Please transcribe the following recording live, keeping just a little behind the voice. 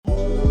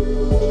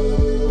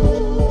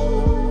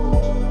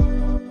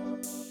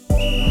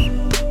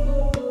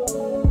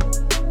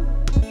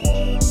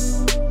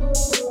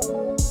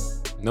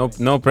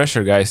no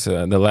pressure, guys.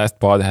 The last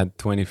pod had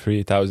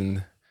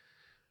 23,000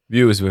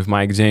 views with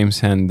Mike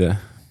James and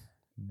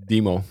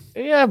Demo.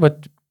 Yeah,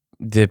 but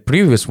the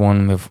previous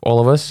one with all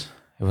of us,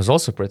 it was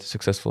also pretty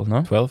successful,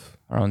 no? 12,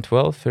 Around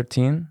 12,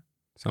 13.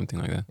 something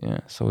like that. Yeah,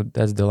 so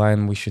that's the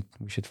line we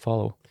should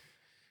follow.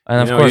 And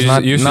You of know, course,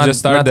 you should not just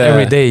start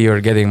every day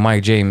you're getting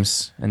Mike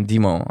James and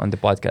Demo on the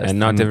podcast. And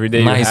not every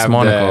day nice you have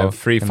Monaco the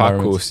free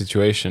environment. Facu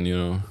situation, you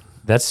know.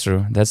 That's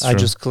true. I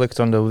just clicked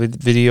on the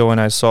video and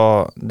I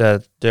saw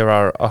that there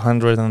are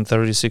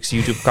 136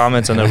 YouTube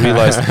comments, and I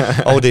realized,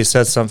 they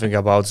said something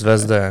about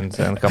Zvezda and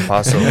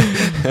Campasso.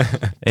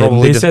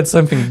 And they said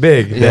something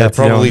big. Yeah, that,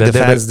 probably you know, the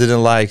fans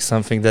didn't like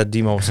something that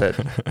Demo said.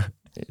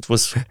 It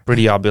was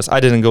pretty obvious. I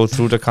didn't go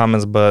through the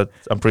comments, but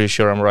I'm pretty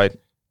sure I'm right.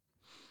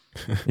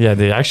 Yeah,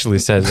 they actually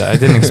said that. I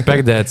didn't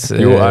expect that.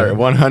 You are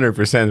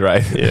 100%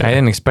 right. I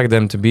didn't expect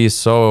them to be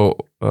so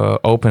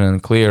open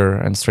and clear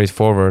and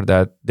straightforward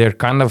that they're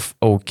kind of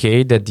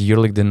okay that the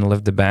EuroLeague didn't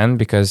lift the ban,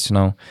 because, you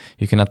know,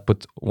 you cannot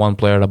put one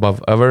player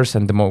above others,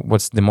 and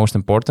what's the most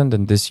important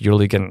in this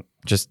EuroLeague and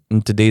just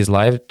in today's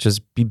life,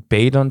 just be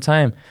paid on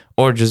time,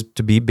 or just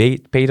to be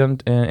paid on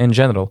in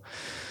general.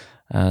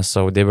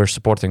 So they were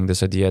supporting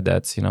this idea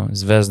that, you know,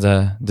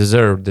 Zvezda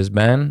deserved this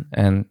ban,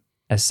 and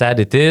as sad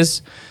it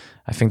is,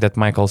 I think that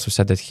Mike also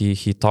said that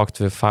he talked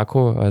with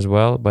Facu as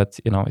well, but,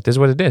 you know, it is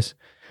what it is.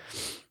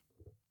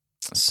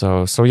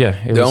 So yeah.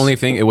 Only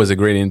thing, it was a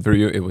great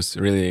interview. It was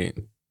really,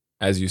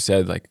 as you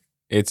said, like,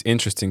 it's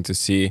interesting to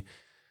see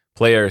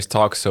players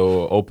talk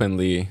so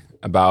openly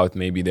about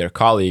maybe their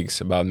colleagues,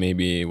 about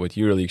maybe what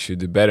EuroLeague should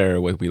do better,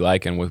 what we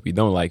like and what we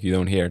don't like. You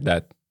don't hear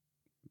that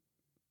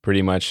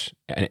pretty much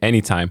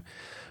any time.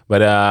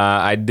 But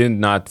I did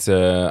not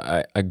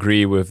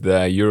agree with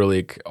the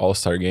EuroLeague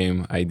All-Star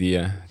Game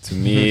idea. To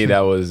me, that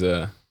was...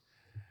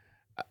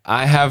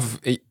 I have...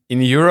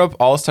 In Europe,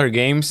 All-Star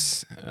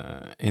Games,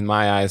 in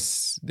my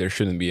eyes, there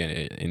shouldn't be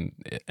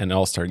an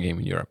All-Star Game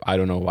in Europe. I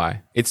don't know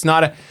why. It's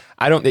not...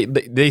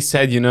 They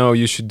said, you know,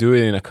 you should do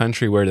it in a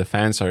country where the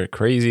fans are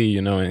crazy,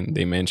 you know, and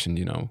they mentioned,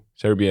 you know,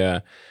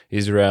 Serbia,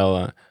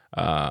 Israel...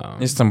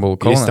 Istanbul,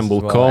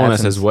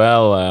 Kaunas as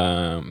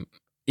well.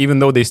 Even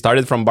though they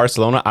started from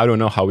Barcelona, I don't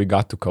know how we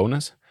got to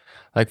Kaunas,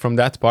 like from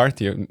that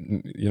part, you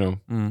know,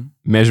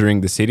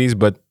 measuring the cities.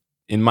 But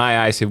in my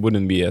eyes, it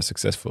wouldn't be a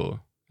successful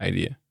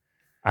idea.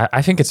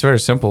 I think it's very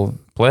simple.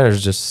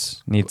 Players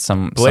just need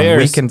some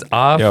weekend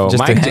off,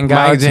 just to hang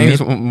out. Mike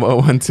James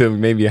want to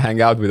maybe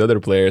hang out with other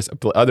players.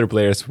 Other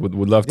players would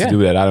love to do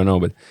that. I don't know,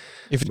 but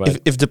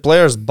if the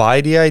players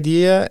buy the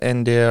idea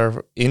and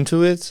they're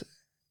into it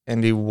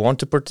and they want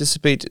to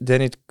participate,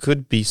 then it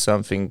could be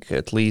something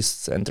at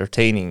least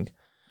entertaining.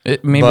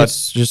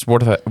 It's just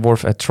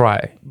worth a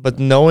try. But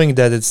knowing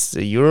that it's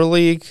the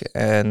EuroLeague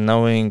and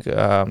knowing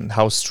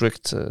how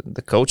strict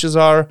the coaches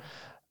are,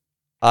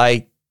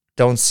 I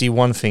don't see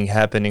one thing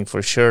happening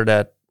for sure,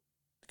 that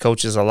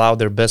coaches allow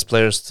their best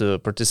players to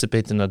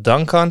participate in a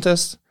dunk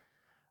contest.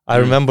 I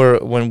remember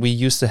when we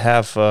used to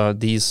have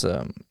these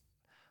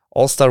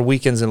All-Star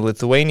weekends in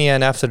Lithuania,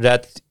 and after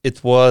that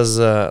it was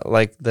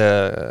like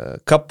the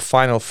Cup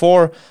Final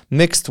Four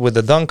mixed with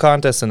the dunk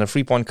contest and a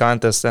three-point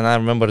contest. And I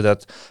remember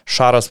that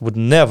Šaras would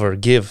never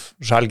give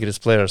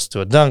Žalgiris players to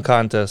a dunk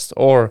contest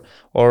or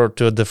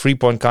to the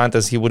three-point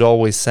contest. He would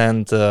always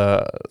send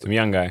some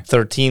young guy,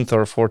 13th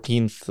or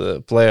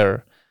 14th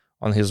player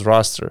on his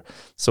roster.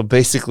 So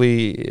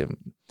basically,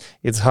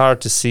 it's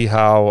hard to see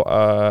how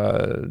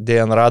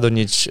Dejan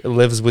Radonjic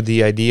lives with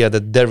the idea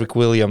that Derrick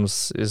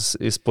Williams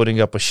is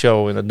putting up a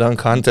show in a dunk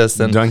contest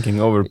and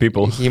dunking over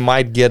people. He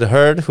might get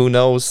hurt. Who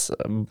knows?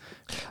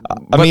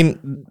 I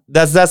mean,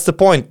 that's the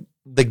point.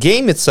 The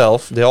game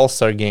itself, the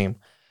All-Star game,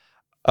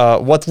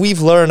 what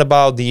we've learned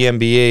about the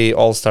NBA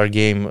All-Star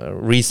game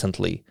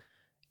recently,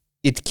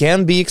 it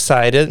can be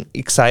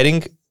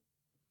exciting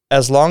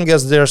as long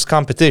as there's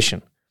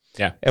competition.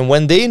 Yeah. And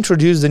when they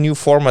introduced the new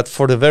format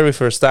for the very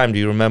first time, do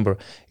you remember?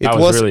 It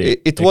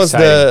was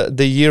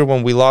the year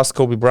when we lost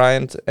Kobe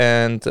Bryant,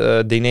 and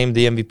they named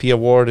the MVP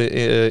award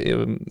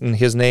in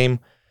his name,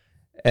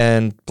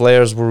 and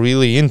players were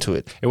really into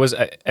it. It was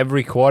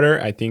every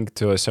quarter, I think,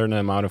 to a certain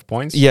amount of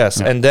points.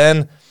 Yes, and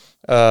then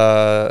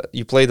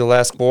you play the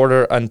last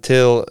quarter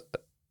until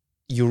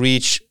you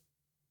reach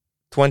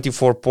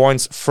 24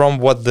 points from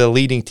what the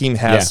leading team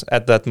has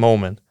at that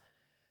moment.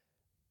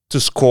 To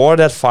score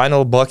that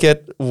final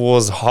bucket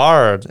was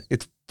hard.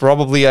 It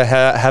probably I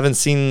haven't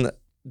seen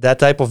that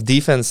type of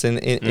defense in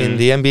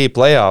the NBA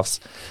playoffs.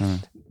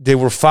 They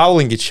were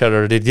fouling each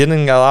other. They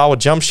didn't allow a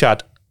jump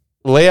shot.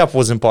 Layup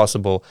was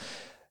impossible.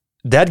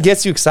 That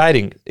gets you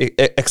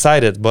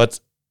excited. But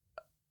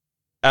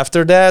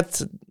after that,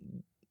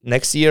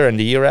 next year and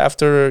the year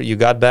after, you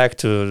got back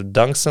to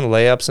dunks and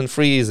layups and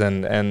threes,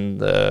 and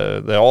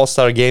the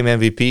All-Star Game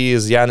MVP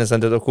is Giannis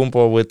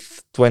Antetokounmpo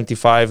with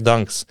 25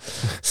 dunks.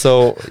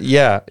 So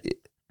yeah,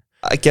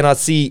 I cannot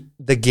see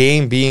the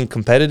game being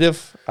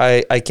competitive.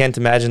 I can't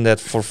imagine that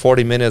for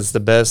 40 minutes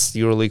the best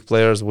EuroLeague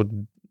players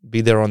would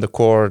be there on the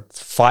court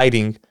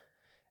fighting,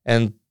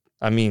 and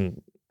I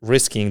mean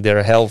risking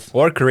their health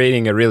or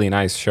creating a really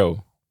nice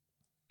show.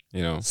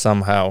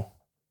 somehow.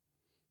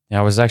 Yeah,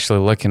 I was actually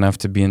lucky enough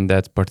to be in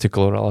that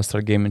particular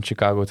All-Star game in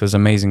Chicago. It was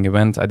an amazing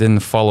event. I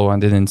didn't follow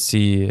and didn't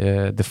see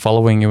the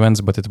following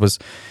events, but it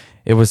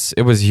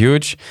was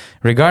huge.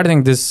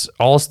 Regarding this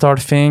All-Star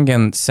thing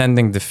and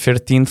sending the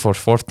 13 for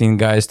 14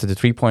 guys to the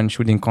 3-point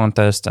shooting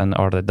contest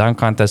or the dunk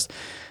contest,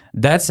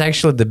 that's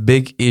actually the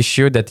big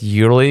issue that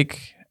EuroLeague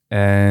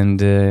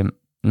and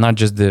not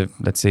just the,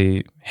 let's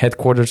say,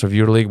 headquarters of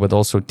EuroLeague, but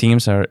also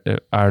teams are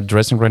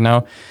addressing right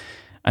now.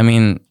 I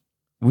mean,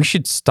 we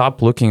should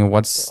stop looking at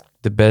what's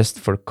the best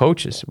for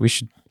coaches. We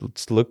should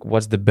look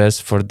what's the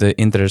best for the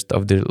interest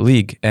of the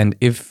league. And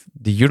if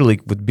the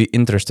EuroLeague would be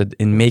interested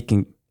in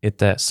making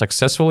it a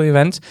successful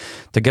event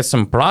to get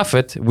some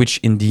profit, which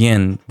in the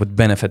end would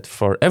benefit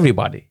for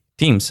everybody,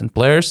 teams and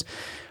players,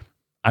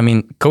 I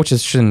mean,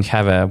 coaches shouldn't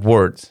have a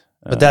word.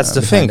 But that's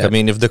the thing. That. I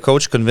mean, if the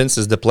coach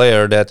convinces the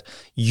player that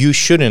you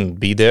shouldn't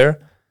be there,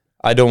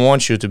 I don't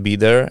want you to be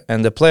there,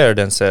 and the player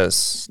then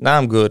says, "Nah,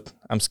 I'm good.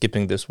 I'm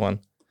skipping this one."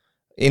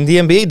 In the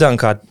NBA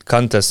dunk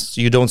contests,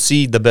 you don't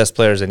see the best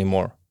players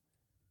anymore.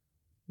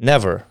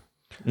 Never.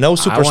 No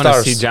superstars. I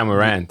want to see Ja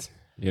Morant,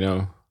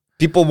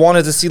 People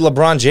wanted to see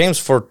LeBron James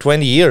for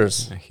 20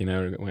 years. He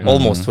never went.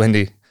 Almost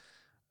 20.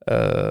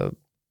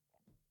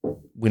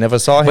 We never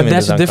saw him but in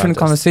that's the a dunk different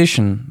contest.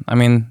 conversation. I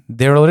mean,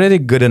 they're already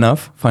good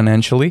enough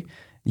financially.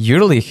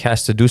 EuroLeague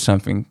has to do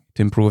something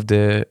to improve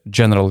the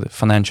general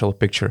financial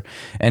picture.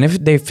 And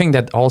if they think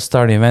that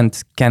All-Star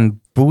event can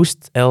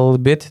boost a little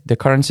bit the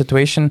current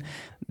situation,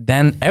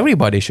 then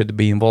everybody should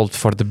be involved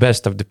for the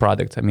best of the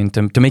product. I mean,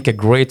 to make a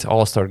great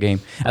All-Star game,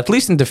 at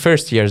least in the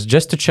first years,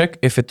 just to check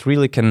if it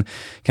really can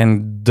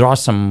draw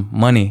some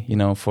money,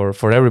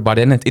 for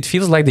everybody. And it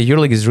feels like the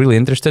EuroLeague is really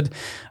interested.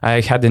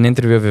 I had an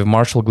interview with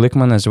Marshall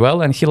Glickman as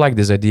well, and he liked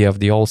this idea of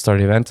the All-Star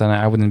event. And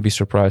I wouldn't be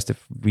surprised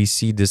if we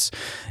see this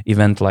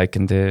event like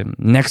in the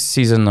next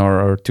season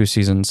or 2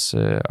 seasons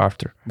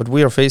after. But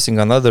we are facing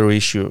another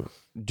issue.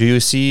 Do you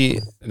see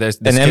There's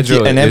an empty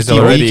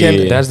already,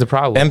 weekend? That's the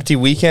problem. Empty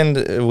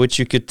weekend, which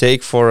you could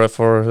take for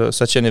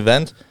such an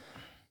event.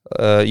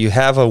 You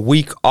have a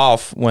week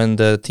off when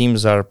the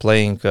teams are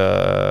playing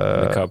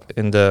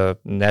in the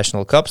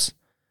national cups.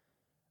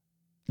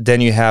 Then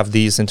you have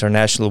these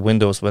international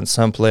windows when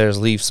some players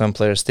leave, some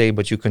players stay,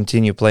 but you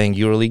continue playing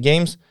EuroLeague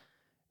games.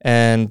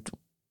 And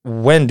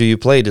when do you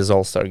play this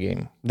All-Star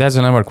game? That's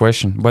another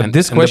question. But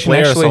this and question the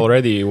players actually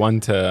already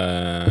want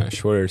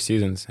shorter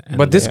seasons.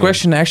 But this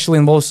question actually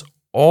involves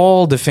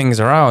all the things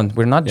around.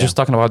 We're not just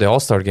talking about the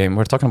All-Star game.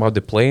 We're talking about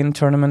the play-in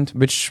tournament,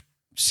 which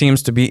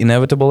seems to be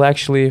inevitable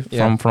actually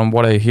from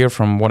what I hear,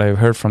 from what I've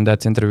heard from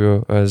that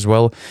interview as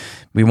well.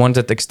 We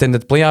wanted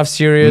extended playoff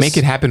series. Make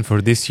it happen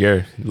for this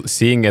year,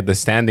 seeing at the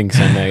standings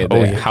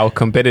and how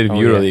competitive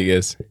EuroLeague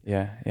is.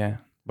 Yeah.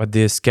 But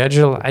the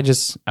schedule,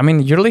 I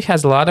mean, EuroLeague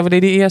has a lot of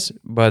ideas,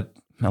 but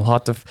a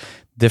lot of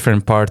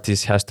different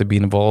parties has to be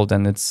involved,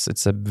 and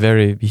it's a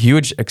very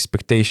huge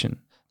expectation.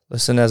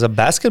 Listen, as a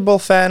basketball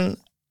fan,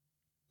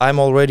 I'm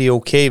already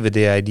okay with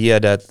the idea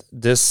that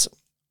this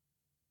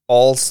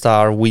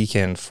All-Star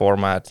weekend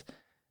format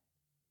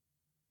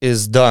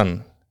is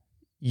done.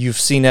 You've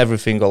seen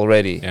everything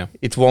already. Yeah.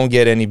 It won't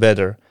get any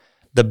better.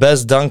 The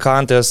best dunk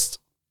contests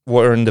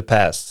were in the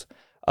past.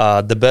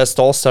 The best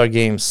All-Star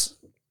games,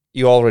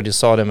 you already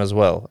saw them as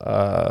well.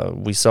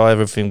 We saw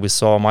everything. We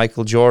saw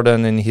Michael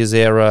Jordan in his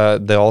era.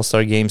 The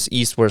All-Star games,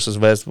 East versus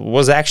West,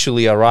 was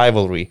actually a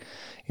rivalry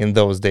in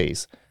those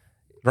days.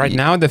 Right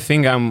now, the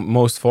thing I'm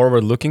most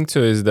forward looking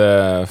to is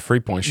the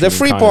 3-point shooting.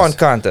 The 3-point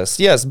contest,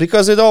 yes,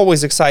 because it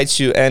always excites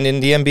you. And in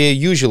the NBA,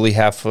 you usually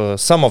have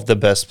some of the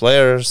best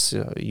players.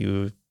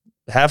 You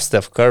have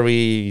Steph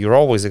Curry. You're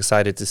always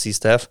excited to see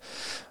Steph.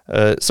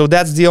 So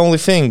that's the only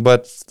thing.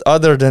 But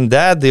other than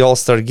that, the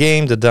All-Star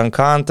game, the dunk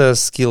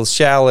contest, skills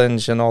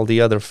challenge, and all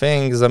the other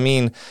things, I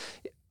mean,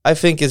 I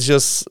think it's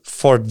just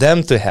for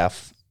them to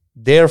have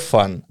their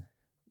fun,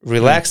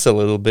 relax a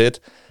little bit.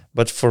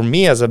 But for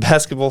me as a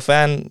basketball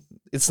fan,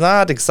 it's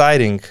not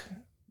exciting.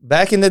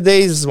 Back in the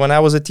days when I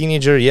was a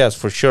teenager, yes,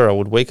 for sure. I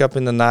would wake up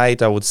in the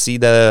night. I would see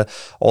the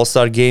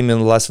All-Star game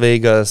in Las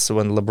Vegas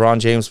when LeBron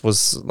James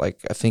was,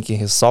 like, I think in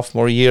his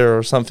sophomore year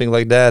or something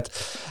like that.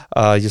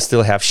 You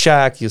still have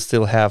Shaq. You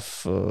still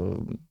have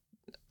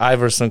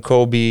Iverson,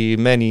 Kobe,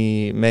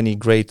 many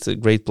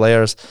great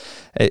players.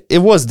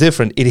 It was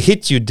different. It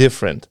hit you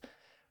different.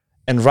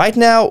 And right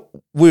now,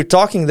 we're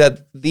talking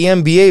that the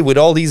NBA, with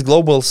all these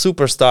global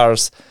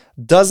superstars,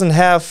 doesn't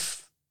have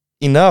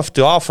enough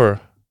to offer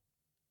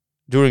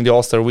during the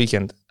All-Star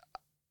weekend.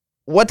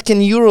 What can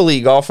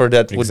EuroLeague offer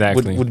that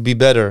would be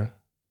better?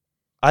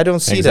 I don't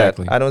see that.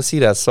 I don't see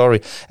that.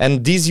 Sorry.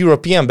 And these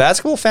European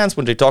basketball fans,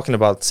 when they're talking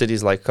about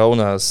cities like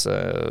Kaunas,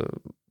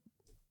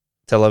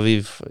 Tel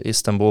Aviv,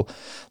 Istanbul,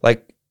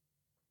 like,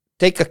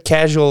 take a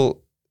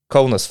casual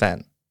Kaunas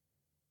fan.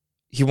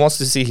 He wants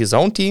to see his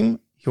own team.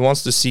 He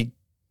wants to see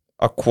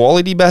a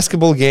quality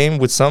basketball game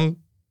with some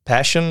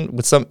passion,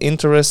 with some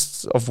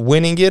interest of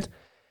winning it.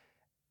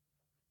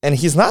 And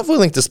he's not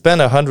willing to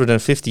spend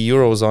 150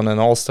 euros on an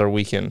All-Star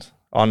weekend,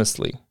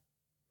 honestly.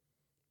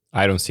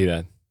 I don't see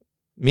that.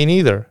 Me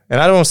neither.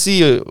 And I don't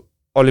see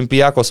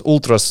Olympiacos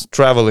Ultras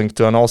traveling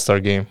to an All-Star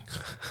game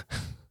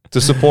to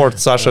support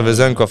Sasha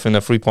Vezenkov in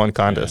a 3-point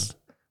contest.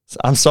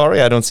 I'm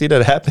sorry, I don't see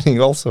that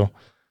happening also.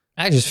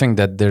 I just think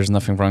that there's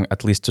nothing wrong,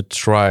 at least to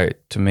try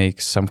to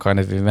make some kind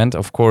of event.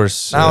 Of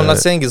course. Now, I'm not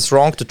saying it's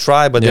wrong to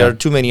try, but there are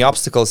too many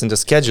obstacles in the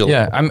schedule.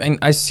 Yeah, I mean,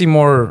 I see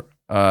more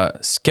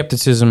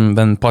skepticism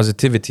than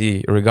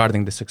positivity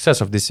regarding the success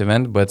of this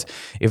event. But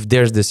if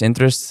there's this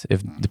interest,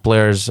 if the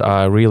players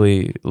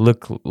really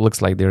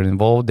looks like they're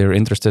involved, they're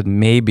interested,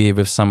 maybe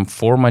with some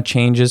format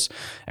changes,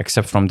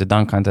 except from the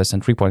dunk contest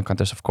and 3-point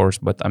contest, of course.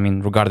 But I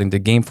mean, regarding the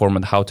game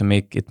format, how to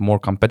make it more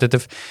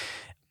competitive,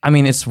 I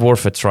mean, it's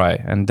worth a try,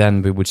 and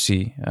then we would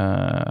see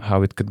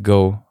how it could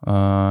go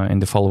in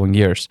the following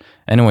years.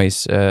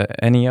 Anyways,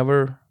 any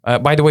other?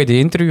 By the way,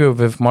 the interview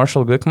with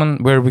Marshall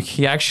Glickman, where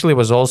he actually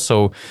was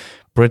also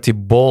pretty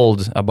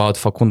bold about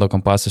Facundo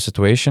Campazzo's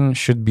situation,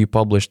 should be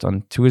published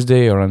on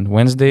Tuesday or on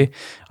Wednesday.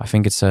 I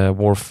think it's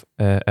worth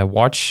a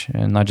watch,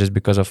 and not just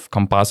because of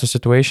Campazzo's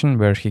situation,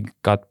 where he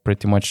got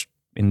pretty much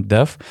in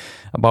depth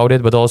about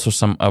it, but also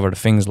some other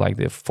things like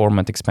the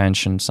format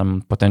expansion,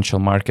 some potential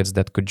markets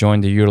that could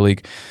join the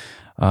EuroLeague.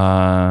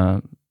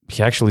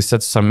 He actually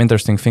said some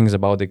interesting things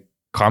about the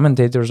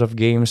commentators of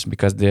games,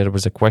 because there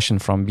was a question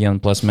from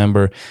BN Plus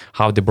member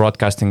how the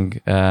broadcasting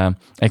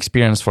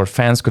experience for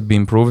fans could be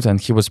improved, and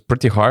he was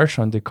pretty harsh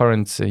on the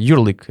current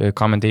EuroLeague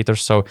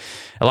commentators. So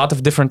a lot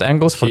of different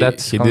angles for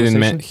that. He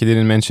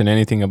didn't mention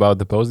anything about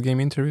the post-game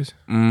interviews?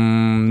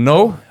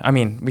 No, I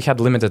mean, we had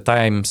limited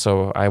time,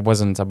 so I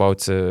wasn't about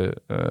to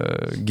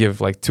give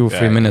like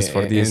 2-3 minutes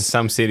for these. In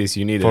some cities,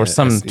 you need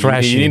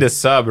trashy. You need a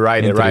sub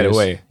right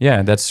away.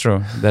 Yeah, that's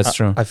true. That's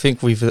true. I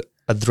think we've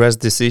addressed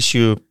this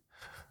issue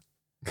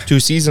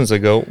 2 seasons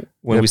ago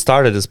when we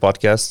started this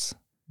podcast.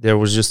 There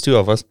was just 2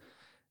 of us.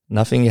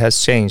 Nothing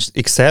has changed,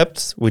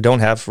 except we don't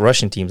have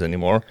Russian teams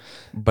anymore.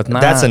 But now,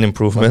 that's an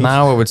improvement. But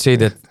now I would say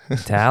that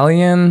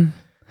Italian.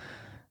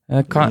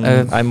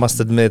 I must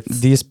admit,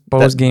 these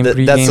post-game,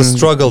 pre-game, that's a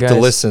struggle guys, to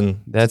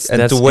listen that's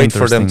to wait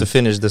for them to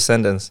finish the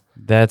sentence.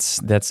 That's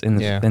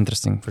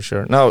interesting for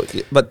sure. No,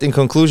 but in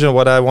conclusion,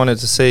 what I wanted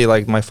to say,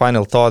 like my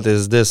final thought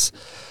is this: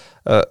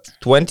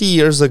 20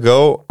 years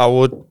ago, I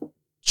would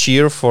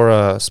cheer for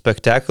a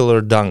spectacular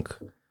dunk.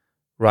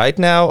 Right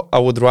now, I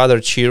would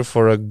rather cheer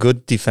for a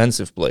good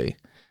defensive play.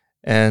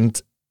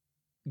 And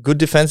good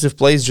defensive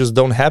plays just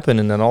don't happen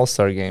in an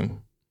all-star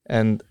game.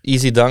 And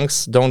easy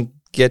dunks don't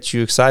get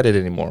you excited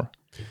anymore.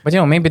 But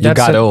maybe you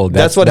got old.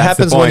 That's what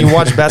happens when you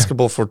watch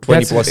basketball for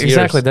 20 plus years.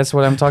 Exactly, that's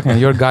what I'm talking.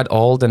 You got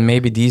old, and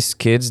maybe these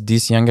kids,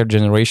 these younger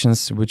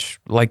generations, which,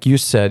 like you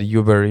said,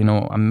 you were,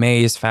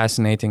 amazed,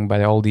 fascinating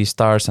by all these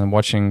stars and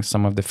watching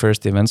some of the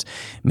first events.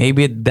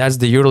 Maybe that's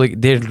the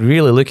EuroLeague. They're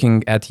really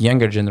looking at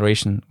younger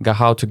generation,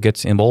 how to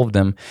get involved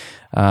them.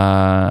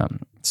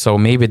 So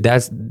maybe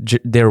that's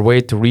their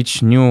way to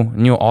reach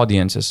new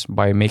audiences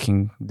by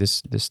making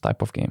this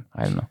type of game.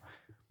 I don't know.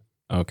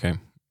 Okay.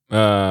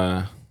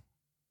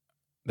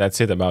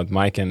 That's it about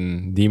Mike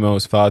and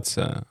Dimo's thoughts,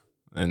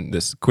 and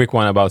this quick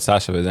one about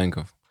Sasha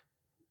Vezenkov.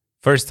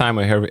 First time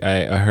I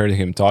heard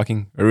him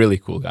talking, a really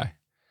cool guy,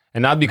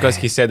 and not because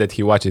he said that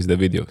he watches the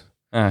videos,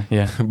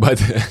 but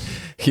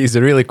he's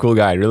a really cool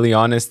guy, really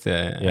honest.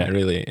 I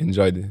really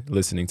enjoyed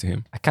listening to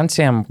him. I can't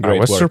say I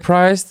was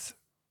surprised,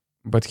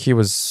 but he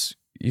was.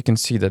 You can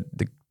see that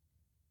the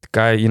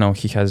guy,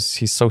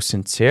 he's so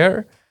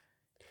sincere.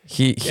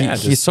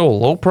 He's so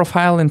low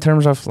profile in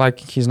terms of like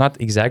he's not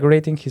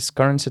exaggerating his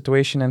current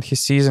situation and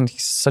his season.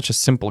 He's such a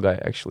simple guy,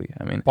 actually.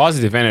 I mean,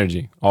 positive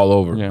energy all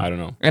over. I don't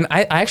know. And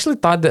I actually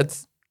thought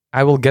that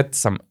I will get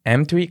some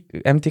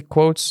empty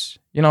quotes.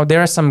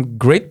 There are some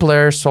great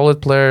players,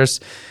 solid players,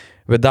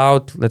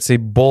 without, let's say,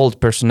 bold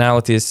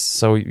personalities.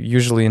 So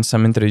usually in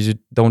some interviews you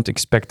don't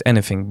expect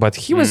anything. But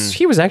he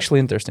was actually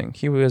interesting.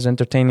 He was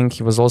entertaining.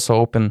 He was also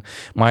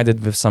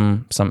open-minded with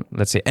some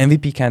let's say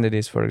MVP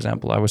candidates, for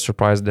example. I was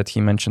surprised that he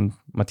mentioned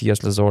Matthias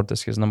Lezort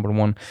as his number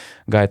 1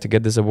 guy to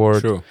get this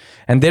award. True.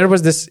 And there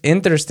was this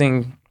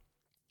interesting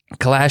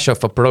clash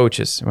of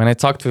approaches. When I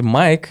talked with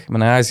Mike,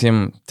 when I asked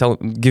him,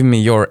 give me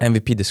your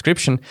MVP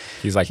description.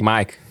 He's like,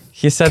 Mike.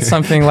 He said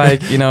something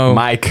like,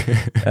 Mike.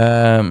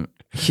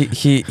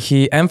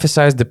 He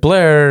emphasized the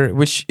player,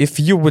 which if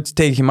you would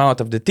take him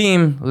out of the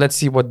team, let's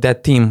see what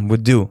that team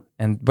would do.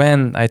 And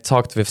when I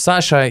talked with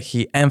Sasha,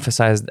 he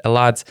emphasized a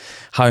lot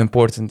how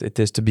important it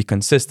is to be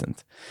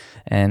consistent.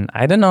 And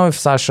I don't know if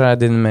Sasha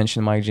didn't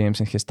mention Mike James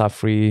in his top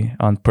 3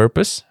 on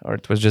purpose, or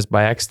it was just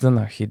by accident,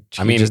 or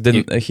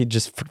he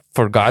just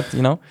forgot,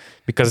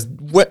 because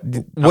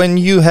when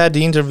you had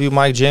the interview,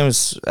 Mike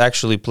James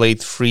actually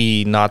played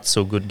 3 not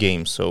so good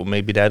games, so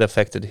maybe that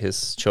affected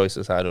his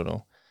choices. I don't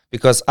know,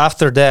 because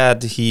after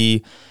that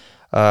he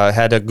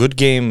had a good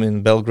game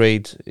in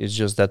Belgrade. It's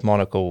just that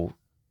Monaco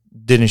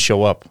didn't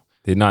show up,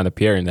 did not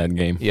appear in that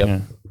game. Yep. Yeah.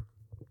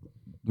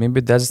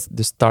 Maybe that's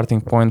the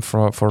starting point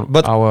for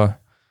our.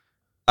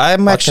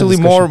 I'm actually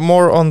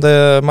more on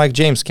the Mike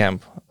James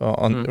camp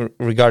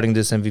regarding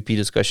this MVP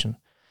discussion,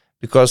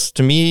 Because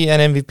to me,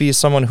 an MVP is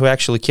someone who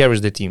actually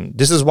carries the team.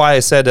 This is why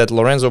I said that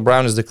Lorenzo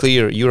Brown is the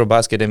clear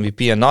Eurobasket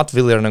MVP and not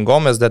Villar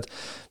Gomez that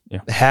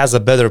has a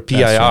better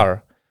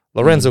PIR.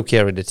 Lorenzo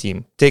carried the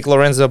team. Take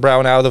Lorenzo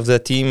Brown out of the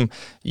team,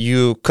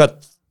 you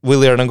cut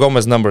Villar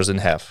Gomez numbers in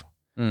half.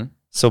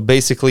 So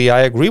basically,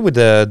 I agree with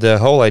the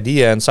whole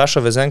idea. And Sasha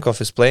Vezenkov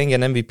is playing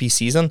an MVP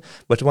season.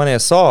 But when I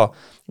saw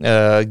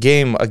a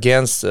game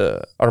against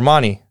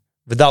Armani,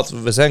 without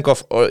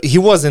Vezenkov, he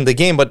was in the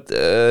game, but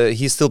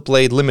he still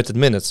played limited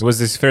minutes. It was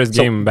his first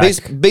game back.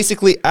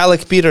 Basically,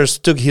 Alec Peters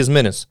took his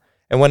minutes.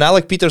 And when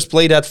Alec Peters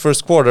played that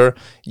first quarter,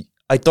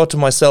 I thought to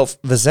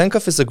myself,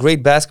 Vezenkov is a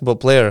great basketball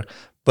player,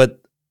 but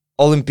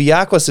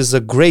Olympiacos is a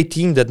great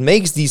team that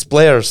makes these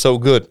players so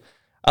good.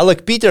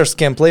 Alec Peters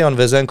can play on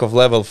Vezenkov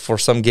level for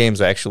some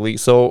games, actually.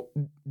 So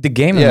the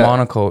game in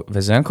Monaco,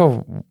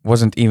 Vezenkov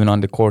wasn't even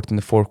on the court in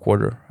the fourth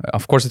quarter.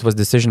 Of course, it was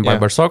decision by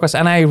Barsokas,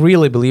 and I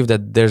really believe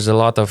that there's a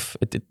lot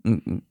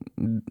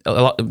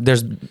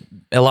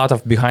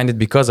of behind it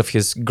because of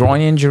his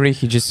groin injury.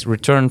 He just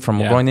returned from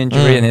a groin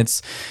injury, and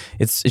it's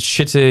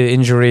shitty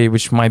injury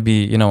which might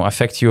be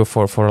affect you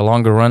for a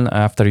longer run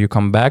after you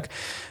come back.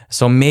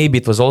 So maybe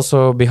it was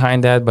also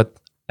behind that, but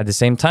at the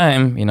same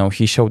time,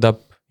 he showed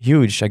up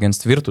huge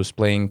against Virtus,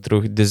 playing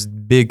through this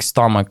big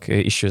stomach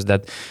issues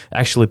that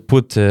actually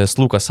put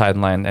Sluka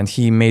sideline, and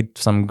he made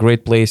some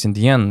great plays in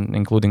the end,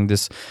 including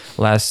this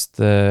last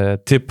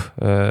tip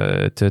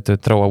to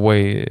throw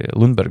away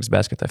Lundberg's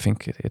basket. I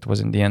think it was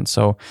in the end.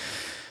 So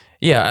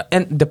yeah,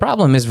 and the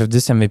problem is with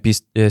this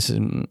MVP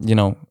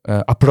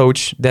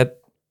approach that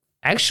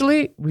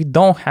actually we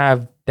don't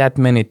have that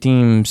many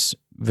teams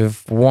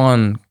with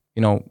one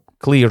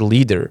clear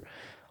leader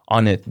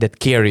on it that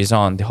carries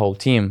on the whole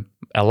team.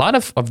 A lot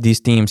of these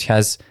teams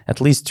has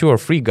at least 2 or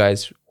 3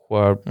 guys who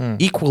are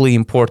equally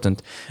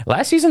important.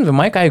 Last season with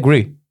Mike, I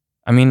agree.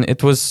 I mean,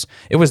 it was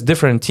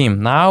different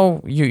team.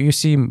 Now you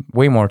see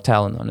way more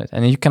talent on it,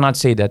 and you cannot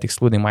say that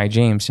excluding Mike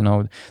James.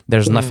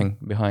 There's nothing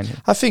behind it.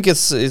 I think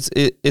it's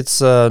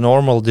a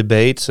normal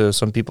debate.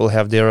 Some people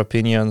have their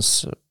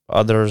opinions.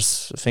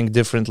 Others think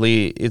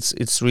differently.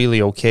 It's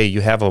really okay. You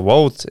have a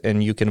vote,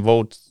 and you can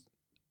vote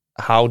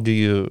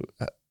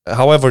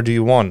however do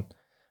you want.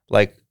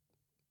 Like,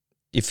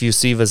 if you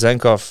see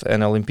Vezenkov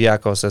and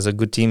Olympiacos as a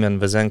good team, and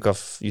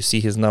Vezenkov, you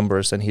see his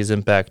numbers and his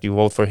impact, you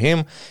vote for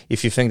him.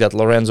 If you think that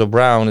Lorenzo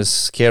Brown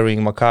is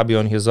carrying Maccabi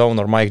on his own,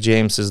 or Mike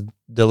James is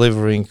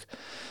delivering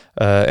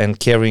and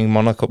carrying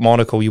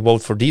Monaco, you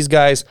vote for these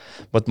guys.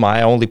 But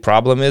my only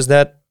problem is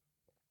that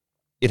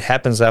it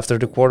happens after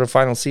the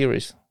quarterfinal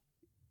series.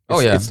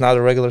 It's not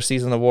a regular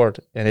season award,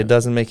 and it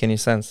doesn't make any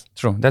sense.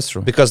 True, that's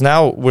true. Because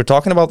now we're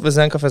talking about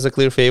Vezenkov as a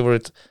clear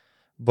favorite,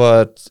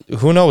 but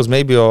who knows?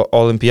 Maybe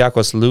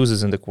Olympiacos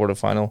loses in the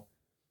quarterfinal.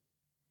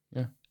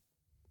 Yeah.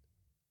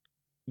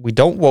 We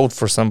don't vote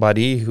for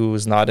somebody who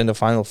is not in the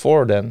Final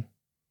Four then,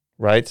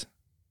 right?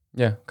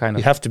 Yeah, kind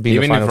of. You have to be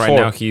Even in the Final if Four.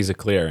 right now he's a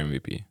clear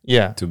MVP.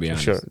 Yeah, to be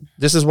honest. Sure.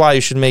 This is why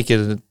you should make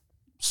it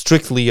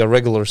strictly a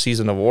regular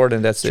season award,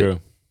 and that's True.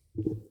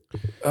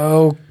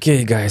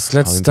 Okay, guys,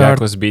 let's start.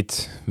 Olympiacos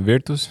beat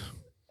Virtus.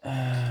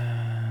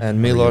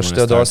 And Milos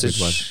Teodosic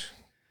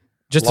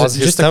lost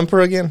his temper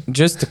again.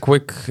 Just a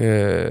quick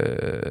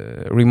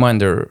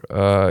reminder: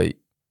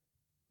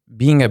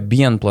 being a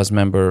BN Plus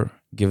member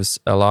gives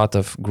a lot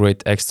of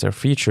great extra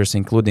features,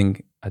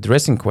 including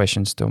addressing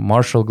questions to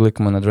Marshall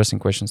Glickman, addressing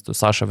questions to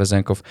Sasha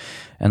Vezenkov,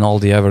 and all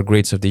the other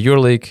greats of the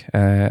EuroLeague.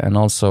 And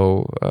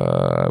also,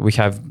 we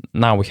have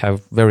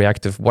very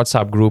active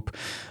WhatsApp group.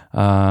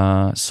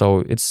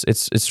 So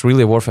it's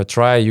really worth a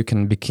try. You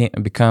can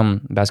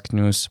become Basket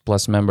News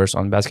Plus members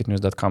on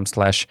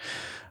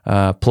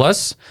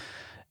basketnews.com/plus.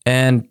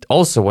 And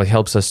also what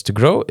helps us to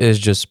grow is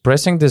just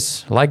pressing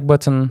this like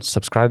button,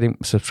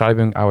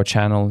 subscribing our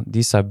channel.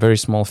 These are very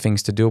small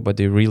things to do, but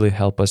they really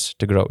help us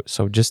to grow.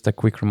 So just a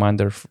quick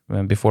reminder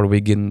before we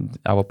begin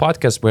our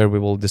podcast, where we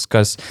will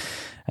discuss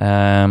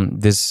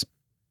this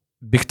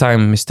big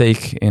time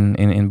mistake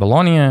in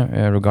Bologna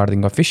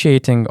regarding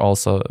officiating.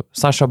 Also,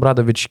 Sasha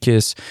Obradovic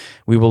case.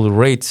 We will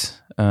rate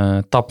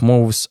top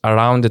moves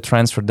around the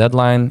transfer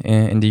deadline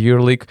in the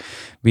EuroLeague.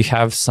 We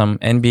have some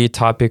NBA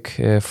topic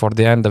for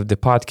the end of the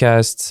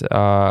podcast.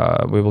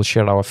 We will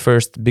share our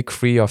first big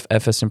 3 of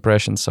FS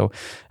impressions. So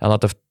a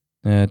lot of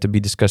to be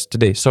discussed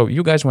today. So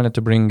you guys wanted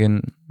to bring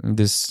in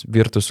this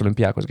Virtus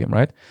Olympiacos game,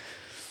 right?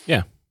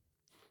 Yeah.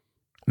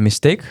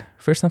 Mistake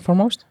first and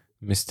foremost.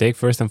 Mistake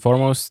first and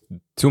foremost.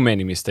 Too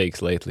many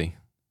mistakes lately,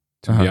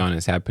 to be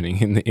honest, happening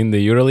in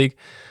the EuroLeague.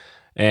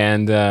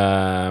 And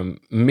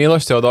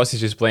Milos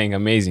Teodosic is playing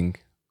amazing.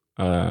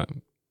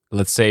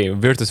 Let's say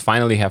Virtus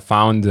finally have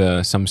found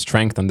some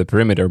strength on the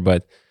perimeter,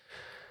 but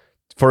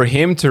for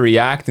him to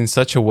react in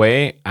such a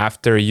way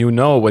after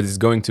what is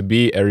going to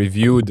be a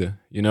reviewed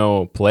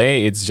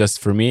play, it's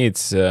just, for me,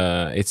 it's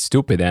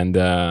stupid. And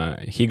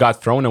he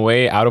got thrown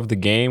away out of the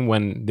game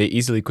when they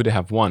easily could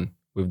have won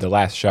with the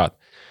last shot.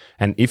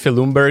 And Ife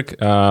Lundberg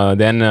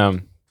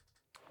then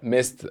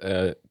missed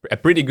a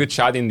pretty good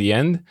shot in the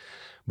end.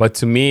 But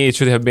to me, it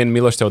should have been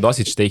Milos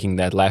Teodosic taking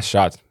that last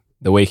shot.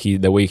 the way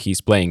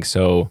he's playing.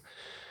 So,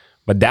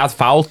 but that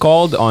foul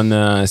called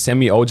on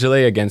Semi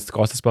Ojale against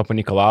Kostas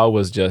Papanikolaou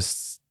was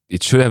just,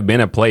 it should have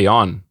been a play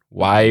on.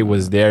 Why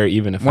was there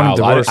even a foul? One of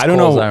the worst I don't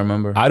calls know. I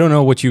remember. I don't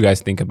know what you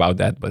guys think about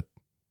that, but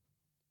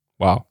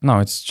wow. No,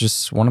 it's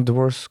just one of the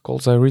worst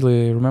calls I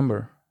really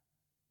remember.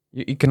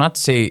 You cannot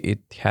say it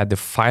had the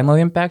final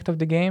impact of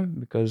the game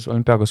because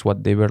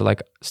Olympiacos, they were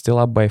like still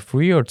up by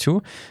 3 or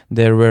 2.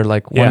 There were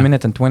like 1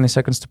 minute and 20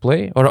 seconds to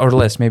play or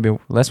less, maybe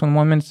less than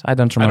 1 minute. I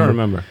don't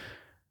remember.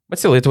 But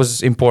still, it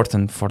was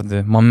important for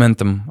the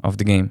momentum of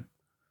the game.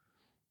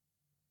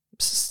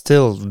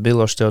 Still,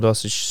 Milos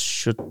Teodosic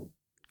should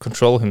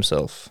control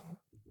himself.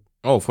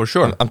 Oh, for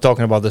sure. I'm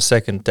talking about the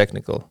second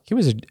technical. He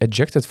was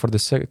ejected for the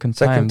second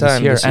time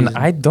this year. And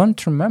I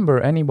don't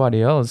remember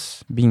anybody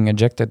else being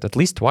ejected at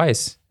least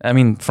twice. I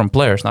mean, from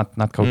players,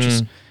 not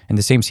coaches, in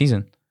the same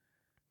season.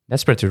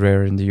 That's pretty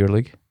rare in the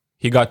EuroLeague.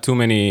 He got too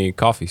many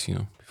coffees,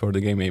 before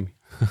the game maybe.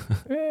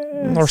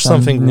 Or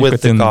something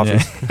with the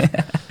coffee.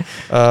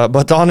 Yeah.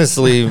 But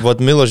honestly,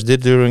 what Milos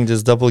did during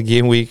this double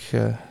game week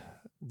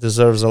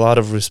deserves a lot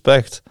of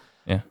respect.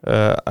 Yeah.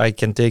 I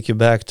can take you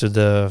back to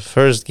the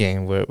first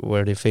game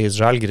where they faced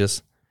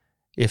Žalgiris.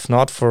 If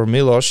not for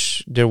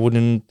Milos, there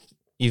wouldn't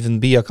even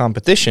be a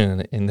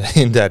competition in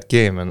that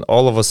game. And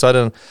all of a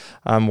sudden,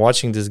 I'm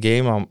watching this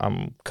game,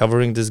 I'm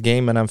covering this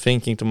game, and I'm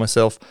thinking to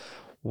myself,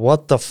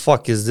 what the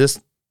fuck is this,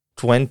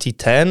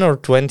 2010 or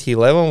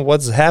 2011?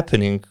 What's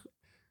happening?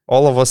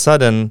 All of a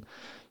sudden,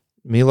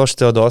 Milos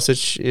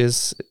Teodosic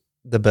is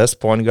the best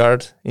point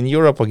guard in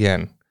Europe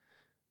again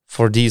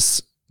for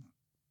these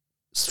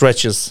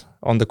stretches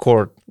on the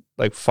court,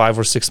 like 5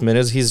 or 6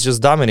 minutes. He's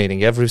just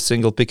dominating every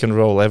single pick and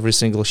roll, every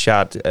single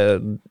shot.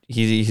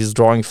 He's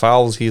drawing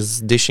fouls,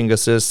 he's dishing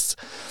assists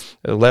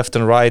left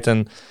and right,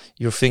 and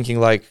you're thinking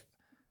like,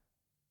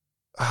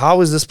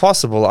 how is this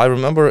possible? I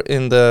remember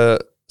in the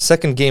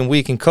second game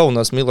week in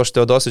Kaunas, Milos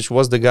Teodosic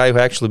was the guy who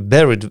actually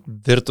buried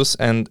Virtus,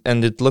 and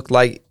it looked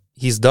like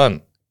he's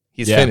done.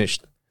 He's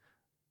finished.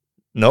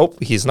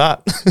 Nope, he's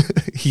not.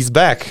 He's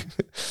back.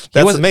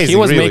 That's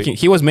amazing.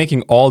 He was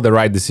making all the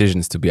right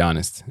decisions, to be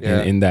honest,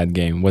 in that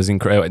game. It was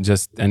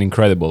just an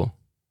incredible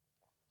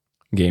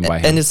game by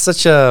him. And it's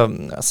such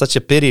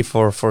a pity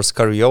for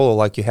Scariolo.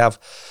 Like, you have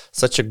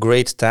such a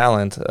great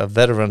talent, a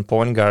veteran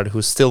point guard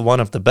who's still one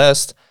of the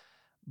best,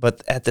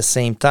 but at the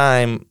same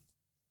time,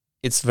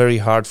 it's very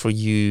hard for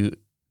you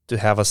to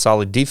have a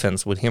solid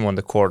defense with him on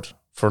the court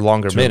for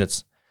longer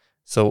minutes.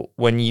 So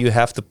when you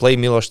have to play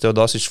Milos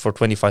Teodosic for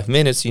 25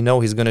 minutes, you know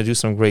he's going to do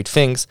some great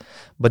things,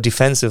 but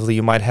defensively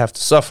you might have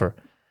to suffer.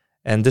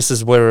 And this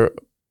is where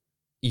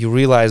you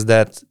realize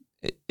that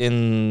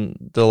in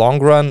the long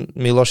run,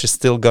 Milos is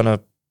still going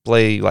to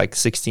play like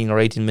 16 or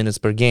 18 minutes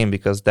per game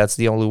because that's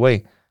the only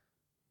way.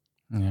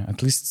 Yeah,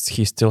 at least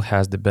he still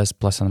has the best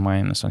plus and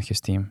minus on his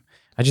team.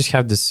 I just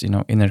have this,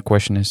 inner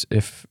question is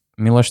if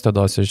Milos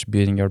Teodosic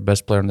being your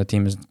best player on the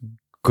team is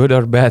good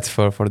or bad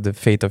for the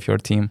fate of your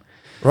team.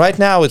 Right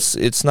now,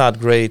 it's not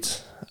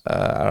great.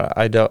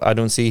 I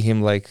don't see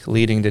him like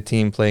leading the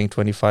team, playing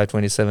 25,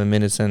 27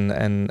 minutes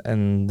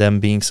and them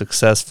being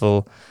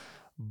successful.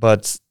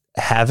 But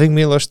having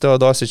Milos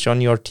Teodosic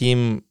on your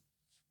team,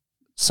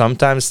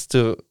 sometimes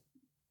to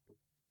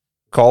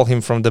call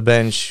him from the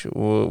bench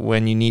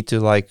when you need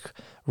to like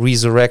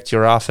resurrect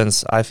your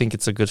offense, I think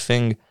it's a good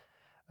thing.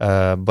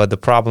 But the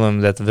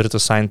problem that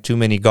Virtus signed too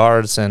many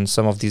guards, and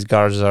some of these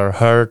guards are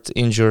hurt,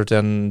 injured,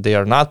 and they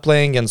are not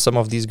playing, and some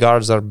of these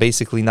guards are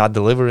basically not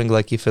delivering,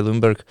 like Ife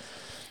Lundberg.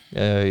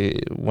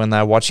 When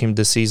I watch him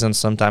this season,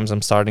 sometimes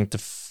I'm starting to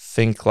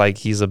think like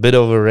he's a bit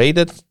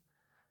overrated.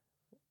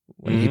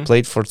 When he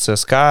played for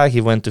CSKA,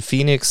 he went to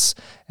Phoenix,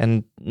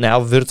 and now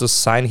Virtus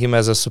signed him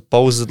as a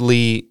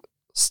supposedly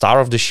star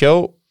of the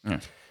show.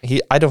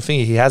 I don't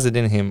think he has it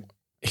in him.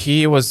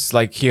 He was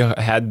like, he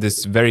had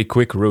this very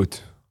quick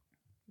route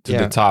to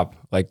the top.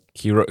 Like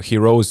he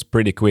rose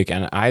pretty quick,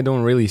 and I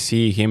don't really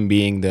see him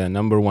being the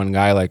number one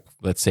guy like,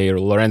 let's say,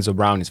 Lorenzo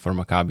Brown is for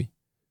Maccabi.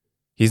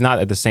 He's not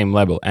at the same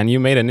level. And you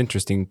made an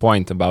interesting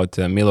point about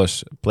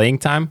Milos playing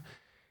time.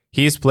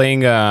 He's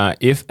playing,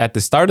 if at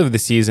the start of the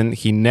season,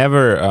 he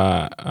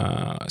never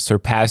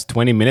surpassed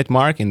 20-minute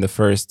mark in the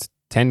first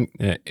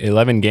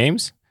 11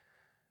 games.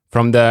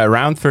 From the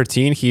round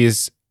 13, he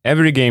is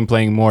every game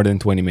playing more than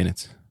 20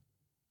 minutes.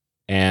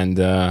 And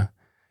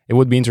it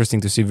would be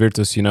interesting to see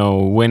Virtus,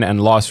 win and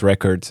loss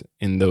record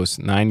in those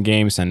 9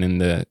 games and in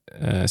the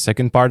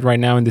second part right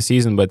now in the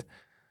season. But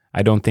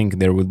I don't think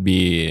there would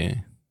be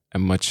a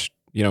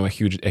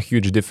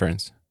huge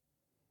difference.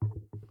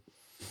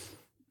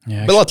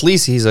 Yeah, well, at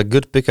least he's a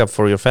good pickup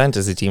for your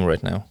fantasy team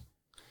right now.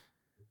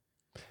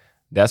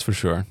 That's for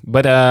sure.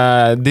 But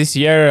this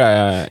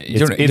year,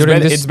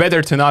 it's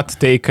better to not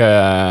take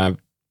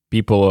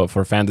people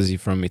for fantasy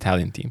from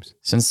Italian teams.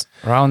 Since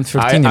round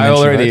 13, I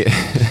already...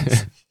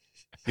 Right?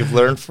 You've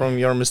learned from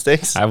your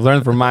mistakes? I've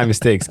learned from my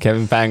mistakes.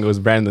 Kevin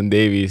Pangos, Brandon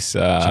Davies.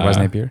 Shabazz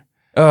Napier.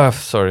 Oh,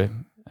 sorry.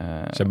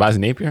 Shabazz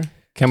Napier?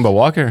 Kemba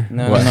Walker?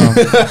 No, What?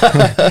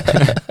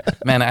 no.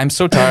 Man, I'm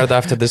so tired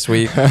after this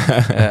week.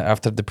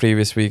 After the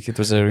previous week, it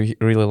was a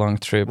really long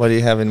trip. What do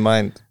you have in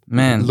mind?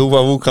 Man,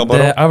 Luvavu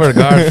the other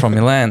guard from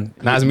Milan.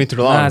 Naz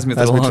Mitrolong. Naz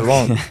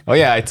Mitrolong. Oh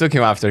yeah, I took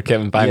him after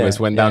Kevin Pangos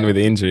Yeah, went down yeah. with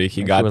the injury.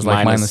 He got was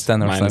like minus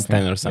 10 or minus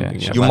something. 10 or something.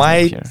 Yeah, Yeah. You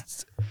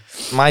last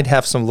might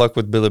have some luck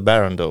with Billy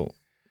Barron though.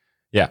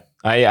 Yeah.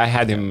 I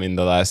had him in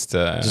the last.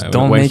 Just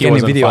don't when make he any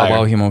was on video fire.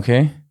 about him,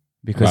 okay?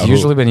 Because About who?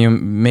 usually when you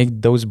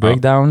make those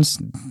breakdowns,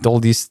 all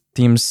these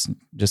teams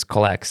just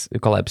collapse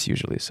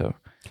usually. So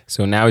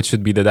So now it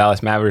should be the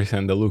Dallas Mavericks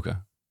and the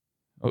Luka.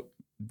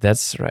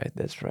 that's right.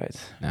 That's right.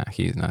 Nah,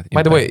 he's not.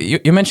 By the way,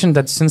 you mentioned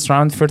that since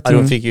round 13, I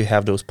don't think you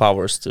have those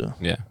powers to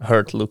Yeah.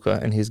 hurt Luka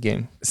in his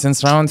game.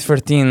 since round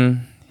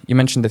 13, you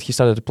mentioned that he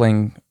started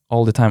playing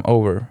all the time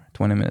over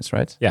 20 minutes,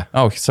 right? Yeah.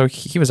 Oh, so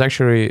he was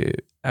actually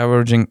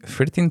averaging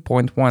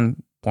 13.1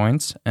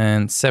 points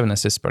and 7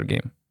 assists per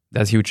game.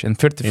 That's huge.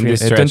 And In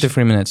this stretch.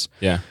 23 minutes.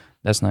 Yeah.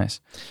 That's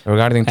nice.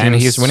 Regarding And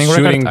teams his winning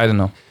shooting- record, I don't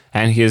know.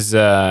 And his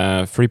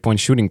 3-point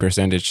shooting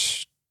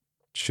percentage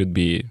should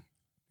be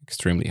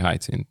extremely high.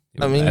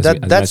 I mean, as that's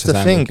much the as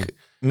I'm thing. looking.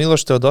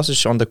 Milos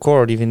Teodosic on the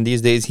court, even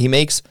these days, he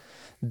makes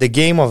the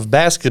game of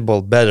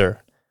basketball better.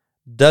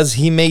 Does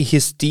he make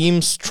his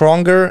team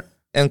stronger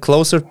and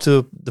closer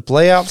to the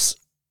playoffs?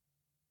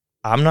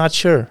 I'm not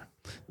sure.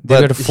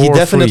 They were But he 4-3.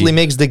 definitely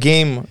makes the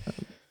game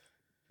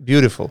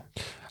beautiful.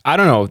 I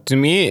don't know. To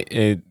me,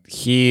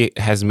 he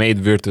has made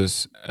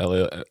Virtus a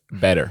little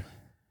better.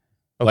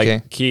 Okay.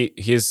 Like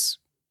his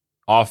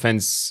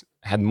offense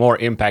had more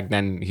impact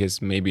than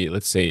his maybe,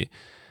 let's say,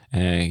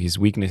 his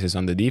weaknesses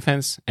on the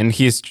defense, and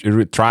he's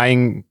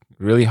trying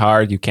really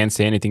hard. You can't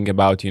say anything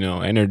about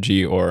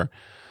energy or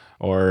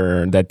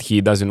that he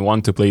doesn't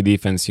want to play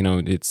defense.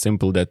 It's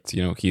simple that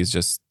he's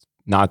just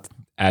not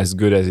as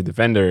good as a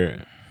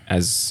defender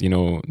as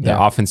the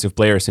offensive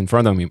players in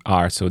front of him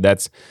are. So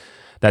that's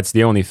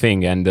the only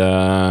thing. And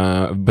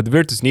but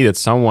Virtus needed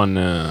someone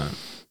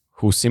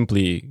who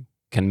simply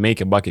can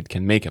make a bucket,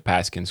 can make a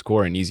pass, can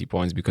score in easy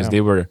points, because they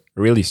were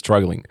really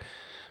struggling.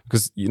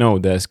 Because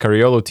the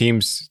Scariolo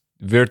teams,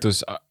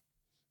 Virtus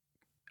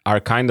are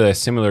kind of a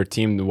similar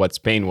team to what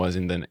Spain was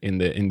in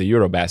the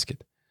Eurobasket.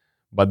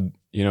 But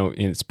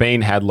in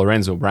Spain had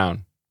Lorenzo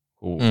Brown,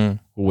 who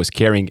was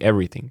carrying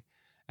everything,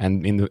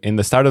 and in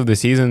the start of the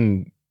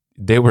season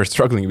they were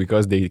struggling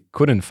because they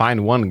couldn't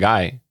find one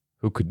guy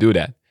who could do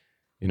that.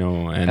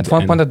 And At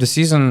one point of the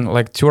season,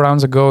 like 2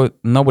 rounds ago,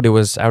 nobody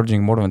was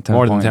averaging more than 10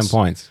 more points. than 10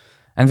 points.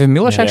 And with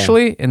Milos, Yeah.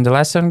 actually, in the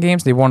last 7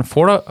 games, they won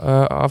 4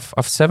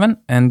 of 7.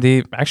 And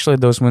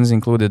those wins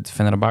included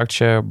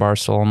Fenerbahce,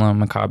 Barcelona,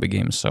 Maccabi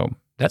games. So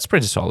that's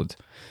pretty solid.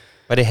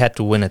 But they had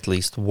to win at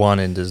least one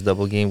in this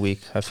double game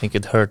week. I think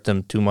it hurt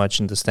them too much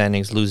in the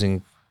standings,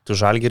 losing to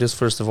Žalgiris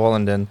first of all,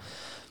 and then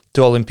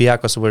to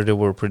Olympiacos, where they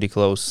were pretty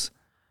close.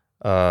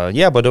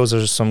 But those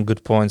are some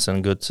good points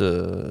and good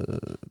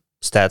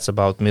stats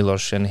about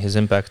Milos and his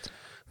impact.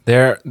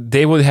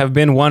 They would have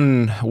been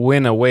 1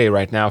 win away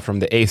right now from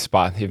the 8th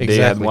spot if they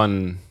had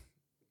won,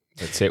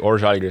 let's say, or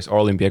Žalgiris or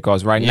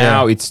Olympiacos. Right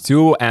now it's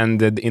 2,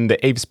 and in the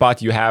 8th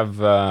spot you have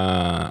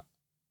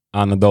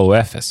Anadolu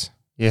Efes.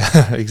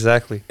 Yeah,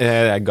 exactly.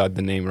 I got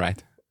the name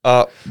right.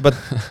 But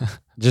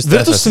Just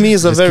Virtus to me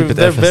is a Just very, keep it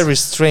very, FS. very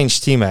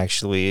strange team,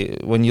 actually.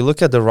 When you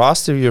look at the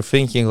roster, you're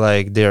thinking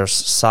like there's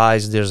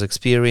size, there's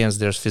experience,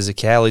 there's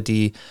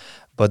physicality,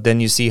 but then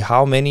you see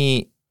how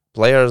many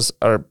players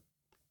are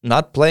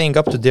not playing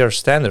up to their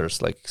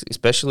standards, like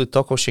especially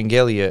Toko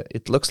Shengelia.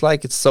 It looks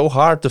like it's so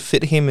hard to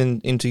fit him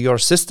into your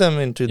system,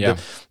 into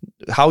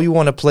how you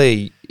want to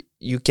play.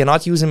 You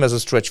cannot use him as a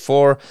stretch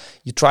 4.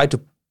 You try to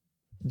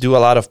do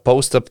a lot of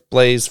post-up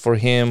plays for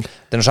him.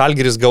 Then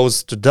Žalgiris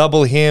goes to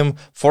double him,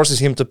 forces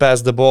him to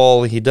pass the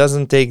ball. He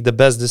doesn't take the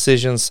best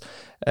decisions.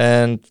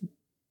 And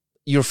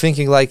you're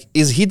thinking like,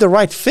 is he the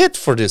right fit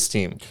for this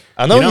team?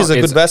 I know he's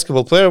a good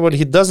basketball player, but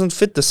he doesn't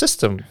fit the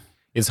system.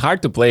 It's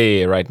hard to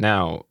play right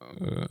now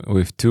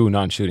with 2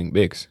 non-shooting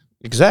bigs.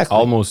 Exactly.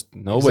 Almost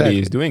nobody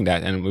is doing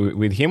that. And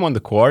with him on the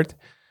court,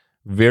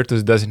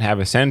 Virtus doesn't have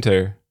a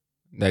center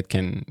that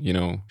can,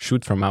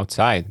 shoot from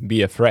outside,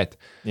 be a threat.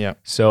 Yeah.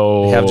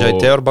 So We have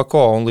Jaiter Bako,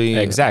 only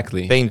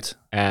exactly paint.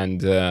 And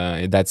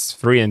that's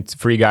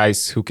 3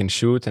 guys who can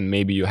shoot, and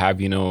maybe you have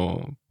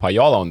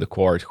Payola on the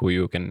court who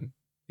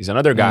is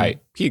another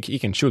guy. He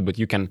can shoot, but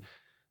you can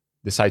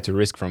decide to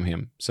risk from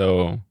him.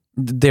 So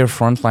Their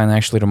front line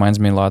actually reminds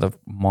me a lot of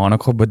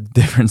Monaco, but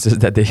the difference is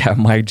that they have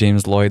Mike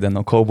James Lloyd and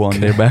Okobo on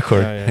their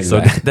backcourt. Yeah, so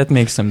that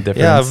makes some difference.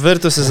 Yeah,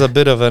 Virtus is a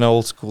bit of an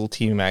old school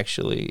team,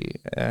 actually.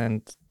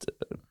 And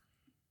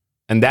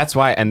that's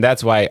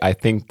why I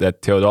think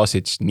that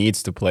Teodosic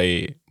needs to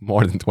play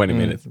more than 20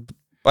 minutes.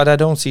 But I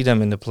don't see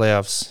them in the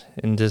playoffs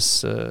in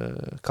this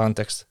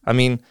context. I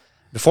mean,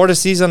 before the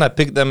season, I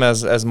picked them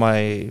as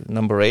my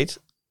number 8.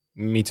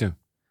 Me too.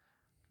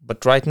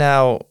 But right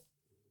now,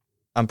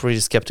 I'm pretty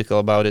skeptical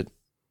about it.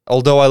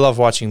 Although I love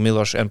watching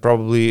Milos, and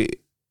probably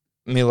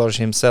Milos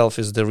himself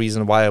is the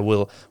reason why I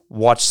will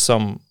watch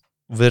some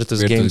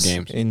Virtus games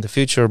in the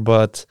future.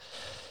 But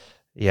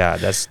Yeah,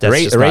 that's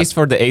race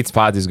for the 8th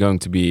spot is going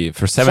to be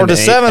for 7th for the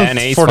 7th, and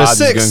 8th for the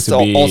spot 6th, is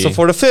going to be also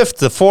for the 5th,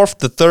 the 4th,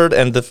 the 3rd,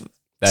 and the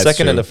That's 2nd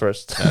true. and the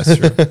 1st. That's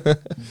true.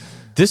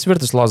 This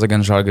Virtus loss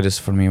against Žalgiris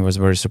for me was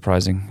very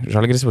surprising.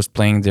 Žalgiris was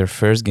playing their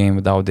first game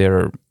without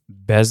their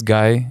best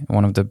guy,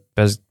 one of the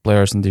best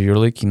players in the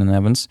EuroLeague, Keenan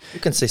Evans. You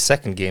can say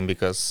second game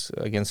because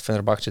against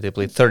Fenerbahce they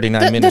played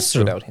 39 minutes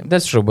without him.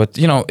 That's true, but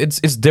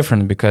it's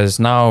different because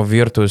now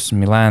Virtus,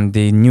 Milan,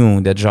 they knew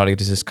that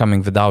Žalgiris is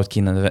coming without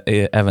Keenan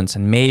Evans,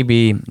 and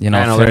maybe and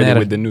already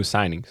with the new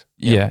signings.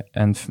 Yeah,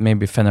 and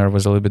maybe Fener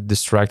was a little bit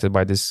distracted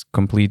by this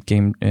complete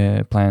game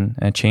plan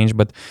change,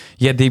 but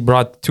yeah, they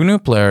brought 2 new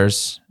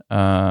players.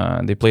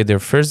 They played their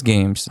first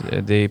games.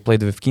 They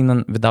played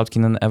without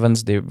Keenan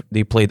Evans.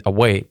 They played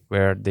away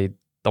where they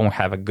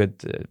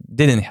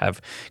didn't have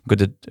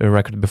good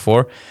record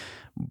before.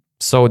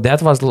 So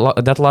that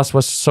loss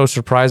was so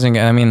surprising.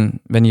 I mean,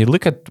 when you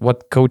look at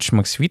what Coach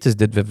Maksvytis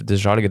did with the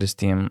Žalgiris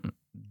team,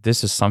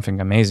 this is something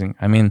amazing.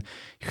 I mean,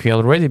 he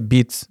already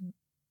beat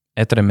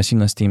Etere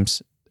Messina's team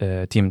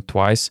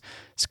twice,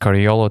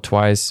 Scariolo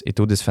twice,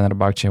 Itudis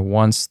Fenerbahce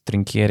once,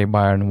 Trinkieri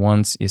Bayern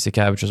once,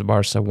 Jasikevičius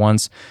Barca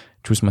once,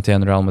 Chus Mate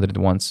and Real Madrid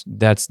once.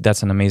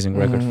 That's an amazing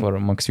record for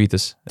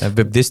Maksvytis.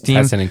 With this team,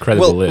 that's an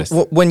incredible list.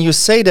 When you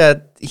say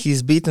that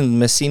he's beaten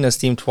Messina's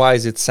team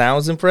twice, it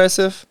sounds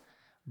impressive.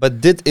 But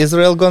did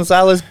Israel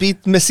Gonzalez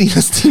beat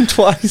Messina's team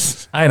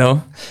twice? I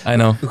know.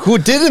 Who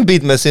didn't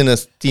beat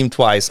Messina's team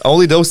twice?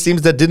 Only those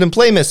teams that didn't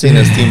play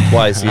Messina's team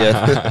twice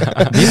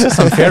yet. These are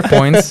some fair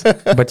points,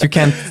 but you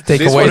can't take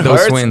This away one those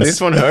hurts. wins. This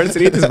one hurts,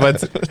 Rytis,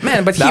 but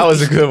Man, but that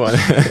was a good one.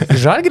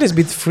 Žalgiris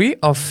beat 3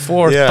 of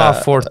 4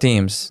 top 4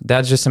 teams.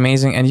 That's just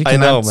amazing, and you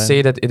cannot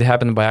say that it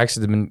happened by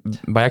accident.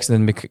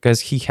 Because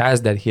he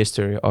has that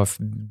history of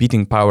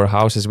beating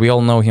powerhouses. We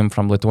all know him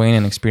from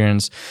Lithuanian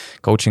experience,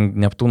 coaching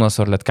Neptūnas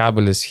or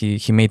Lietkabelis.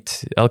 He made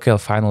LKL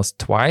finals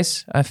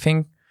twice, I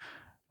think,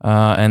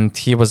 and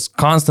he was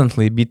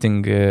constantly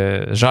beating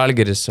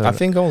Žalgiris. I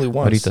think only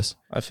once. Rytas.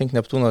 I think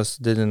Neptūnas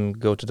didn't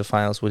go to the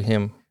finals with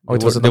him. Oh,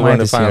 it was they were in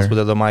the Adomaitis finals here.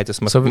 with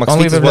Adomaitis. So only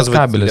Maksvytis with was with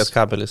Lietkabelis.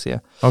 Lietkabelis, yeah.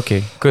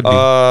 Okay, could be.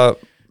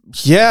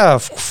 Yeah,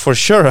 for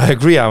sure. I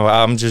agree.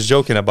 I'm just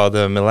joking about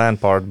the Milan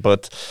part,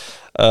 but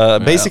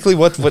basically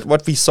what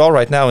we saw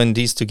right now in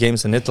these 2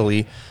 games in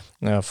Italy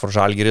for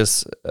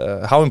Žalgiris,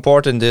 how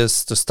important it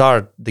is to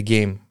start the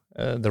game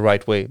the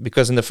right way.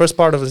 Because in the first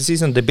part of the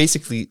season, they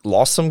basically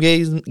lost some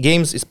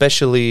games,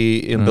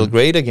 especially in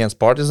Belgrade against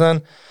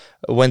Partizan,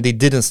 when they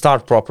didn't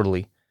start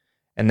properly.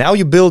 And now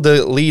you build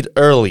a lead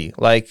early.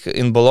 Like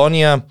in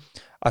Bologna,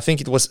 I think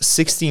it was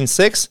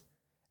 16-6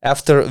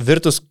 after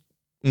Virtus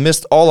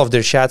missed all of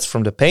their shots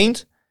from the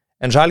paint,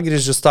 and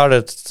Žalgiris just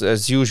started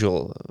as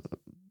usual.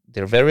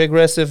 They're very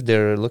aggressive.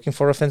 They're looking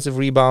for offensive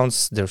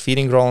rebounds. They're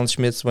feeding Roland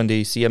Schmitz when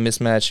they see a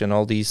mismatch and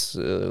all these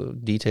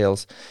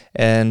details.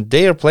 And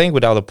they are playing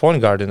without a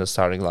point guard in the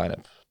starting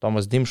lineup.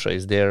 Thomas Dimša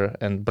is there,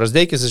 and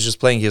Brazdeikis is just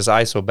playing his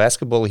ISO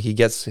basketball. He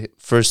gets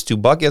first 2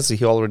 buckets.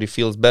 He already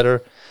feels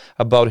better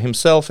about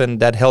himself, and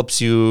that helps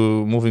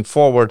you moving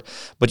forward.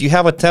 But you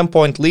have a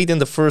 10-point lead in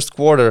the first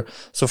quarter.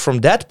 So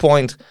from that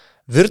point,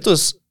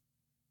 Virtus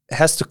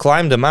has to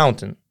climb the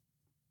mountain.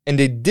 And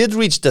they did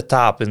reach the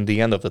top in the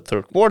end of the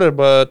third quarter,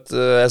 but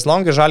as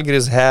long as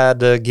Žalgiris had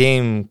the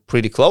game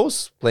pretty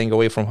close, playing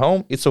away from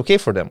home, it's okay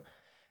for them.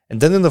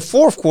 And then in the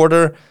fourth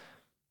quarter,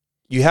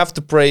 you have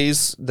to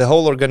praise the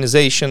whole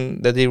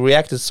organization that they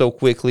reacted so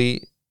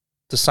quickly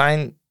to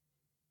sign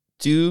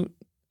 2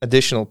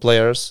 additional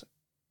players.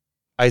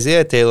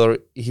 Isaiah Taylor,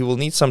 he will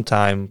need some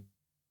time.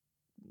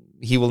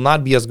 He will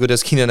not be as good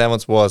as Keenan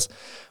Evans was.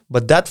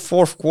 But that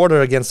fourth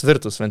quarter against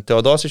Virtus, when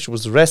Teodosic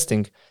was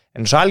resting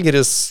and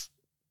Žalgiris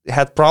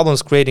had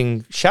problems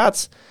creating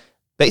shots,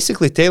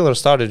 basically Taylor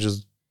started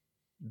just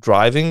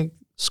driving,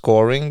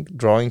 scoring,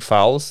 drawing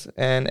fouls,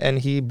 and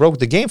he broke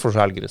the game for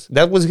Žalgiris.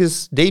 That was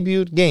his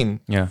debut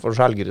game for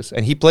Žalgiris,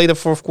 and he played the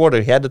fourth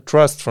quarter. He had the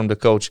trust from the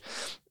coach.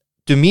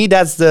 To me,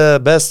 that's the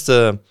best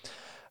thing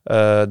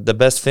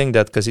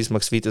that Kazis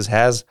Maksvytis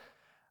has.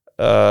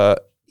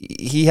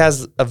 He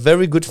has a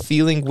very good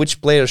feeling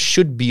which players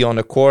should be on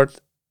the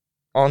court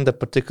on the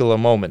particular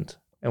moment,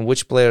 and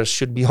which players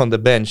should be on the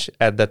bench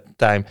at that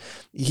time.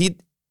 He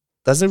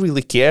doesn't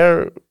really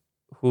care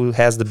who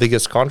has the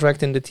biggest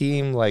contract in the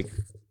team. Like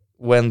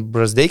when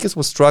Brazdeikis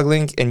was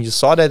struggling and you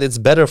saw that it's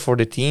better for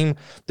the team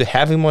to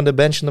have him on the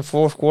bench in the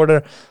fourth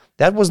quarter,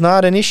 that was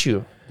not an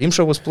issue.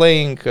 Dimša was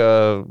playing,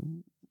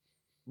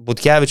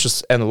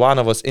 Butkevičius and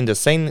Ulanovas in the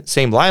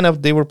same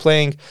lineup they were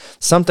playing.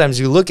 Sometimes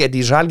you look at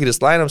these Žalgiris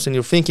lineups and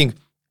you're thinking,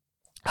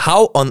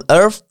 how on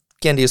earth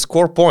can they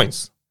score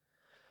points?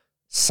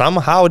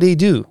 Somehow they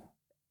do.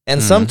 And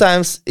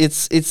sometimes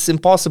it's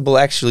impossible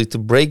actually to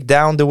break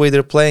down the way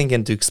they're playing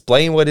and to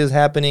explain what is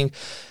happening.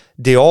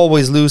 They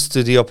always lose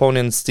to the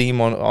opponent's team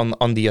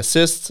on the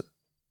assist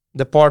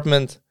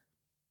department.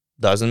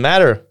 Doesn't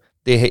matter.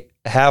 They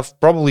have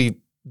probably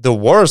the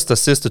worst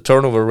assist to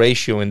turnover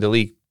ratio in the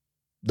league.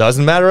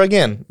 Doesn't matter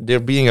again. They're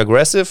being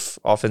aggressive,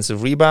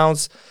 offensive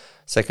rebounds,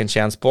 second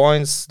chance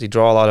points. They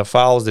draw a lot of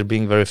fouls. They're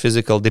being very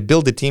physical. They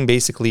build the team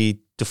basically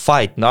to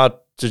fight, not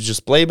to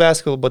just play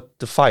basketball, but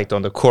to fight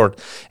on the court.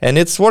 And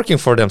it's working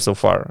for them so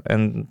far.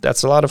 And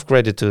that's a lot of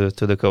credit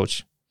to the coach.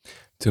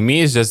 To me,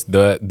 it's just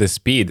the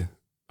speed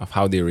of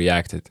how they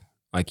reacted.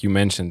 Like you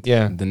mentioned,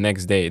 Yeah. the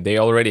next day. They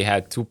already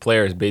had 2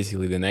 players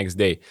basically the next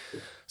day.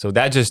 So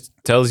that just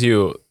tells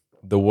you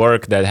the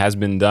work that has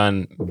been done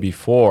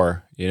before,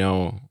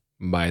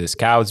 by the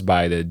scouts,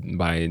 by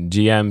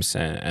GMs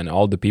and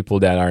all the people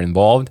that are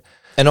involved.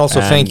 And also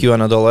thank you,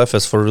 Anadolu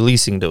Efes, for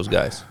releasing those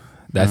guys.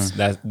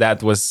 That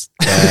was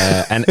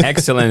an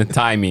excellent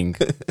timing,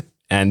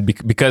 and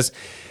because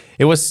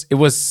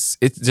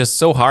it's just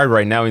so hard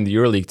right now in the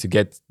EuroLeague to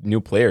get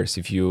new players.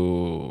 If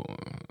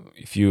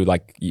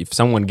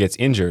someone gets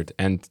injured,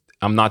 and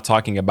I'm not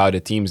talking about the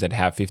teams that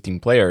have 15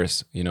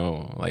 players,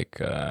 like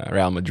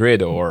Real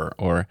Madrid or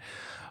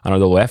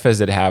Anadolu Efes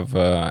that have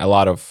a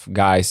lot of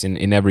guys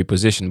in every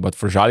position. But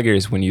for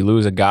Žalgiris, when you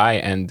lose a guy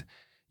and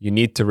you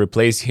need to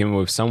replace him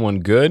with someone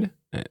good,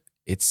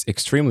 it's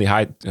extremely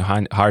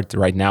hard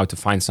right now to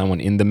find someone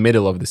in the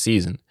middle of the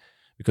season,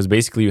 because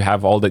basically you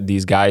have all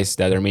these guys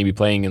that are maybe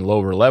playing in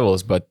lower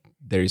levels, but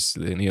there's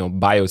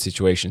bio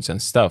situations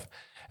and stuff,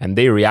 and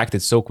they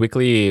reacted so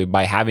quickly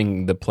by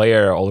having the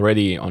player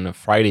already on a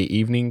Friday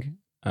evening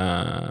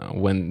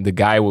when the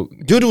guy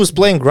dude was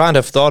playing Grand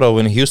Theft Auto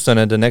in Houston,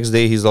 and the next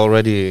day he's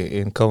already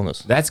in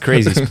Kaunas. That's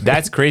crazy.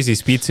 That's crazy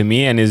speed to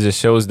me, and it just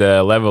shows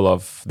the level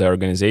of the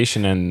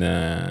organization. And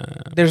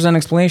there's an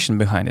explanation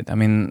behind it. I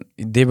mean,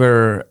 they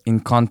were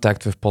in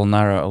contact with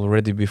Polnara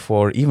already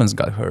before Evans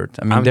got hurt.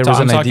 I mean,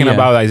 I'm talking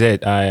about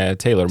Isaiah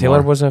Taylor.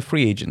 Taylor was a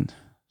free agent,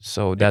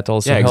 so that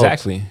also helped.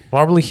 Exactly.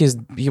 Probably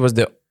he was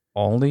the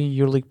only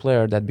EuroLeague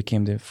player that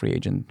became the free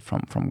agent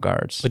from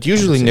guards. But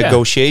usually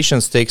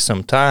negotiations take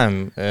some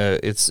time.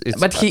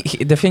 But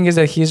the thing is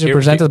that he's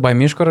represented by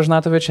Miško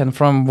Ražnatović, and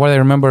from what I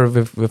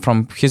remember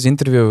from his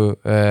interview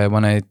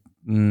when I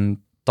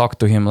talked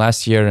to him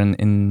last year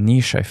in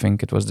Niš, I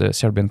think it was the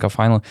Serbian Cup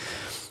final,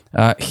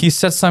 he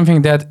said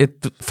something that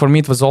for me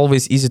it was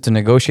always easy to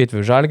negotiate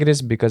with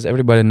Žalgiris because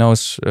everybody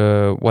knows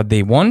what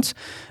they want.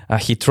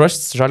 He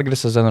trusts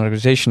Žalgiris as an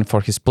organization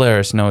for his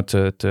players,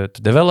 to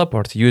develop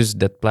or to use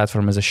that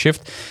platform as a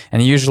shift.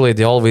 And usually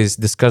they always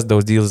discuss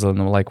those deals in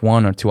like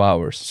 1 or 2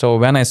 hours. So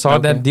when I saw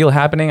that deal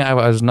happening, I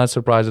was not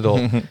surprised at all.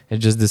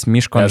 It's just this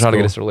Miško and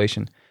Žalgiris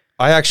relation.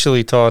 I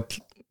actually thought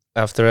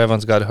after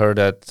Evans got hurt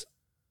that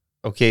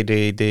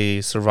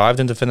they survived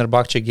in the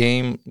Fenerbahce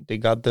game. They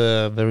got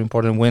the very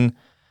important win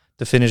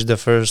to finish the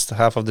first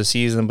half of the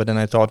season, but then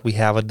I thought we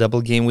have a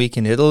double game week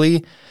in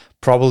Italy.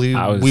 Probably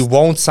we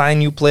won't sign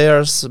new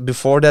players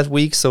before that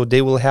week, so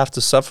they will have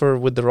to suffer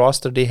with the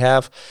roster they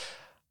have.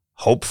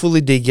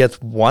 Hopefully they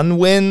get 1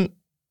 win.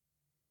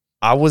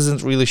 I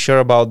wasn't really sure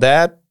about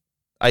that.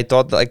 I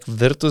thought like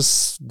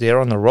Virtus, they're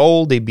on a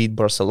roll. They beat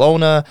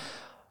Barcelona.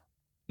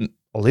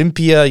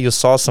 Olympia, you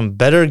saw some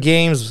better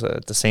games.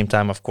 At the same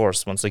time, of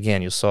course, once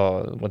again, you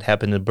saw what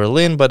happened in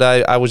Berlin, but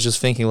I was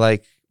just thinking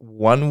like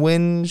 1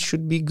 win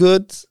should be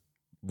good.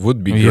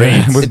 Would be great.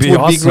 Yeah, would be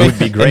awesome. Would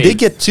be great. And they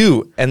get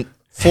 2. And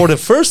for the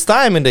first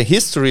time in the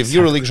history of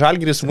EuroLeague,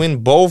 Žalgiris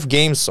win both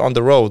games on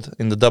the road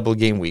in the double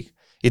game week.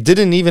 It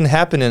didn't even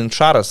happen in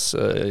Šaras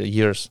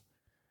years.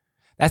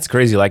 That's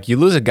crazy. Like you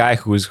lose a guy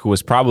who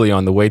was probably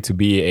on the way to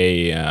be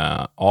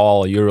a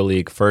all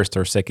EuroLeague first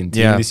or second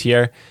team this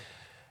year,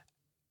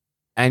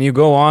 and you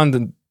go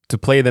on to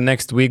play the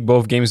next week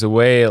both games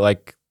away.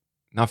 Like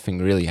nothing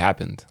really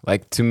happened.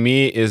 Like to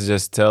me, it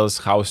just tells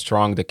how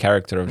strong the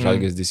character of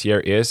Žalgiris this year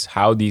is.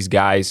 How these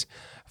guys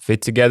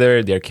fit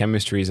together. Their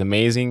chemistry is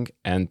amazing,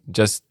 and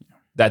just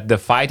that the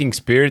fighting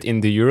spirit in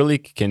the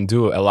EuroLeague can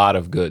do a lot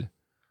of good.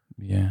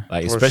 Yeah,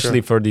 like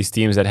especially for these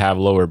teams that have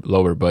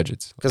lower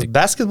budgets. Because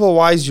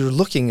basketball-wise, you're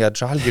looking at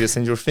Žalgiris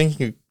and you're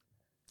thinking,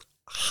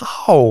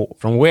 how?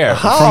 From where?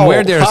 How? From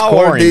where they're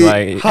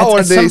scoring? How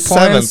are they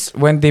seventh?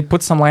 When they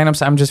put some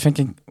lineups, I'm just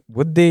thinking,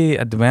 would they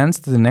advance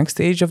to the next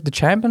stage of the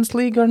Champions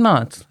League or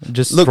not?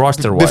 Just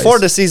roster-wise. Before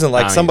the season,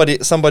 like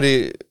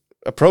somebody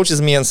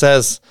approaches me and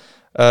says,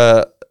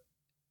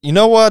 you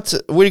know what?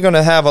 We're going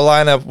to have a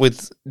lineup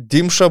with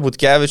Dimša,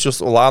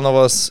 Butkevičius,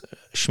 Ulanovas,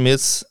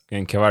 Schmitz,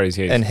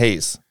 and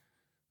Hayes.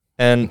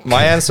 And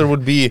my answer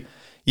would be,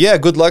 yeah,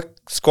 good luck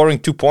scoring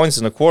 2 points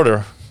in a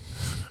quarter.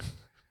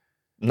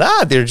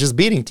 Nah, they're just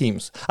beating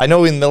teams. I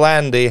know in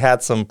Milan they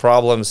had some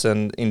problems,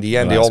 and in the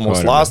end they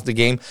almost lost the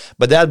game.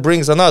 But that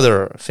brings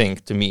another thing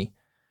to me.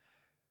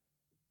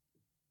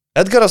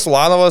 Edgaras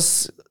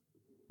Ulanovas,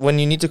 when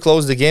you need to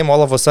close the game,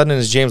 all of a sudden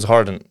it's James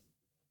Harden.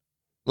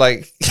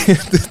 Like,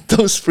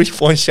 those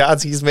 3-point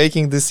shots he's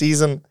making this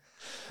season,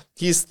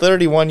 he's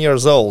 31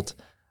 years old.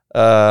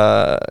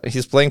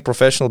 He's playing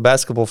professional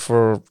basketball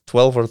for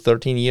 12 or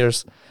 13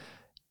 years.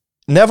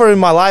 Never in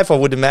my life I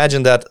would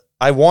imagine that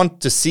I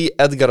want to see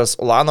Edgaras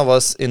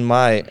Ulanovas in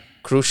my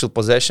crucial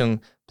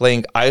possession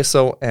playing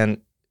ISO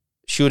and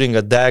shooting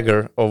a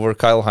dagger over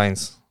Kyle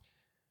Hines.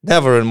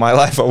 Never in my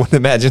life I would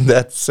imagine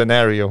that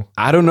scenario.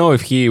 I don't know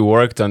if he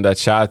worked on that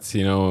shot,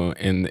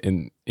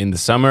 in the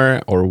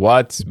summer or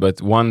what,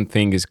 but one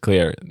thing is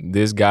clear.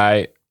 This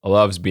guy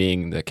loves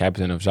being the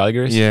captain of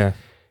Žalgiris. Yeah.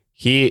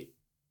 he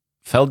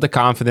felt the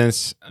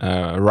confidence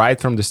right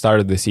from the start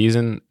of the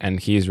season, and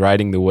he's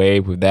riding the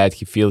wave with that.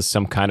 He feels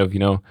some kind of,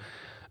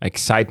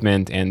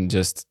 excitement and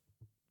just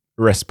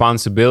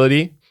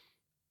responsibility.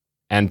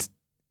 And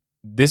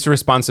this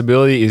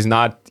responsibility is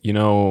not,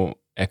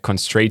 a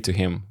constraint to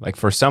him. Like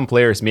for some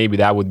players, maybe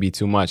that would be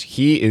too much.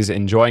 He is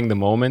enjoying the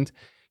moment.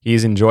 He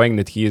is enjoying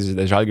that he is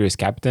the Žalgiris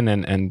captain,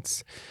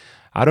 and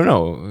I don't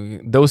know,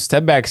 those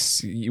step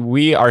backs,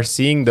 we are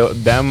seeing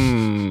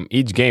them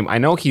each game. I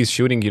know he's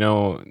shooting,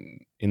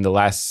 in the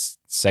last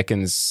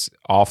seconds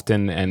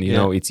often, and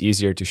it's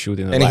easier to shoot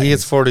in the and he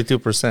hits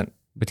 42%.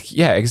 But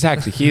yeah,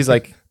 exactly. He's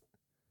like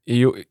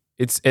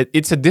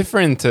it's a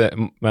different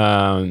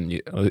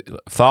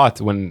thought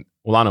when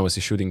Ulanovas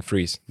is shooting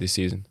threes this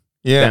season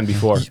than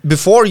before.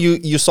 Before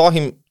you saw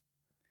him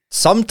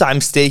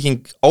sometimes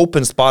taking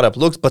open spot up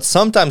looks, but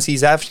sometimes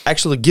he's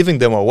actually giving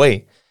them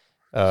away.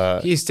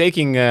 He's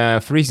taking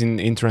threes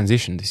in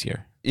transition this year.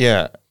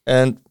 Yeah,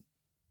 and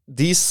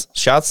these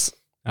shots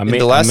in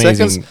the last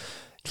seconds,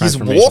 he's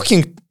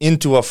walking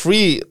into a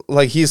free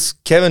like he's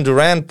Kevin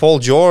Durant, Paul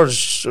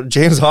George,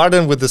 James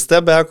Harden with the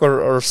step back,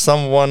 or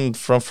someone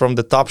from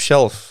the top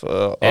shelf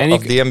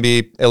of the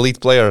NBA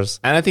elite players.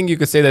 And I think you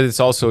could say that it's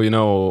also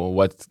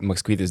what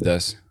Maksvytis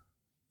does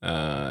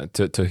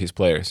to his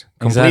players.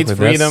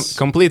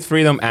 Complete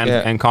freedom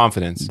and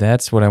confidence.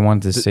 That's what I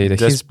wanted to say. That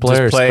his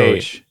players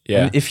coach.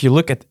 Yeah. And if you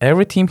look at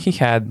every team he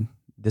had,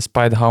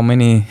 despite how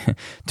many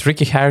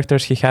tricky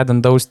characters he had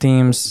on those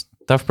teams,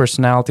 tough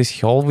personalities,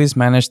 he always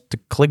managed to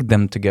click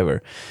them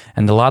together.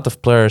 And a lot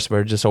of players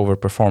were just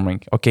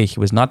overperforming. Okay, he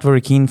was not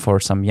very keen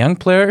for some young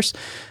players,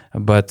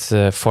 but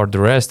for the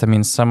rest, I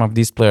mean, some of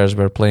these players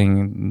were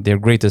playing their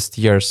greatest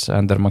years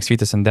under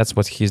Maksvytis, and that's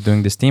what he's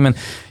doing this team. And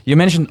you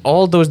mentioned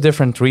all those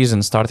different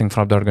reasons, starting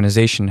from the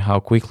organization, how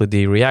quickly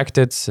they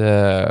reacted,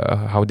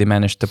 how they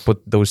managed to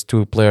put those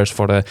two players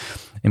for the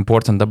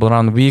important double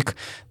round week.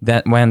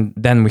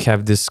 Then we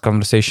have this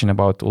conversation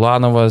about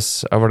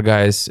Ulanovas, other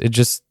guys. It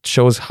just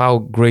shows how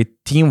great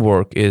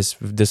teamwork is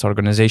with this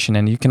organization,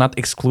 and you cannot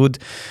exclude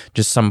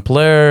just some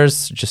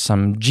players, just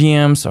some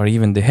GMs, or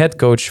even the head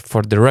coach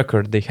for the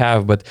record they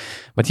have. But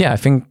yeah, I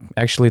think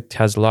actually it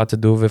has a lot to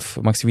do with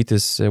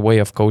Maksvytis' way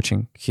of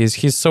coaching.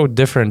 He's so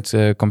different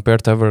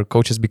compared to other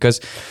coaches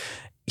because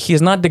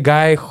he's not the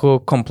guy who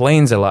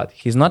complains a lot.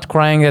 He's not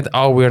crying at,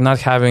 we're not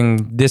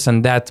having this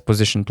and that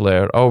position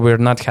player. We're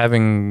not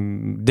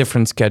having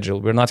different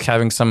schedule. We're not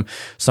having some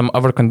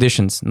other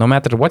conditions. No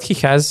matter what he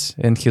has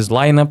in his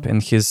lineup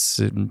and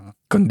his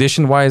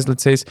condition-wise,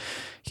 let's say,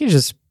 he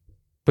just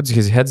puts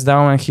his heads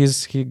down and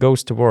he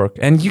goes to work.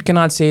 And you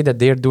cannot say that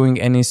they're doing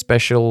any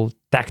special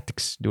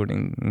tactics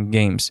during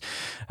games.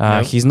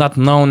 He's not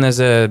known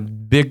as a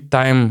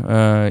big-time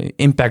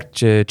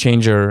impact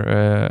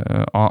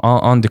changer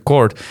on the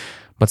court,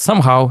 but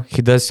somehow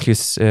he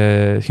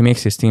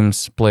makes his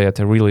teams play at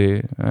a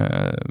really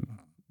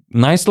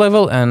nice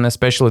level, and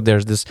especially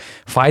there's this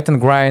fight and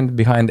grind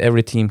behind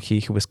every team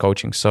he was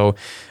coaching. So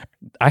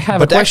I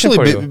have a question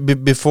for you.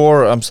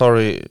 Before, I'm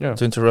sorry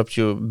to interrupt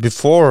you,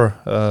 before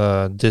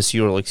this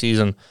EuroLeague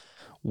season,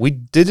 we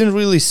didn't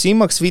really see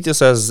Maksvytis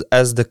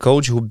as the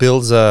coach who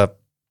builds a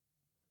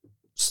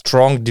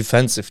strong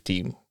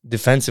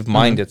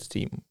defensive-minded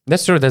team.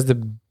 That's true. That's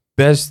the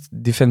best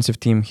defensive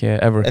team he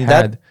ever and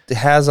had. That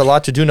has a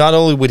lot to do not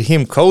only with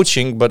him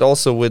coaching, but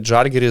also with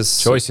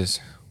Žalgiris choices.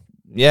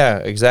 Yeah,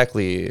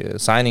 exactly.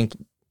 Signing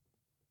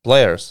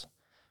players.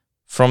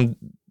 From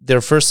their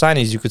first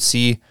signings, you could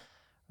see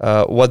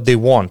what they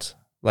want.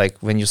 Like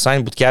when you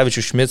sign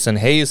Butkevičius, Schmitz, and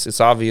Hayes,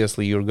 it's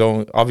obviously you're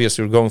going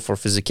for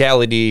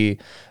physicality,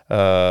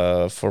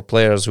 for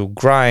players who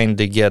grind,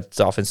 they get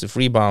offensive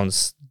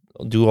rebounds,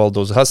 do all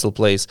those hustle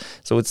plays.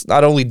 So it's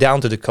not only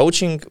down to the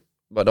coaching,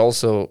 but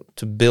also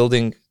to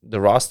building the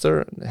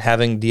roster,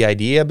 having the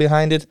idea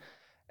behind it.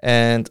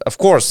 And of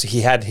course, he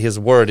had his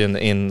word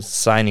in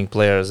signing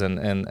players,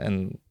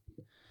 and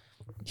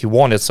he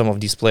wanted some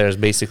of these players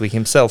basically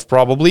himself,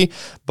 probably.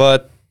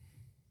 But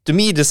to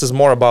me, this is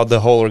more about the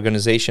whole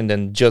organization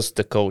than just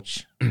the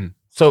coach.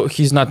 So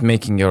he's not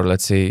making your,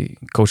 let's say,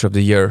 coach of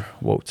the year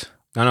vote.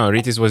 No,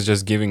 Rytis was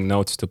just giving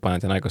notes to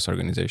Panathinaikos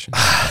organization.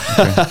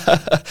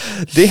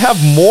 They have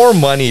more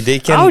money. They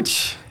can.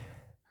 Ouch!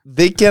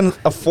 They can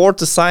afford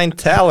to sign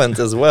talent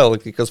as well,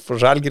 because for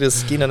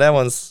Žalgiris, Keenan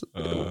Evans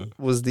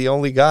was the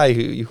only guy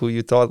who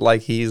you thought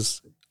like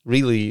he's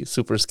really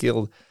super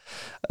skilled.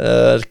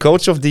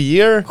 Coach of the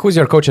year? Who's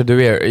your coach of the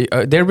year?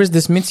 There was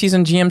this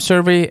mid-season GM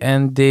survey,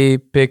 and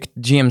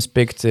GMs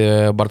picked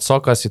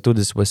Bartzokas.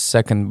 Itudis was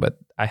second, but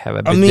I have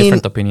a bit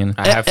different opinion.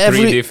 I have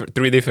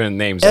three different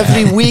names.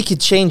 Every week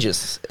it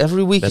changes.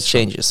 It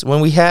changes.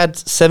 When we had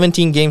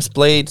 17 games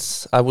played,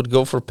 I would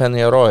go for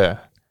Peñarroya.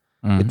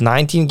 With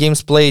 19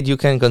 games played, you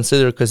can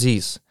consider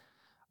Kazis.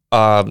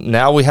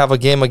 Now we have a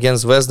game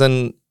against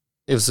Zvezda.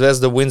 If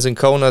Zvezda wins in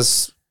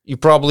Kaunas, you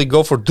probably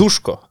go for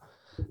Duško.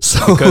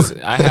 So because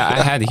I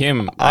had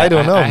him. I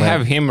don't know. I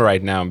have him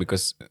right now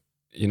because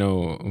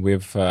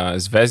with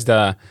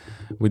Zvezda,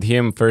 with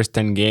him, first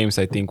 10 games,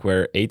 I think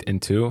were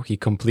 8-2. He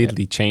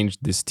completely changed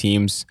this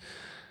team,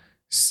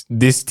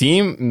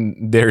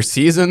 their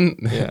season,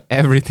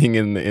 everything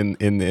in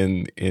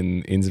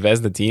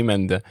Zvezda team,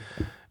 and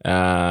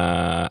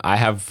I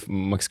have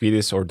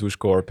Maksvidis or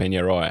Duško or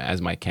Peñarol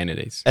as my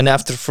candidates. And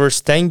after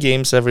first 10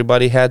 games,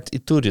 everybody had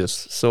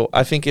Iturius. So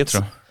I think it's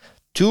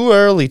too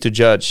early to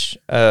judge.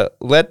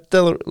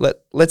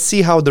 Let's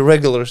see how the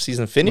regular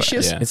season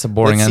finishes. Yeah. It's a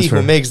boring Let's answer. see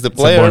who makes the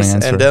players,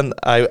 and then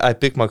I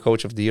pick my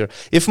coach of the year.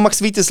 If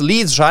Maksvidis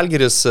leads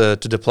Žalgiris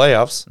to the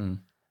playoffs,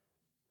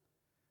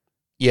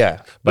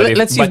 yeah. But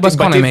let's see if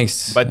Baskonia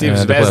makes. But if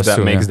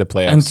Zvezda makes the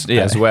playoffs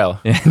as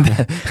well.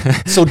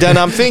 So then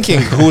I'm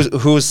thinking,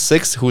 who's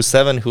 6th, who's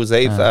 7th, who's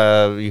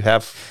 8th? You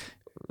have.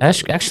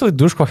 Actually,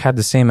 Duško had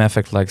the same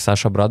effect like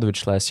Sasha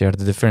Obradovic last year.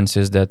 The difference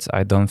is that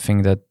I don't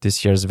think that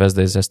this year's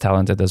Zvezda is as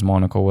talented as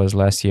Monaco was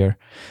last year.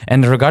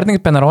 And regarding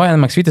Peñarol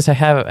and Maksvidis, I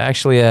have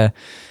actually a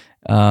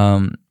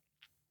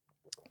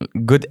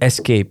good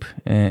escape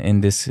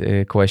in this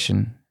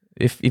question.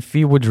 If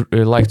we would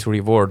like to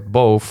reward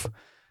both,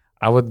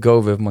 I would go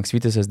with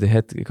Maksvidis as the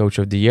head coach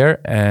of the year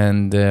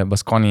and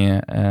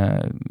Baskonia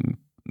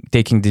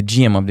taking the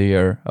GM of the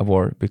year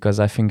award,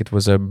 because I think it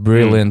was a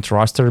brilliant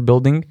roster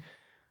building.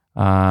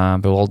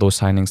 With all those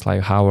signings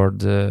like Howard,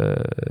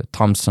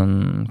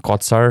 Thompson,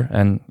 Kotsar,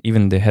 and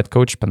even the head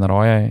coach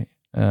Peñarol.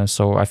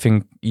 So I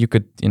think you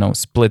could,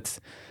 split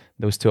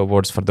those two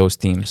awards for those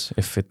teams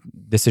if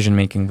decision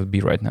making would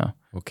be right now.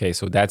 Okay,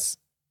 so that's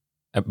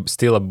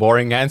still a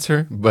boring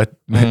answer, but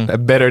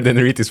better than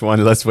Ritis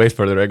one. Let's wait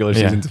for the regular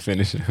season to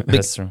finish.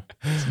 That's true.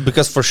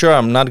 Because for sure,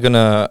 I'm not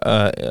gonna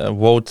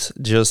vote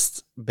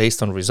just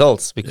based on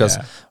results. Because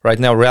right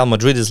now, Real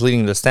Madrid is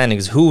leading the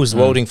standings. Who is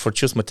voting for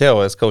Chus Mateo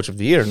as coach of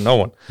the year? No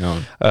one.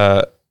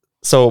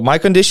 So my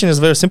condition is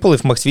very simple.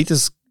 If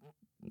Maksvidis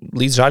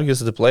leads Žalgiris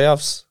to the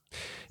playoffs,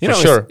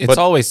 it's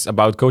always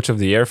about coach of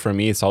the year. For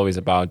me, it's always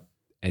about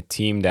a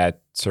team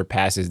that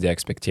surpasses the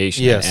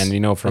expectation. Yes. And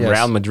from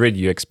Real Madrid,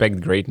 you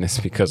expect greatness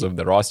because of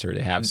the roster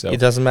they have. So it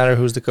doesn't matter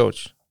who's the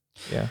coach.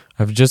 Yeah.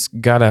 I've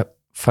just got a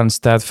fun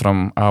stat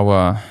from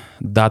our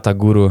data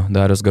guru,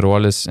 Darius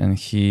Garuolis, and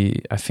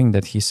I think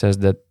that he says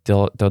that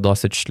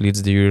Teodosic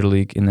leads the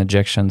EuroLeague in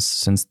ejections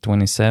since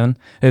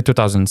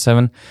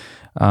 2007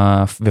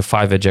 with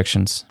 5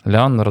 ejections.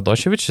 Leon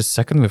Radošević is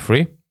second with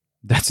 3.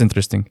 That's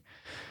interesting.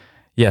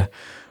 Yeah.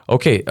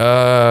 Okay.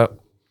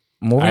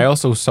 Moving. I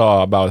also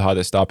saw about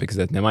hottest topics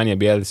that Nemanja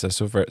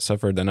Bjelica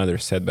suffered another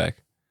setback.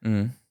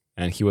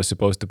 And he was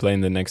supposed to play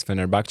in the next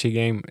Fenerbahce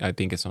game. I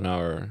think it's on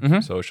our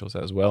socials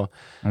as well.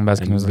 But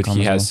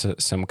he has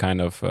some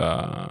kind of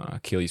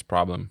Achilles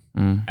problem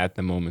at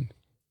the moment.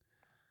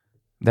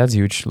 That's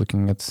huge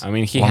looking at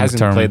he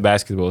hasn't played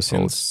basketball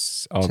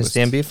since August.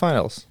 Since the NBA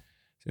Finals.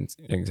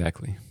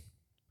 Exactly.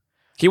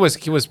 He was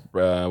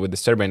with the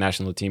Serbian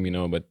national team,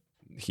 but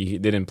he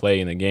didn't play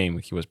in a game.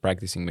 He was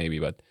practicing maybe,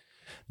 but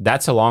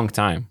that's a long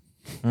time.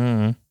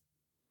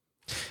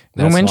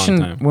 We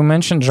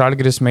mentioned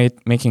Žalgiris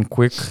making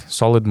quick,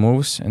 solid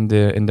moves in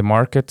the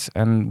market,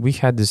 and we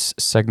had this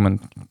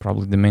segment,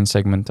 probably the main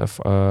segment of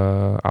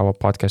our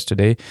podcast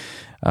today.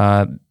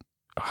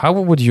 How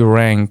would you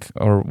rank,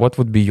 or what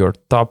would be your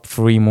top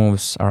 3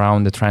 moves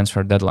around the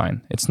transfer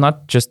deadline? It's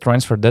not just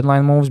transfer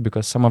deadline moves,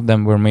 because some of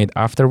them were made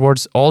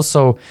afterwards.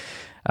 Also,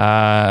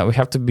 we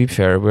have to be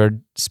fair. We're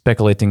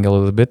speculating a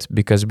little bit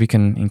because we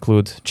can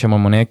include Chema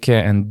Moneke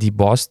and D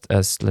Bost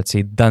as, let's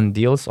say, done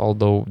deals,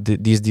 although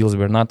these deals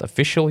were not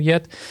official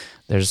yet.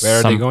 There's Where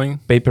are they going?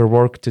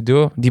 Paperwork to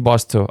do. D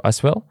Bost to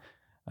as well,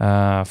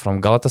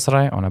 from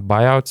Galatasaray on a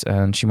buyout,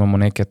 and Chema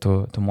Moneke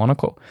to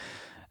Monaco.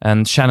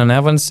 And Shannon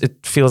Evans,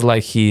 it feels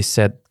like he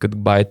said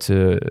goodbye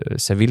to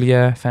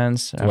Sevilla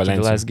fans after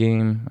the last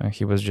game.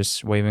 He was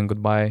just waving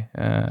goodbye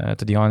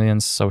to the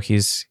audience. So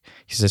he's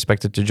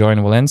expected to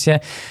join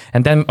Valencia.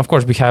 And then, of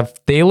course, we have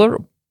Taylor,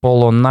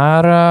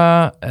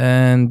 Polonara,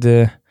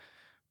 and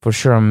for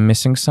sure I'm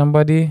missing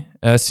somebody.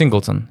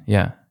 Singleton.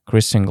 Yeah,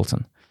 Chris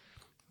Singleton.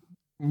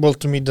 Well,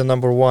 to me, the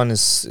number one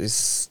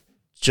is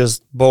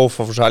just both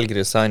of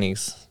Žalgiris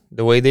signings.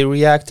 The way they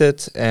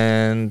reacted,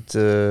 and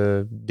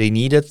they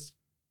needed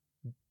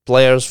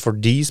players for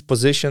these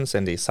positions,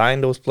 and they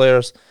signed those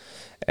players.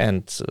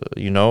 And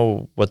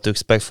what to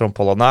expect from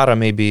Polonara.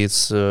 Maybe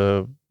it's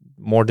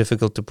more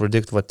difficult to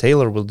predict what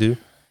Taylor will do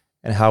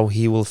and how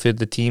he will fit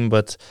the team,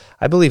 but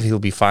I believe he'll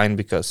be fine,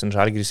 because in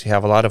Žalgiris you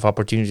have a lot of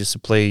opportunities to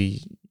play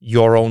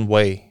your own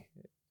way.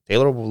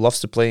 Taylor loves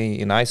to play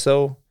in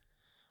ISO.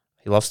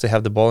 He loves to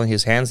have the ball in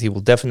his hands. He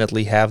will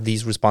definitely have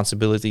these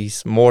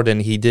responsibilities more than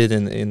he did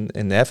in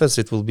Efes.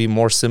 It will be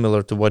more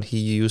similar to what he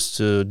used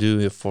to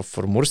do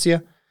for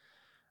Murcia,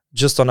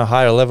 just on a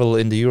higher level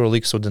in the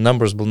EuroLeague, so the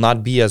numbers will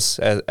not be as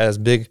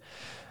big.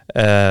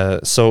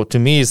 So to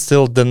me, it's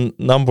still the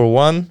number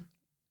one,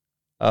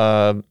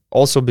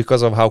 also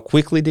because of how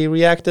quickly they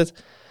reacted.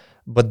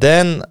 But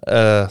then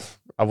I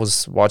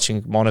was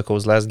watching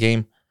Monaco's last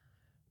game,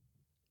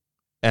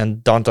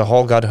 and Dante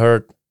Hall got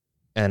hurt,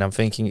 and I'm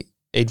thinking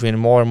Adrian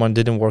Moorman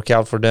didn't work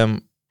out for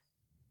them.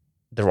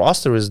 The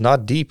roster is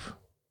not deep.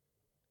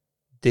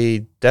 they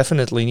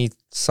definitely need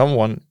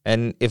someone.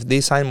 And if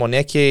they sign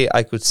Moneke,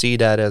 I could see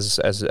that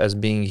as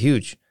being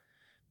huge,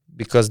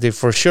 because they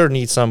for sure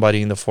need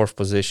somebody in the fourth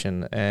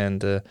position.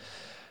 And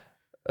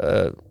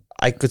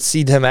I could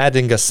see them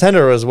adding a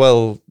center as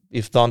well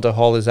if Donta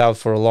Hall is out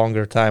for a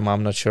longer time.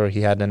 I'm not sure,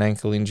 he had an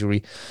ankle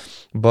injury.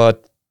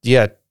 But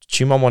yeah,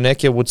 Chima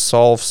Moneke would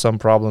solve some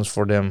problems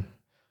for them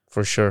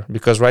for sure.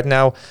 Because right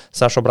now,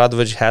 Sasha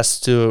Obradovic has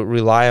to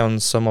rely on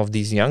some of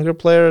these younger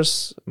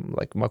players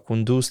like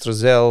Makundu,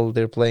 Strazel,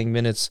 they're playing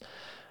minutes.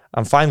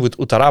 I'm fine with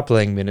Utara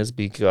playing minutes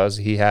because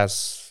he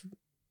has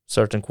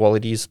certain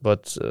qualities,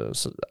 but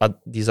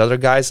these other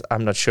guys,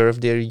 I'm not sure if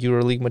they're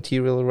EuroLeague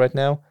material right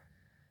now.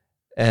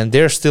 And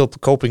they're still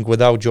coping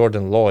without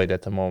Jordan Lloyd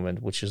at the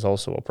moment, which is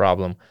also a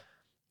problem.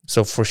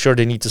 So for sure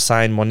they need to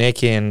sign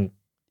Moneke, and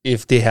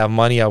if they have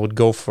money, I would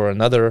go for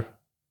another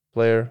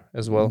player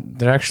as well.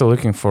 They're actually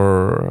looking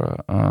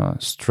for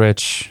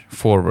stretch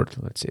forward,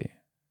 let's say,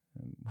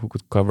 who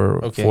could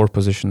cover fourth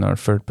position or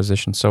third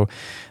position. So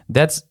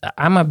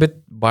I'm a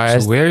bit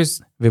biased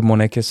with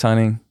Moneke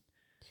signing,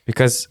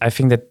 because I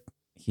think that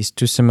he's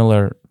too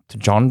similar to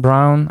John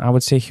Brown. I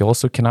would say he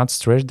also cannot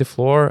stretch the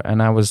floor,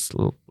 and I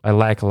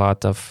like a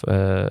lot of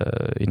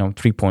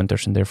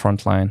 3-pointers in their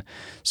front line.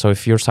 So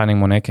if you're signing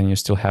Moneke and you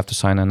still have to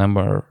sign a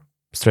number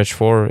stretch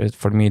four,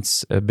 for me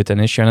it's a bit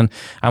an issue. And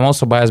I'm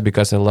also biased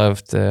because I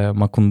loved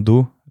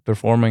Makundu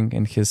performing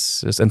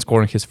and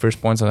scoring his first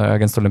points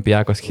against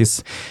Olympiacos.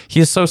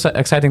 He's so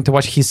exciting to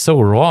watch. He's so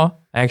raw,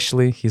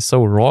 actually. He's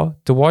so raw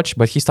to watch.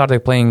 But he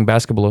started playing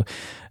basketball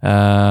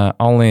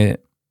only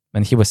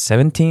when he was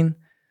 17.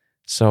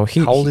 So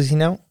how old is he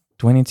now?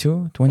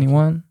 22,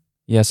 21. Okay.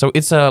 Yeah, so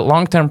it's a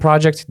long-term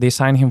project. They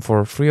signed him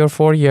for 3 or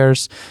 4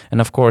 years.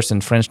 And of course,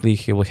 in French League,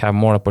 he will have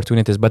more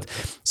opportunities. But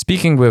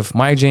speaking with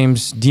Mike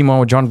James,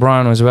 Demo, John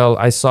Brown as well,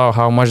 I saw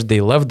how much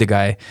they love the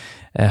guy,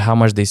 how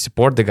much they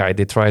support the guy.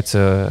 They try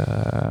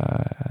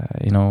to,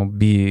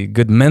 be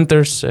good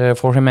mentors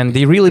for him. And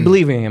they really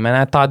believe in him. And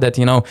I thought that,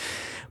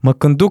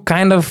 Makundu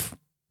kind of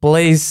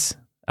plays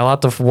a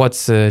lot of what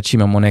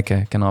Chima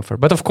Moneke can offer.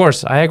 But of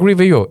course, I agree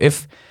with you.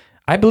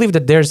 I believe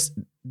that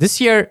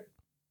this year,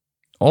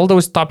 all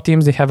those top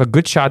teams, they have a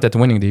good shot at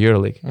winning the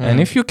EuroLeague. And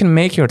if you can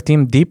make your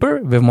team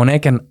deeper with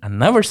Moneke and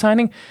another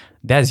signing,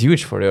 that's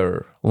huge for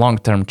your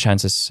long-term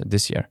chances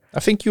this year. I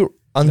think you're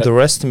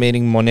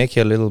underestimating Moneke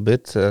a little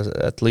bit,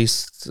 at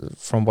least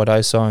from what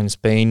I saw in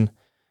Spain.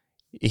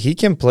 He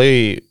can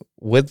play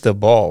with the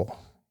ball.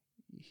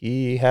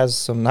 He has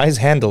some nice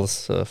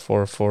handles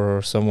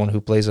for someone who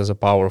plays as a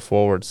power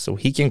forward. So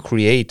he can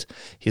create.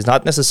 He's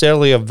not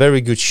necessarily a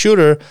very good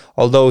shooter,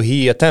 although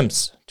he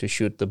attempts to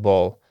shoot the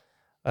ball.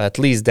 At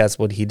least that's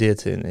what he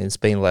did in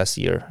Spain last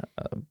year.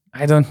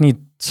 I don't need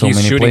many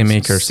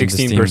playmakers.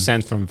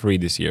 16% from free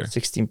this year.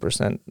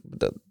 16%.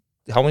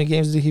 How many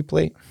games did he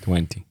play?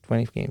 20.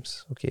 20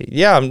 games. Okay.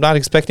 Yeah, I'm not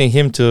expecting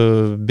him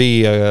to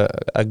be a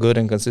good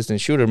and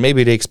consistent shooter.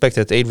 Maybe they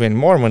expected Adrian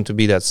Mormon to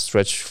be that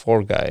stretch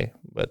 4 guy,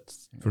 but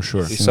for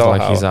sure. Seems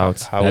like he's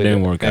out. How that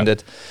didn't work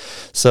out.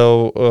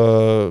 So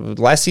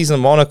last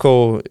season,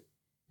 Monaco,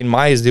 in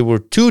my eyes, they were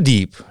too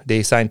deep.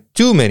 They signed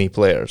too many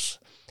players.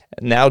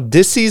 Now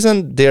this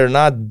season, they're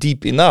not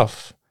deep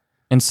enough.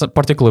 In some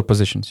particular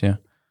positions, yeah.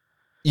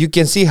 You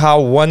can see how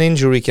one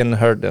injury can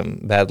hurt them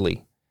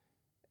badly.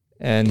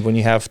 And when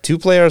you have 2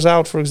 players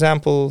out, for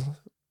example,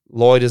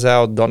 Lloyd is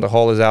out, Donta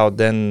Hall is out,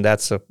 then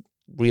that's a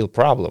real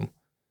problem.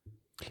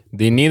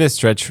 They need a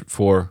stretch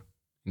 4,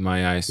 in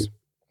my eyes,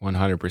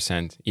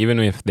 100%. Even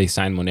if they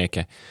sign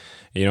Moneke.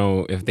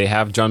 If they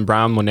have John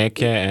Brown,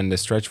 Moneke, and the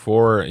stretch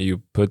 4,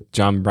 you put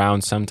John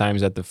Brown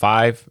sometimes at the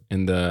 5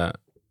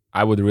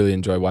 I would really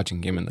enjoy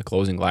watching him in the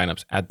closing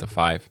lineups at the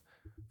 5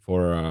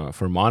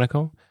 for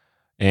Monaco,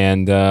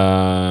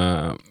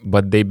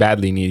 but they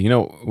badly need.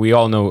 We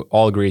all know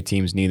all great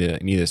teams need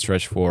a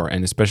stretch 4,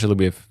 and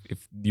especially if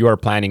you are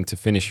planning to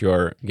finish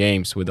your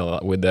games with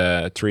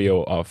a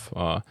trio of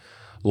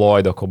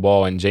Lloyd,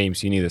 Okobo, and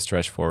James, you need a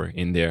stretch 4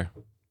 in there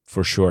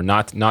for sure.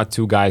 Not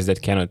 2 guys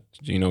that cannot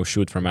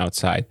shoot from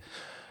outside.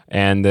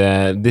 And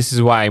this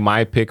is why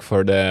my pick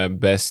for the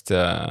best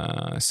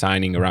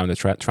signing around the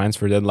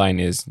transfer deadline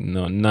is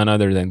none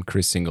other than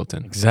Chris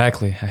Singleton.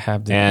 Exactly, I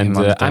have the. And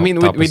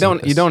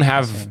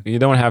you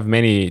don't have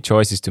many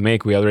choices to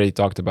make. We already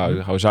talked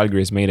about how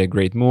Žalgiris made a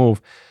great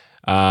move,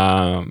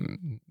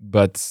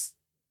 but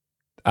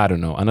I don't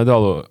know.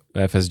 Anadolu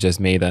has just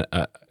made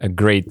a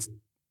great,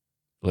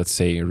 let's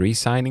say,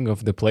 re-signing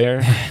of the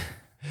player,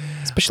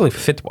 especially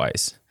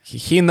fit-wise.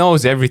 He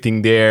knows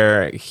everything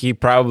there. He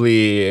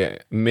probably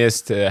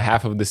missed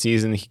half of the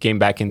season. He came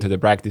back into the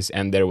practice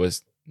and there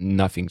was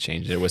nothing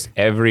changed. There was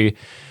every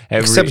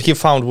except he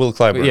found Will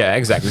Clyburn. Yeah,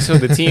 exactly. So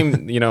the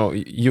team,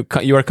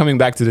 you are coming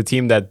back to the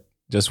team that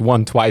just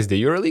won twice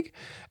the EuroLeague,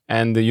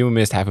 and you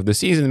missed half of the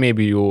season.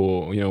 Maybe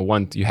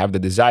you have the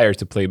desire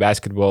to play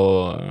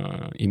basketball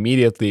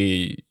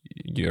immediately.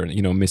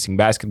 You're missing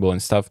basketball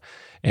and stuff,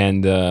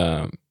 and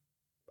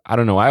I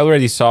don't know. I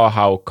already saw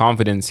how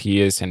confident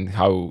he is and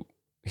how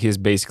his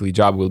basically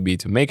job will be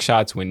to make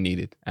shots when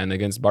needed. And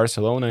against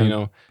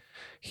Barcelona,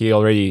 he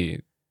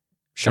already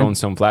shown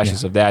some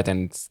flashes of that,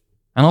 and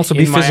also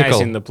be in my eyes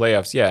physical in the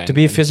playoffs. Yeah, to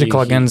be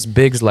physical against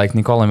bigs like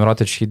Nikola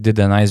Mirotic. He did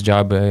a nice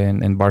job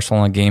in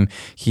Barcelona game.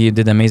 He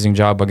did an amazing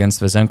job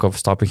against Vezenkov,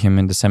 stopping him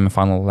in the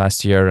semifinal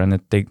last year, and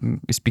it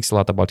speaks a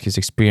lot about his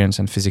experience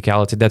and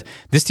physicality that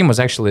this team was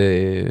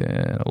actually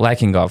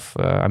lacking of.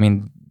 I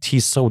mean,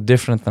 he's so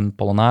different than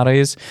Polonara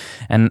is,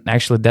 and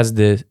actually that's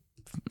the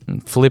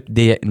flip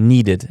they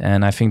needed,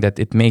 and I think that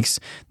it makes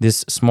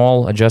this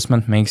small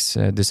adjustment makes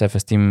this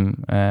FS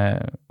team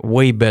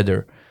way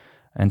better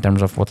in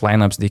terms of what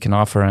lineups they can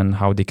offer and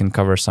how they can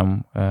cover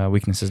some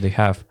weaknesses they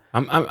have.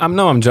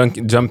 I'm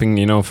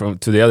jumping, from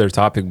to the other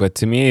topic, but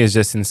to me it's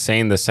just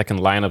insane the second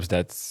lineups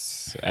that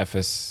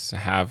FS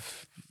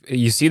have.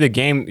 You see the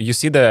game, you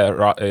see the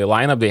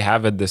lineup they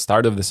have at the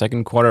start of the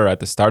second quarter, at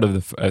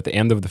the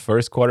end of the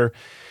first quarter.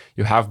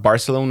 You have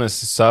Barcelona's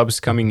subs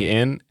coming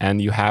in, and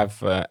you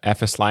have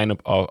FS lineup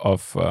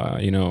of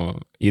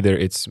either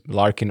it's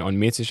Larkin on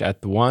Mitic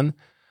at the 1,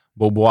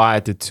 Bobois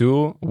at the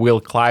 2, Will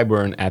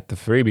Clyburn at the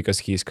 3 because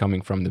he's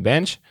coming from the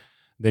bench.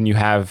 Then you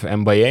have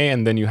Mbaye,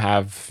 and then you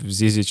have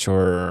Zizic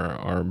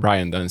or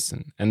Brian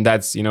Dunstan, and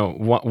that's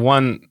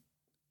one.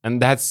 And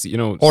that's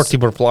or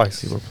Tibor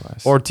Plyce.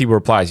 Or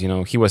Tibor Plyce.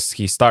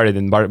 He started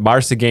in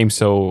Barca game,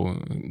 so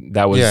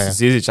that was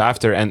Zizic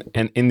after. And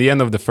in the end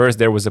of the first,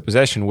 there was a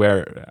possession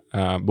where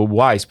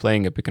Bobois is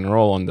playing a pick and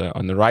roll on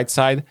the right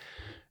side,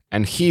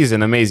 and he's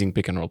an amazing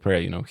pick and roll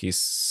player. He's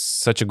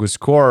such a good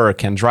scorer,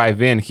 can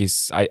drive in.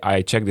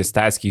 I checked the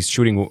stats.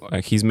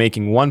 He's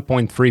making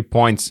 1.3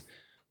 points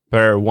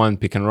per one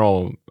pick and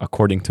roll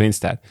according to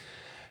Instat.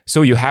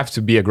 So you have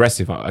to be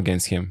aggressive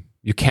against him.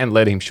 You can't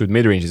let him shoot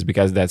mid-ranges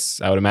because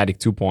that's automatic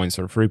 2 points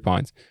or 3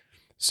 points.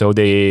 So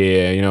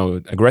they,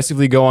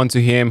 aggressively go onto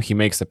him. He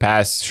makes a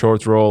pass,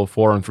 short roll,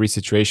 4-on-3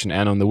 situation.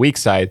 And on the weak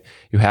side,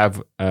 you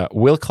have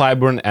Will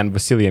Clyburn and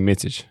Vasilija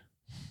Mitic.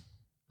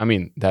 I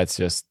mean, that's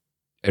just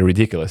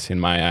ridiculous in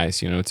my eyes,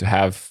 to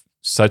have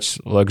such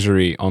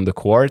luxury on the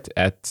court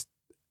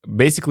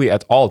basically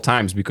at all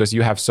times, because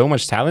you have so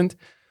much talent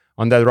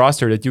on that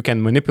roster that you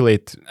can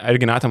manipulate.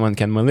 Ergin Ataman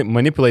can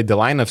manipulate the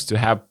lineups to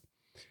have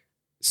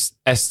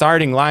a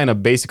starting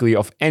lineup basically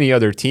of any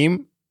other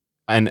team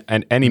and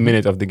any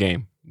minute of the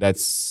game.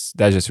 That's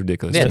just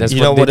ridiculous. Yeah, that's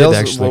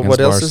what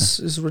else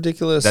is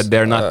ridiculous? That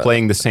they're not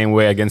playing the same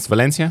way against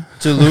Valencia.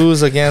 To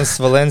lose against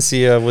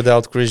Valencia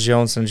without Chris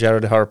Jones and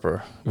Jared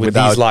Harper with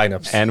these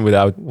lineups. And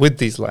with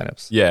these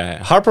lineups.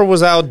 Yeah. Harper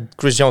was out,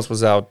 Chris Jones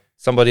was out,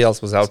 somebody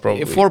else was out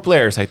probably. 4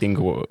 players, I think,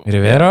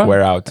 Rivera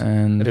were out.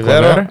 And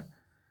Rivera.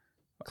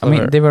 I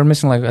mean, they were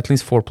missing like at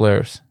least 4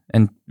 players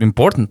and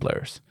important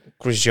players.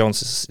 Chris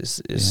Jones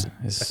is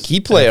a key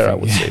player, I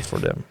would say, for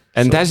them.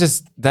 And that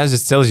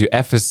just tells you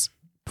FS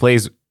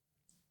plays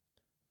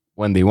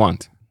when they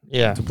want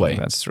to play.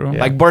 That's true.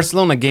 Like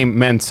Barcelona game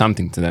meant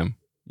something to them.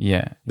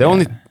 Yeah. The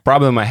only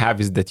problem I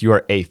have is that you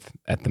are 8th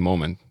at the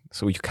moment.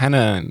 So you kind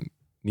of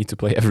need to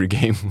play every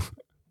game.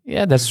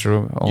 Yeah, that's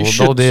true.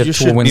 Although they're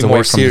 2 wins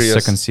away from the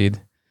second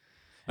seed.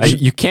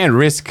 You can't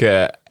risk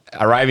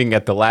arriving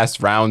at the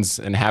last rounds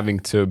and having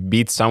to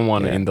beat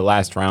someone in the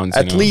last rounds.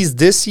 At least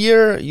this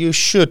year, you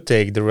should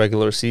take the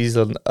regular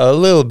season a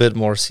little bit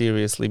more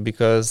seriously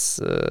because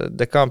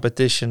the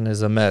competition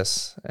is a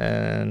mess.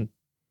 And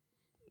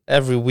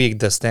every week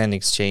the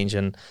standings change.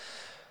 And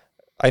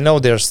I know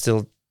there's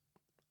still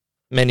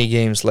many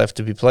games left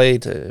to be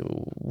played.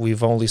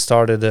 We've only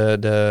started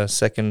the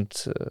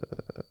second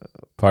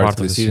part of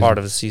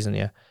the season,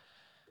 yeah.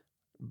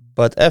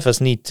 But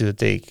FS need to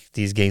take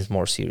these games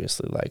more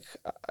seriously. Like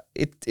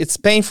it's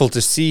painful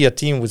to see a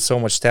team with so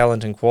much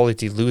talent and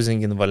quality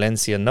losing in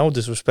Valencia. No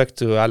disrespect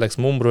to Alex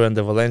Mumbro and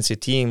the Valencia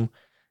team.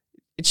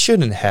 It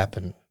shouldn't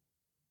happen.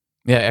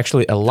 Yeah,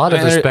 actually, a lot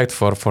of respect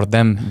for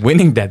them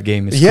winning that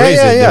game. It's crazy.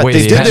 The way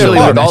they did their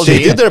part.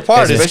 They did their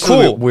part. It's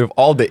cool. With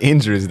all the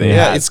injuries they had.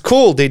 Yeah, it's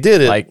cool. They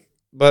did it.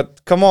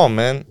 But come on,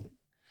 man.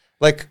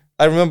 Like,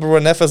 I remember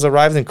when FS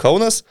arrived in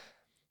Kaunas,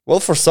 well,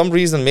 for some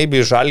reason, maybe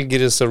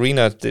Žalgiris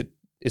Arena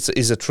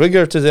is a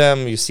trigger to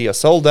them. You see a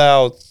sold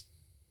out.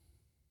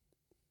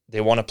 They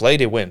want to play,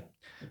 they win.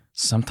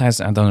 Sometimes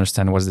I don't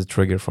understand what's the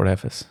trigger for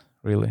FS,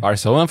 really.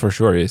 Barcelona for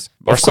sure is.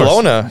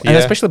 Barcelona. And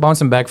especially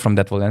bouncing back from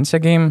that Valencia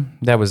game,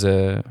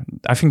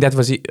 I think that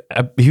was a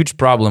huge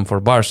problem for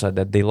Barca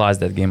that they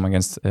lost that game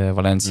against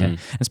Valencia. And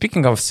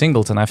speaking of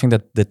Singleton, I think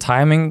that the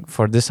timing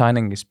for this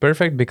signing is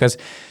perfect because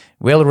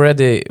we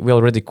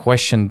already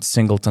questioned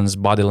Singleton's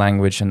body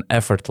language and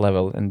effort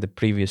level in the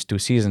previous 2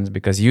 seasons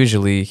because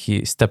usually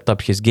he stepped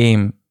up his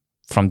game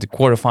from the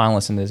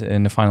quarterfinals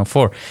in the Final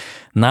Four.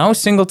 Now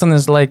Singleton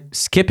is like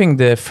skipping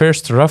the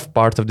first rough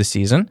part of the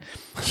season.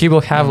 He will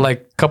have like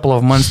a couple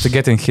of months to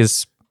get in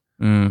his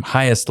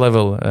highest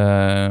level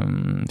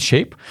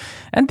shape,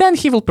 and then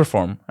he will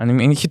perform. And I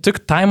mean, he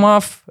took time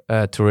off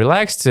to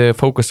relax, to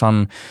focus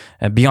on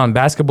beyond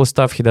basketball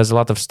stuff. He does a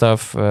lot of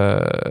stuff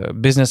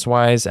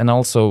business-wise and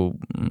also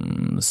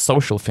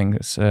social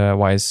things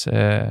wise.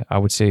 I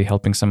would say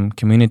helping some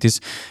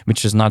communities,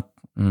 which is not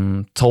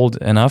told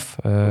enough,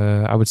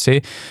 I would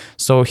say.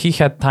 So he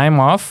had time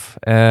off,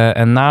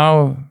 and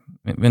now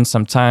in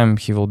some time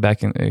he will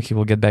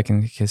get back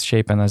in his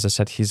shape. And as I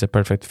said, he's a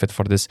perfect fit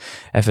for this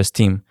FS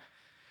team.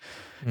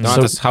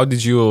 Donatas, how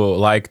did you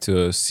like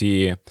to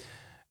see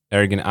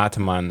Ergin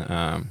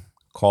Ataman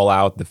call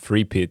out the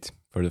free pit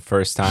for the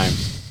first time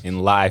in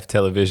live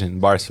television in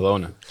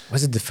Barcelona?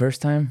 Was it the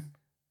first time?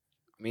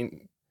 I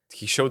mean,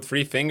 he showed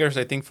 3 fingers,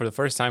 I think, for the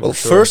first time. Well, for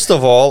sure. first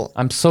of all,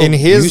 I'm so in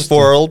his used to-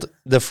 world,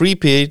 the free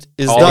pit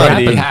is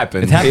already done.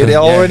 happened. It happened. It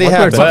already What we're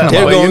happened. talking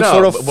They're about. going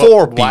for a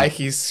 4 Why pit.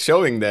 he's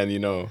showing then, you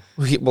know?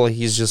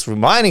 He's just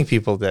reminding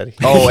people that he,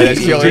 And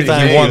he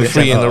already he won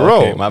 3 in a Oh,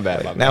 row. okay, my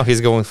bad. Now he's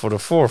going for the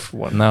 4th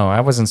one. No,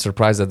 I wasn't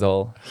surprised at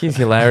all. He's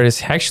hilarious.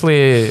 He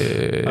actually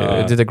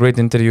did a great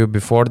interview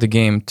before the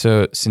game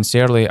to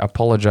sincerely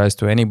apologize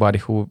to anybody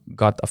who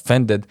got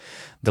offended.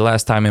 The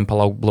last time in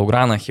Palau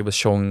Blaugrana, he was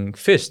showing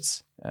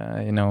fists,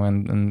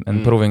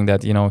 and proving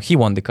that, he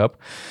won the cup.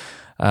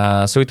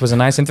 So it was a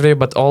nice interview,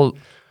 but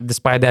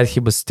despite that, he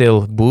was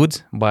still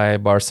booed by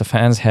Barca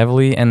fans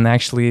heavily. And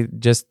actually,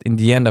 just in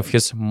the end of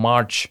his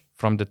march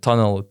from the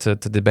tunnel to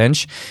the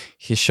bench,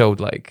 he showed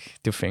like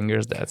 2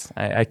 fingers that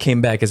I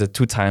came back as a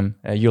 2-time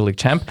EuroLeague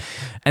champ.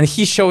 And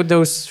he showed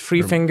those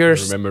 3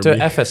 fingers remember to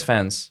me? FS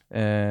fans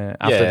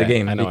after the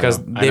game I know, because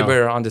I they know.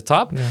 were on the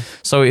top. Yeah.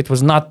 So it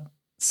was not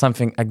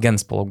something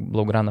against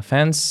Blaugrana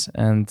fans.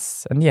 And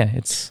yeah,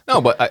 it's...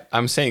 No, but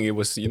I'm saying it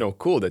was,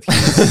 cool that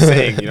he's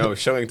saying,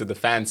 showing to the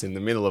fans in the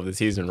middle of the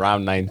season,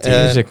 round 19.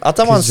 He's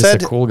Ataman just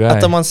said a cool guy.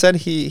 Ataman said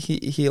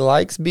he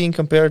likes being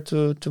compared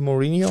to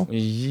Mourinho.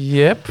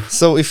 Yep.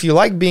 So if you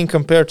like being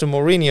compared to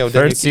Mourinho,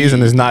 then Third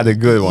season is not a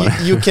good one.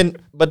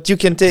 you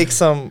can take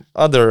some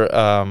other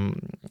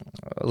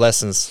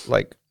lessons.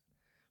 Like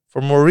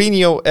for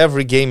Mourinho,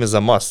 every game is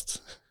a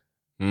must.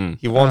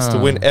 He wants to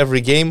win every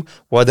game,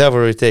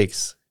 whatever it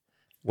takes.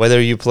 Whether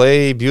you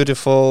play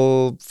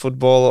beautiful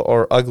football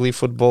or ugly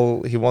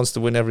football, he wants to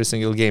win every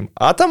single game.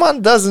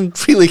 Ataman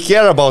doesn't really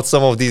care about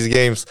some of these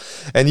games,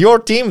 and your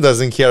team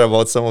doesn't care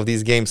about some of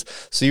these games.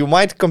 So you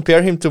might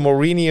compare him to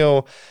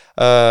Mourinho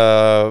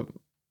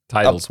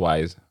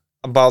Titles-wise.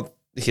 about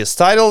his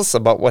titles,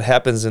 about what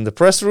happens in the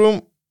press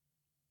room.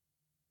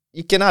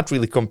 You cannot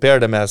really compare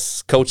them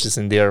as coaches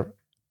in their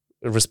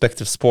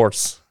respective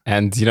sports.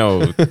 And,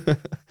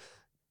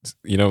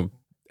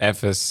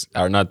 FS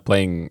are not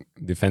playing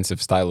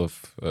defensive style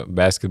of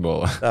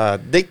basketball.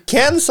 They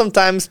can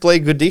sometimes play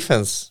good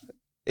defense.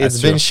 It's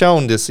That's been true.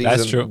 shown this season.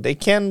 That's true. They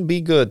can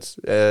be good.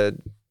 The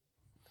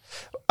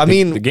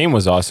game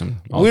was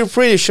awesome. We're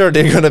pretty sure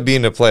they're going to be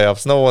in the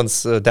playoffs. No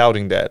one's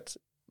doubting that.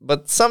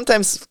 But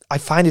sometimes I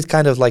find it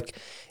kind of like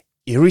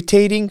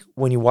irritating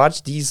when you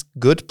watch these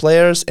good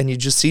players and you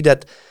just see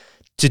that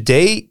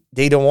today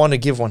they don't want to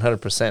give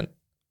 100%.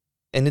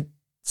 And it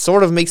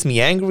sort of makes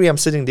me angry. I'm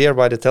sitting there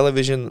by the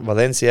television,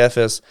 Valencia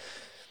FS,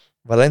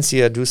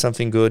 Valencia do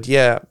something good.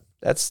 Yeah,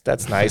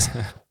 that's nice.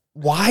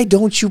 Why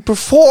don't you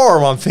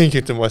perform? I'm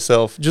thinking to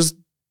myself, just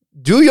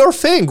do your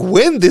thing,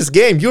 win this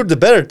game. You're the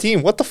better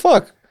team. What the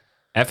fuck?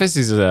 FS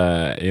is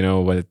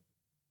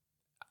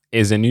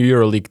is a new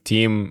EuroLeague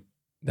team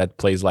that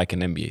plays like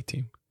an NBA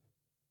team,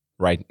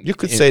 right? You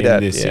could say that.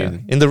 this Yeah.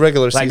 season. In the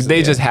regular Like season, they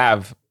yeah. just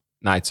have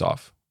nights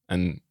off,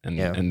 and that's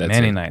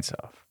Many it. nights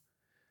off.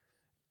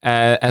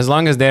 As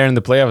long as they're in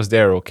the playoffs,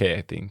 they're okay.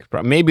 I think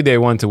maybe they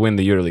want to win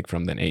the EuroLeague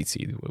from the 8th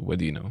seed. What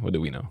do you know? What do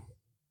we know?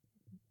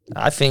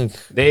 I think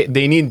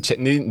They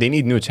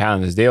need new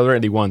challenges. They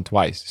already won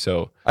twice,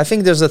 so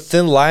there's a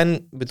thin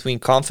line between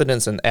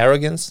confidence and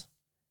arrogance.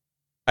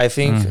 I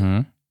think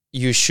Mhm.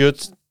 you should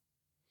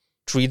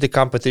treat the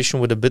competition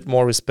with a bit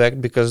more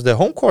respect because the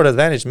home court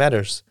advantage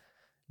matters.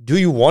 Do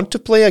you want to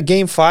play a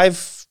game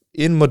 5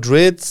 in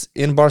Madrid,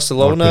 in Or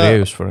Barcelona,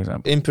 Piraeus, for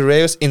example. in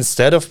Piraeus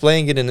instead of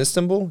playing it in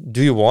Istanbul?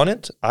 Do you want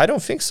it? I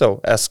don't think so.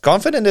 As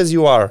confident as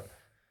you are.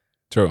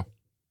 true.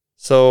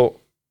 So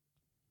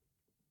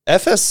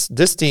FS,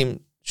 this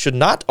team, should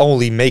not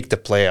only make the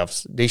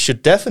playoffs, they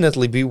should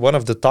definitely be one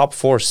of the top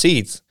 4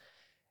 seeds.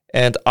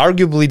 And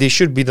arguably they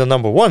should be the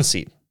number 1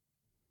 seed.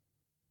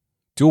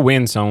 2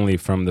 wins only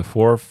from the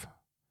 4th.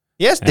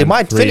 Yes, they And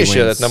might 3 finish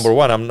it wins. at number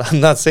 1. I'm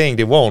not saying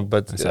they won't,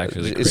 but That's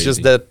actually it's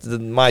just crazy.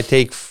 that my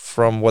take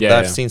from what Yeah,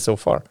 I've yeah. seen so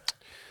far.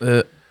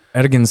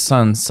 Ergin's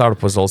son,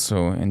 Sarp, was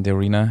also in the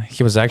arena.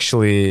 He was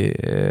actually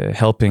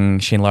helping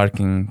Shane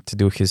Larkin to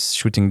do his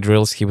shooting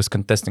drills. He was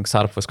contesting,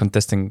 Sarp was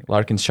contesting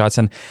Larkin's shots.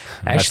 And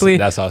actually,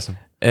 that's awesome.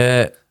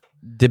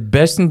 the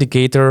best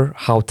indicator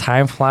how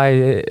time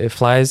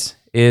flies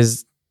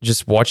is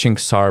just watching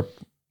Sarp,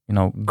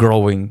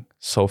 growing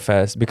so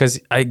fast. Because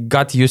I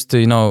got used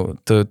to,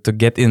 to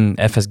get in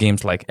FS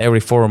games like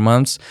every 4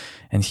 months,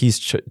 and he's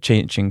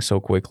changing so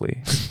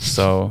quickly.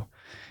 So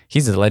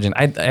he's a legend.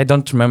 I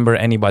don't remember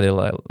anybody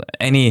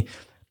any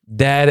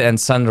dad and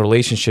son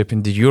relationship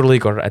in the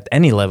EuroLeague or at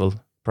any level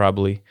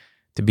probably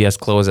to be as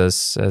close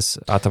as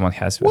Ataman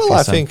has. With Well, his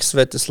I son. think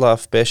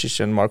Svetislav Pesic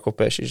and Marko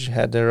Pesic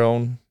had their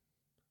own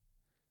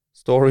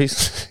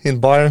stories in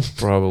Bayern.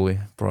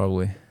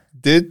 probably.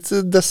 Did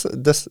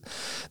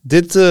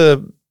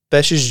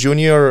Pešić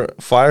Jr.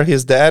 fire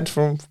his dad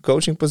from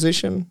coaching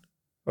position?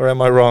 Or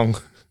am I wrong?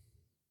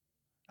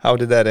 How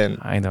did that end?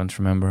 I don't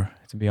remember,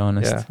 to be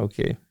honest. Yeah,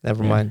 okay.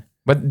 Never Yeah. mind.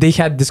 But they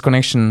had this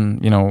connection,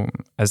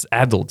 as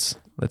adults,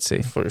 let's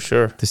say, For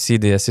sure. to see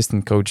the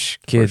assistant coach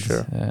kid,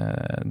 sure.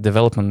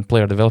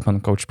 player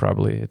development coach.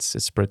 Probably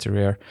it's pretty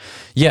rare.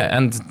 Yeah,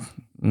 and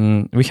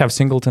we have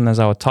Singleton as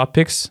our top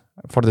picks.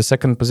 For the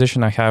second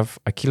position, I have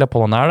Aquila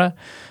Polonara.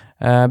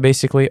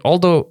 Basically,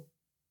 although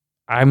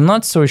I'm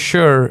not so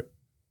sure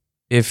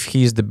if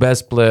he's the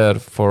best player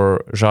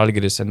for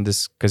Žalgiris and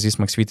this Kazis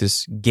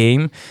Maksvytis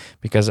game,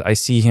 because I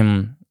see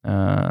him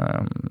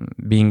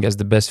being as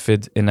the best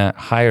fit in a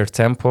higher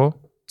tempo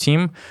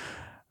team,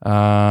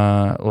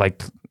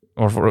 like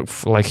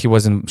he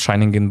was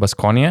shining in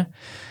Baskonia.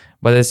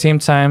 But at the same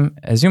time,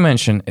 as you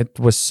mentioned, it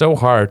was so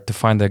hard to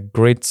find a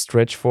great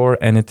stretch for,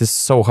 and it is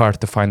so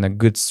hard to find a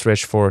good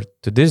stretch for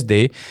to this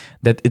day,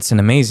 that it's an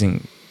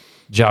amazing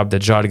job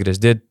that Žalgiris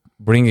did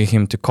bringing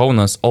him to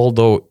Kaunas,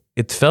 although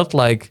it felt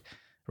like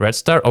Red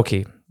Star,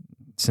 okay,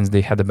 since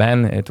they had a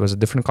ban, it was a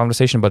different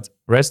conversation, but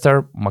Red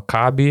Star,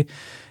 Maccabi,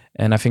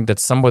 and I think that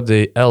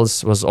somebody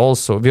else was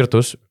also,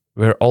 Virtus,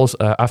 were also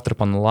after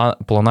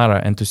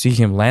Polonara, and to see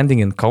him landing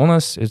in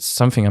Kaunas, it's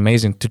something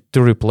amazing.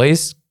 To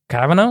replace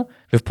Kavanaugh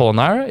with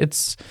Polonara,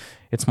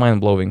 it's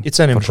mind-blowing. It's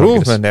an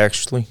improvement,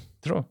 actually.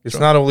 True. It's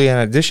not only an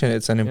addition,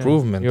 it's an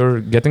improvement. You're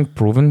getting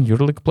proven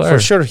EuroLeague player. For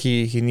sure,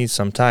 he needs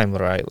some time,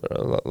 right?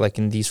 Like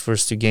in these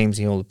first 2 games,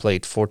 he only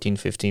played 14,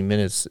 15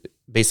 minutes.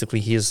 Basically,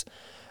 his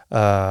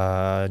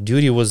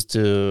duty was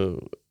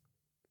to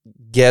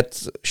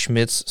get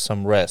Schmitz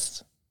some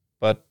rest.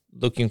 But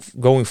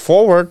going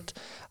forward,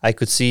 I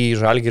could see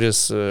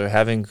Žalgiris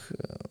having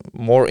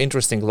more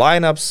interesting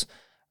lineups,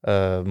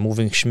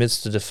 moving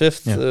Schmitz to the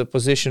 5th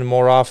position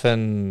more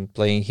often,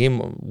 playing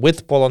him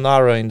with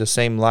Polonara in the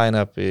same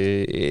lineup.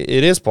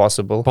 It is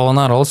possible.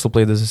 Polonara also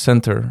played as a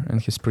center in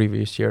his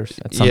previous years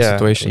at some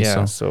situations.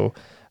 Yeah, so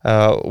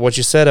what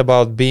you said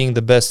about being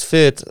the best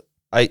fit,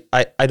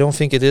 I don't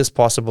think it is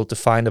possible to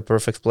find a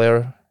perfect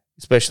player,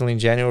 especially in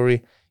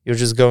January. You're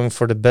just going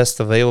for the best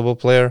available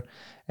player,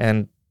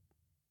 and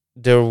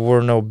there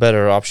were no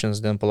better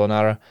options than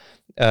Polonara.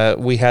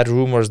 We had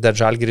rumors that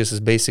Žalgiris is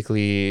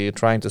basically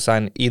trying to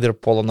sign either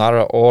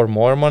Polonara or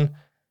Moerman.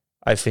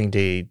 I think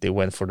they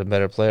went for the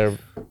better player.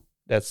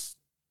 That's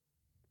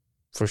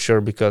for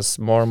sure, because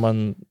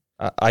Moerman,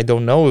 I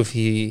don't know if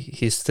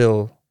he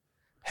still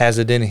has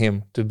it in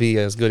him to be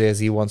as good as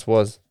he once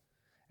was.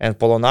 And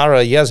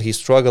Polonara, yes, he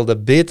struggled a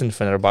bit in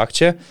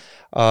Fenerbahce.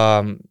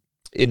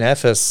 In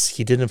Efes,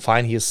 he didn't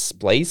find his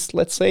place,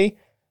 let's say.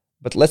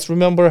 But let's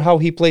remember how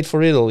he played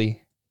for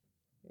Italy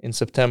in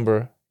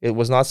September. It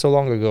was not so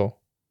long ago.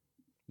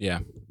 Yeah.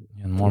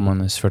 And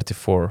Moerman is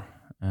 34.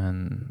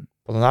 And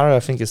Polonara,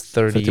 I think, is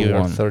 30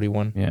 or 31.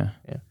 31. Yeah.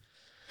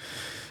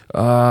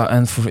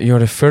 And for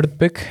your third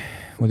pick,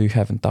 what do you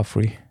have in top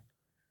 3?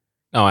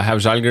 No, I have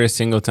Žalgiris,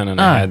 Singleton, and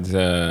I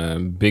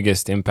had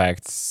biggest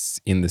impacts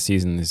in the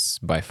season is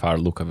by far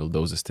Luka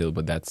Vildoza still,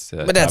 but that's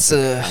another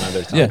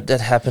topic. Yeah,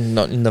 that happened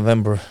in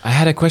November. I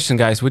had a question,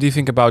 guys. What do you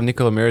think about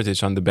Nikola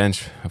Mirotic on the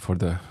bench for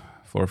the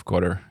 4th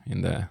quarter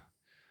in the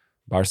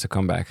Barca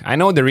comeback? I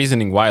know the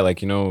reasoning why,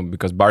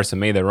 because Barca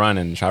made a run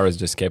and Šaras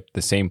just kept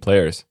the same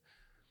players.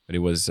 But it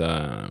was,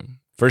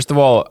 first of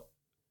all,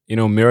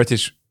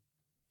 Mirotic,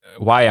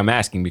 why I'm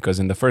asking, because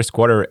in the first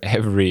quarter,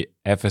 every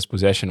FS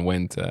possession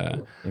went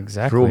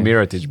through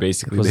Mirotic,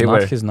 basically. It was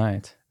not his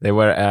night. They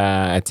were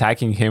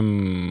attacking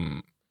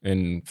him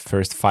in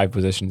first 5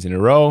 possessions in a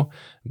row.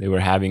 They were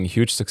having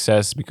huge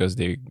success because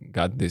they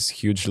got this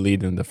huge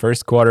lead in the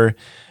first quarter.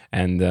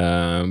 And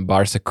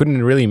Barca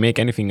couldn't really make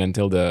anything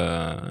until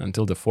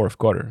the 4th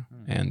quarter.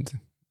 And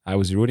I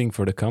was rooting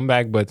for the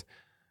comeback, but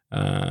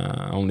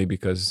only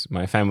because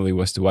my family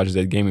was to watch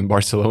that game in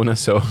Barcelona.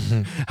 So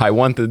I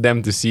wanted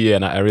them to see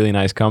a really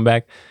nice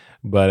comeback.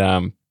 But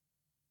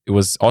it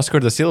was Oscar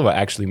da Silva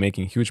actually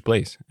making huge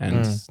plays.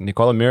 And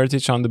Nikola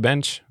Mirotic on the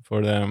bench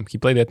he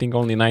played, I think,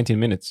 only 19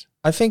 minutes.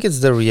 I think it's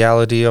the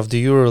reality of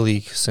the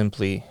EuroLeague,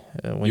 simply.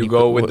 When you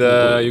go with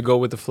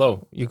the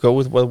flow. You go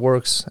with what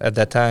works at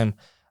that time.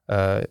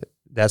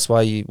 That's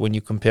why when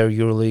you compare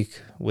EuroLeague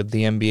with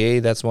the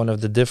NBA, that's one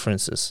of the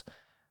differences.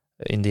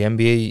 In the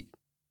NBA,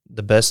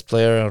 the best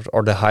player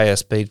or the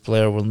highest paid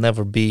player will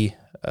never be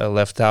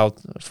left out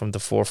from the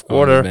 4th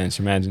quarter. On the bench,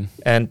 imagine.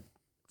 And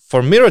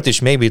for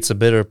Mirotic, maybe it's a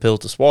bitter pill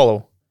to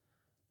swallow.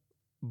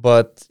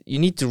 But you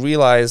need to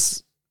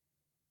realize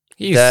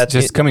he's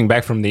just coming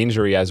back from the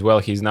injury as well.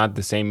 He's not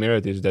the same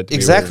Mirotic that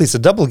exactly. It's a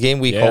double game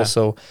week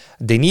also.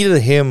 They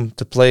needed him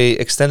to play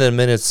extended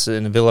minutes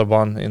in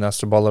Villeurbanne in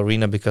Astrobal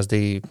Arena because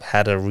they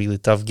had a really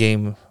tough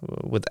game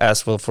with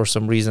Asvel for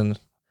some reason.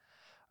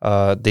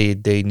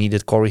 They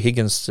needed Corey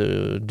Higgins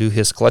to do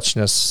his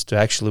clutchness to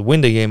actually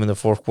win the game in the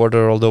 4th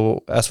quarter,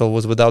 although Asvel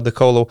was without the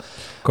Colo.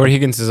 Corey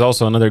Higgins is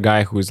also another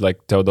guy who's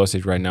like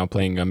Teodosic right now,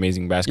 playing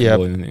amazing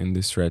basketball in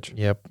this stretch.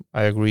 Yep,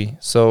 I agree.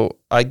 So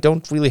I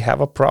don't really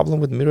have a problem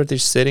with Mirotic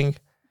sitting.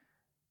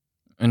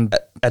 And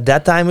At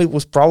that time, it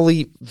was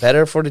probably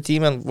better for the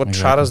team. And what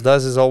Exactly. Charas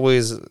does is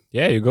always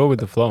Yeah, you go with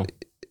the flow.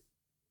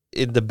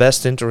 in the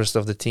best interest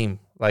of the team.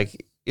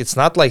 Like, it's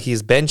not like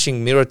he's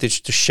benching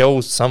Mirotic to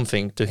show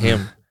something to him.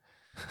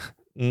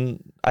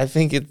 I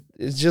think it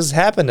just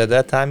happened at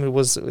that time. It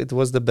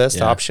was the best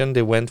Yeah. option.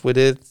 They went with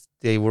it.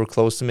 They were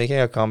close to making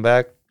a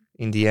comeback.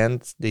 In the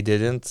end, they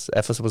didn't.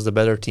 Efes was the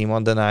better team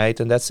on the night,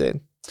 and that's it.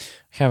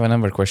 I have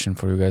another question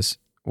for you guys.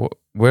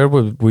 Where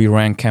would we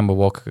rank Kemba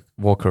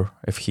Walker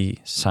if he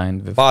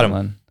signed with Bottom.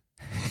 Milan?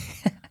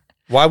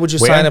 Why would you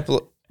Where? sign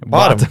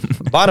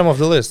bottom of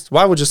the list?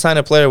 Why would you sign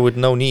a player with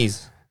no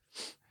knees?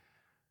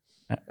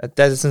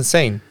 That is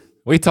insane.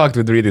 We talked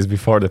with Reedus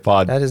before the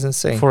pod. That is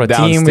insane. For a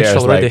team which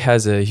Downstairs, already like-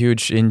 has a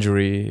huge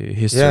injury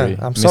history,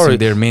 I'm missing sorry.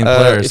 their main If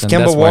players, and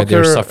Kemba that's why they're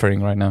Walker-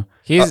 suffering right now.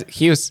 He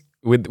was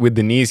with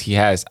the knees he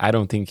has. I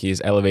don't think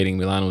he's elevating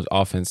Milano's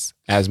offense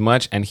as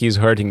much, and he's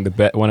hurting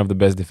one of the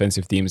best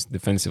defensive teams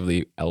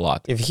defensively a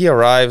lot. If he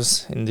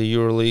arrives in the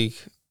EuroLeague,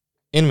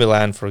 in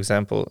Milan, for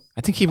example,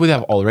 I think he would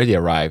have already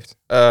arrived.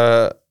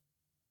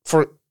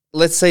 for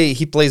let's say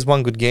he plays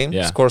one good game,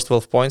 Yeah. scores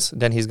 12 points,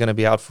 then he's going to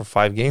be out for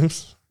 5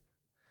 games.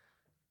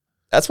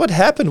 That's what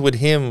happened with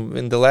him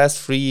in the last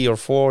 3 or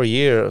 4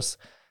 years.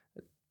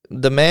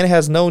 The man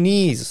has no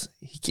knees.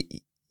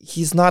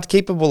 He's not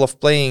capable of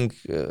playing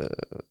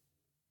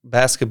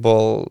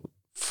basketball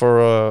for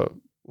a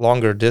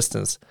longer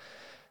distance.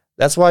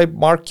 That's why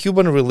Mark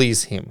Cuban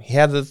released him. He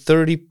had a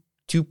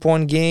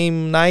 32-point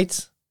game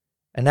night,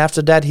 and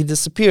after that he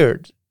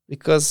disappeared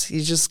because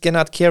he just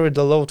cannot carry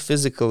the load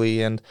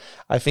physically. And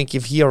I think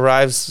if he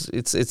arrives,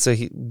 it's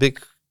a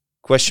big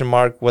question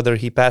mark whether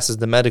he passes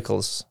the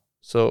medicals.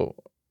 So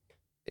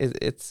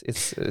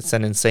it's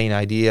an insane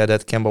idea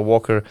that Kemba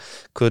Walker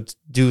could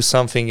do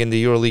something in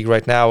the EuroLeague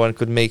right now and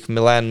could make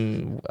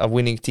Milan a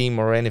winning team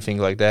or anything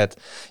like that.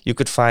 You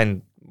could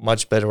find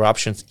much better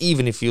options,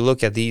 even if you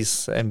look at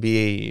these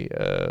NBA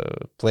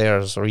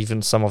players or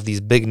even some of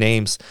these big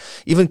names.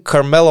 Even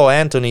Carmelo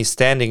Anthony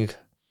standing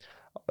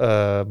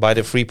by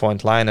the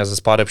 3-point line as a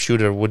spot-up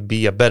shooter would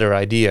be a better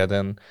idea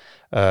than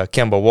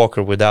Kemba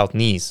Walker without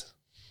knees.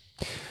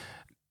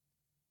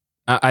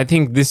 I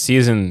think this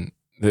season,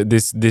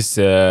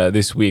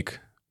 this week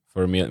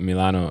for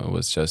Milano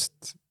was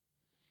just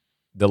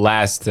the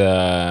last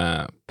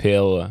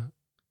pill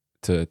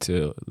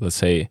to let's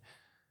say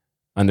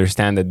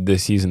understand that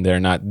this season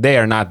they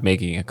are not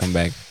making a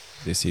comeback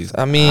this season.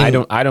 I mean,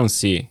 I don't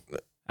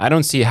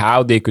see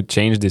how they could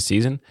change this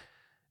season,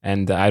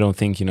 and I don't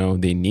think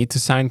they need to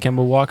sign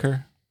Kemba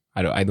Walker.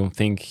 I don't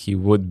think he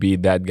would be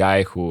that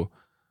guy who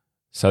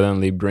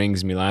suddenly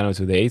brings Milano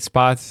to the 8th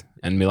spot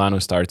and Milano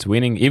starts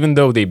winning, even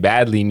though they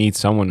badly need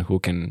someone who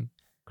can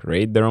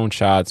create their own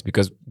shots,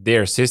 because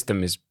their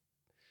system is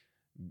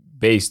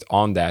based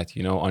on that,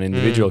 on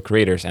individual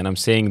creators. And I'm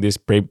saying this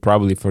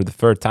probably for the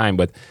third time,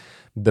 but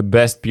the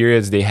best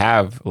periods they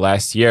have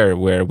last year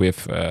were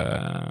with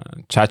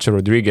Chacho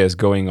Rodriguez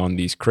going on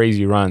these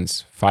crazy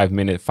runs,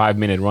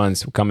 5-minute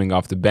runs, coming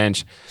off the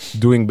bench,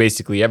 doing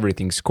basically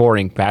everything,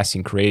 scoring,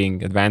 passing,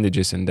 creating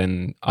advantages, and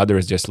then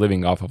others just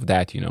living off of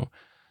that,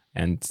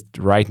 And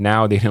right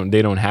now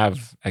they don't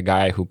have a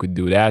guy who could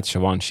do that.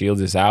 Siobhan Shields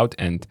is out,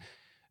 and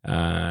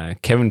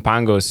Kevin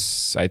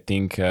Pangos, I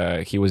think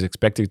he was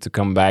expected to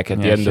come back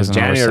at the end of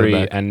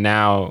January, and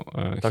now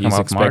he's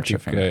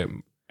expected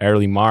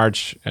early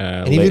March.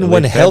 And even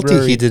when healthy,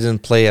 February. he didn't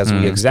play as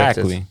we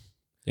expected. Exactly.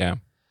 Yeah.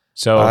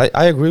 So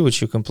I agree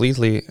with you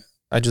completely.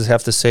 I just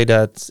have to say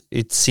that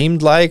it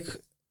seemed like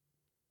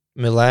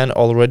Milan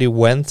already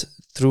went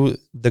through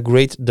the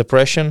Great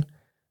Depression,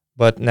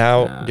 but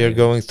now they're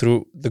going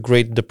through the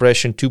Great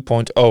Depression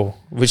 2.0,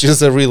 which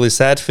is a really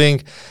sad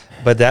thing,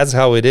 but that's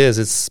how it is.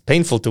 It's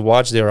painful to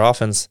watch their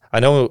offense. I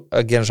know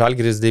against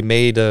Žalgiris they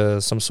made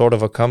some sort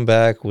of a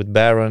comeback with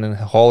Baron and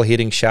Hall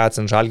hitting shots,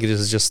 and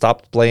Žalgiris just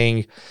stopped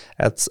playing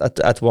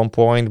at one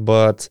point,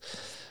 but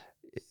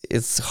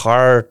it's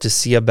hard to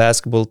see a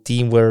basketball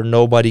team where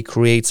nobody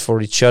creates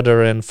for each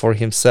other and for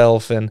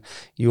himself, and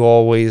you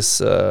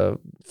always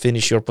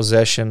finish your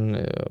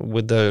possession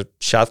with the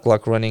shot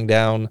clock running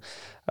down,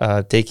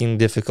 taking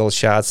difficult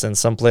shots, and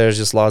some players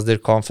just lost their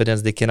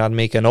confidence. They cannot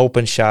make an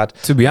open shot.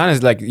 To be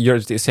honest, like you're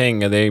saying,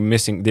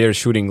 they're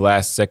shooting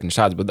last-second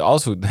shots, but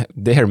also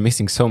they're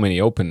missing so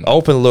many open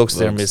looks.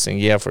 They're missing,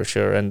 yeah, for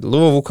sure. And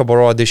Luvavuka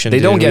Baro audition. They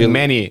don't get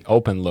many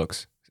open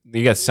looks.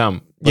 You get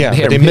some. Yeah,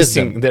 they're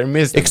missing. They're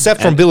missing. Except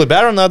from Billy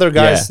Baron, other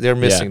guys, Yeah, they're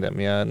missing them.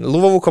 Yeah, and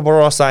Luvavuka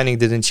Baro signing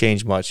didn't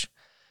change much.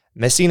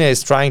 Messina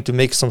is trying to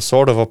make some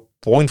sort of a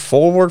point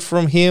forward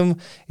from him.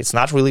 It's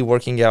not really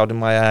working out in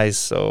my eyes.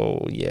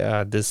 So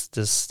yeah, this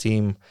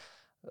team,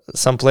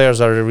 some players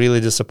are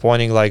really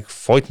disappointing. Like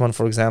Voigtman,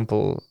 for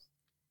example.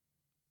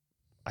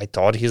 I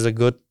thought he's a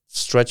good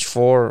stretch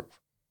for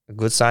a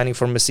good signing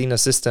for Messina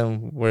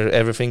system where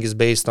everything is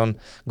based on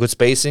good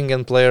spacing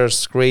and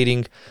players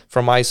creating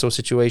from ISO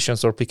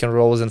situations or pick and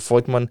rolls. And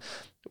Voigtman,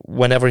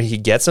 whenever he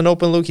gets an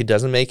open look, he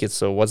doesn't make it.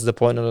 So what's the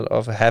point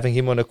of having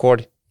him on the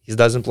court? He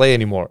doesn't play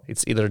anymore.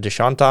 It's either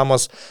Deshaun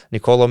Thomas,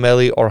 Nicolo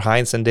Melli, or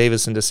Heinz and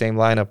Davis in the same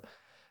lineup.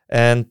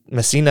 And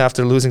Messina,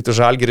 after losing to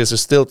Žalgiris,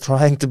 is still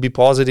trying to be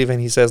positive,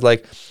 and he says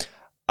like,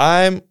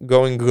 I'm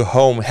going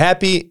home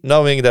happy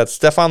knowing that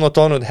Stefano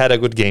Tonut had a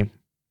good game.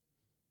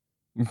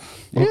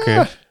 Okay.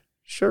 Yeah,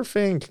 sure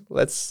thing.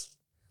 Let's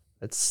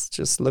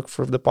just look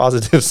for the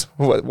positives.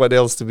 What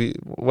else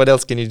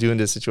can you do in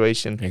this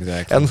situation?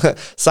 Exactly. And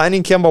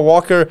signing Kemba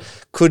Walker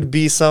could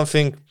be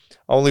something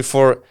only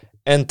for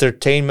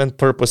entertainment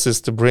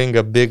purposes, to bring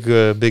a big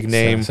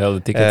name. Sell the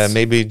tickets.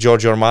 Maybe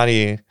Giorgio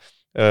Armani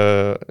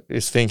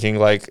is thinking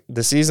like,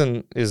 the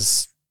season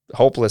is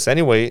hopeless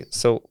anyway,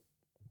 so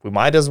we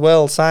might as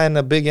well sign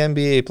a big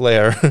NBA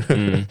player.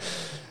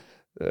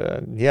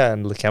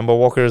 And Kemba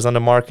Walker is on the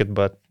market,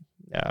 but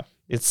yeah,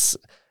 it's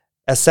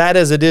as sad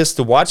as it is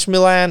to watch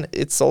Milan,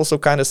 it's also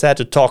kind of sad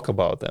to talk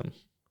about them.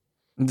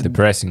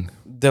 Depressing.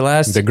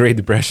 The Great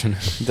Depression.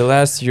 The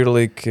last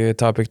EuroLeague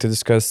topic to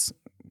discuss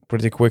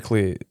pretty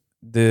quickly,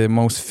 the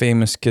most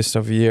famous kiss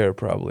of the year,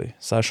 probably.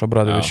 Sasha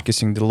Obradovic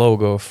kissing the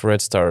logo of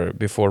Red Star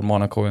before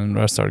Monaco in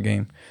Red Star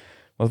game.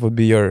 What would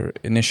be your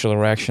initial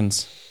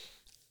reactions?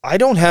 I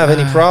don't have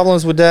any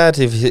problems with that.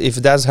 If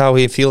that's how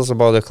he feels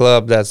about the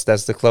club, that's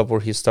the club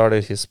where he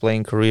started his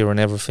playing career and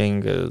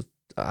everything.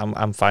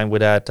 I'm fine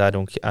with that. I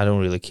don't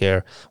really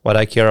care. What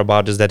I care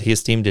about is that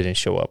his team didn't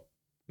show up.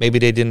 Maybe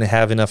they didn't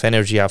have enough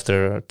energy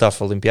after a tough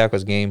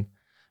Olympiacos game,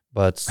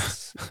 but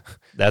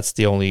that's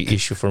the only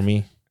issue for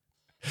me.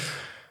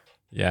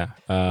 Yeah.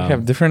 You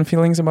have different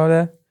feelings about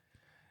that?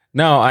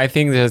 No, I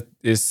think that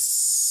is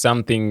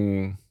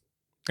something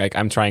like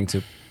I'm trying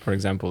to, for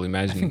example,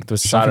 imagine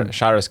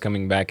Sharas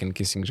coming back and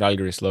kissing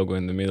Žalgiris logo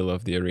in the middle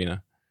of the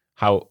arena.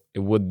 How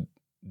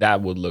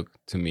that would look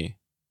to me.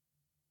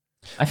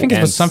 I think it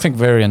was something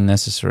very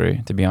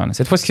unnecessary, to be honest.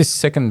 It was his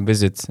second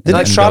visit.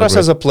 Didn't Sharas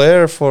as a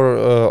player for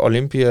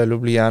Olympia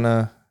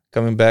Ljubljana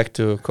coming back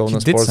to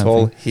Kona Sports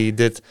Hall, he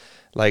did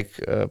like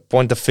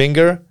point the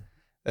finger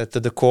to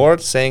the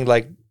court saying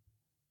like,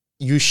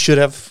 you should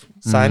have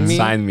signed me.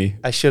 Sign me.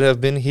 I should have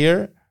been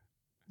here.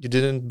 You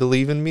didn't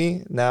believe in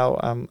me. Now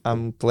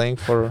I'm playing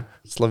for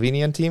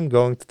Slovenian team,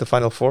 going to the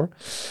Final Four.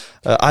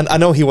 I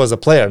know he was a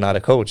player, not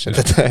a coach at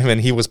the time, and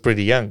he was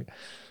pretty young.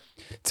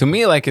 To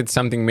me, like it's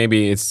something.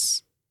 Maybe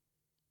it's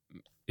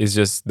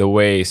just the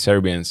way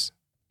Serbians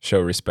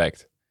show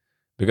respect.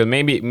 Because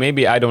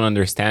maybe I don't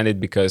understand it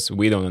because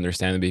we don't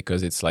understand it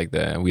because it's like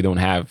we don't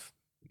have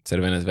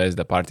Crvena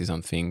Zvezda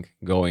Partizan thing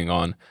going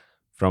on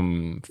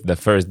from the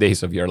first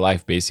days of your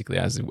life, basically,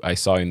 as I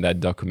saw in that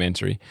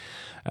documentary.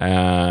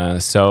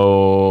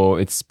 So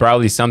it's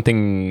probably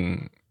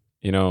something,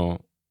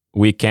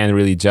 we can't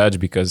really judge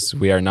because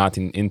we are not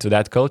into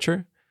that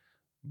culture.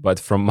 But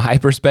from my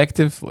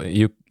perspective,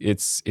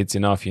 it's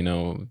enough,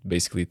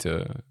 basically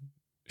to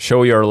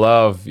show your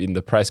love in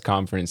the press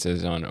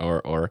conferences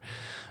or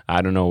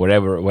I don't know,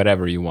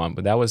 whatever you want.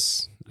 But that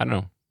was, I don't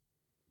know.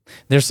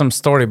 There's some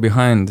story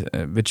behind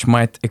which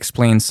might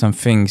explain some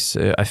things.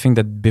 I think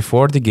that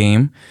before the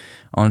game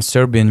on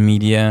Serbian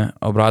media,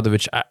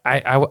 Obradovic,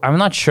 I'm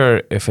not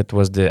sure if it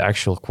was the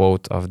actual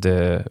quote of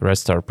the Red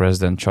Star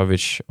president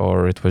Čović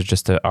or it was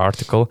just an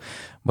article,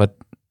 but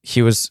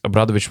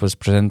Obradovic was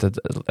presented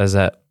as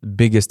a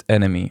biggest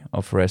enemy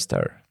of Red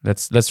Star.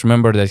 Let's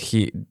remember that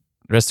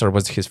Red Star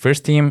was his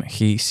first team.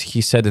 He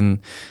said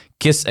in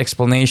Kiss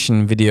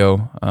explanation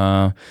video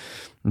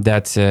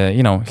that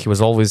he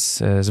was always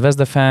a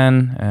Zvezda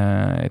fan.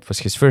 It was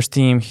his first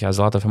team. He has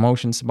a lot of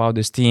emotions about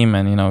this team,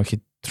 and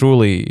he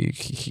truly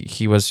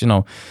he was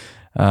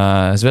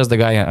Zvezda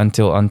guy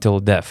until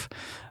death.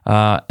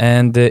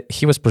 And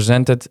he was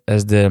presented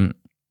as the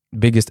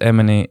biggest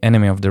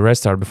enemy of the Red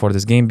Star before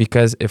this game,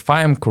 because if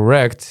I am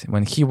correct,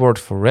 when he worked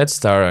for Red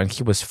Star and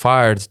he was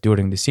fired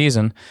during the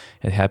season,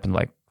 it happened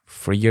like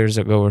 3 years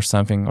ago or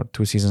something, or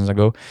 2 seasons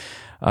ago.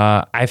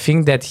 I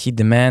think that he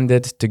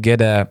demanded to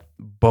get a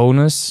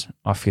bonus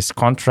of his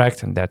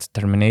contract and that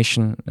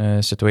termination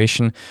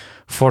situation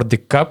for the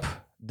cup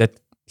that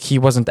he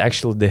wasn't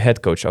actually the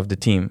head coach of the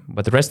team.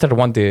 But the Red Star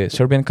won the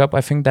Serbian Cup, I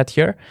think, that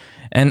year.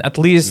 And at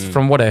least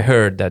from what I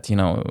heard, that,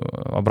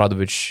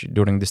 Obradovic,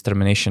 during this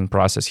termination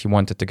process, he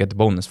wanted to get the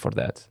bonus for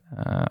that.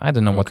 I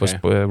don't know what was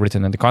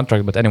written in the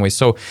contract, but anyway,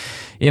 so,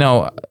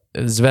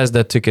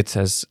 Zvezda took it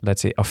as,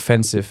 let's say,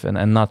 offensive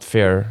and not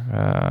fair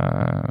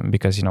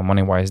because,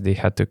 money-wise, they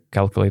had to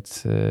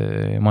calculate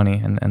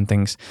money and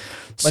things.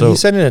 But he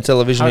said in a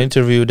television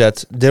interview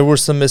that there were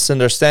some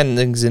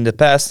misunderstandings in the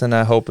past, and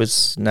I hope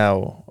it's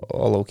now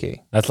all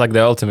okay. That's like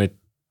the ultimate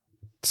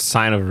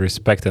sign of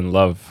respect and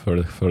love for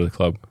the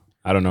club.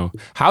 I don't know.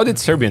 How did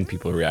Serbian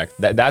people react?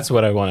 That's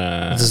what I want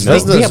to know.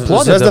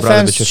 The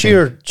fans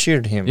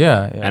cheered him.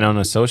 Yeah. And on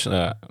a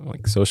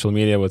social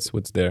media,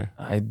 what's there?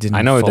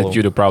 I know that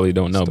you probably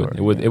don't know, but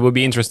it would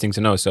be interesting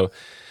to know. So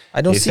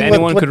I don't if see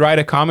anyone could write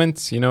a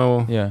comment,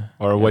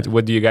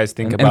 what do you guys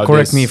think about this? And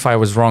correct me if I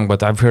was wrong,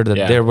 but I've heard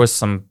that there was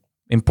some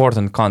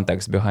important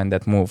context behind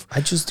that move.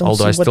 I just don't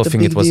see what the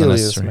big deal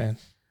is, man.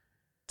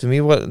 To me,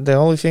 the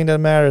only thing that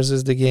matters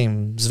is the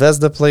game.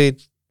 Zvezda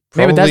played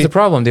Maybe that's the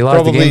problem. They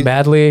lost the game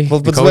badly.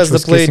 But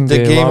Zvezda played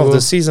the game of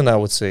the season, I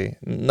would say.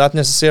 Not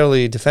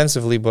necessarily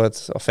defensively,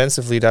 but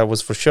offensively, that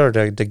was for sure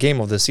the game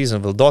of the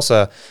season.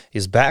 Vildosa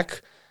is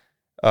back.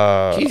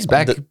 He's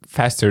back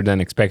faster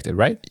than expected,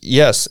 right?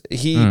 Yes,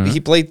 he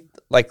played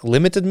like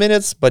limited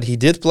minutes, but he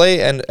did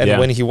play, and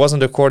when he was on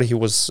the court, he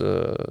was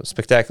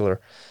spectacular.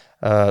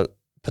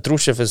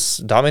 Petrushev is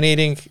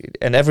dominating,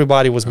 and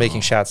everybody was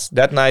making shots.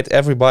 That night,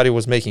 everybody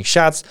was making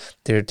shots.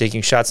 They're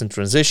taking shots in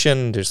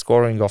transition. They're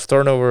scoring off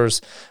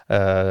turnovers.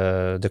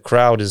 The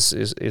crowd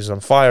is on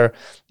fire.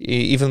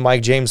 Even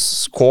Mike James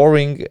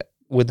scoring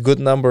with good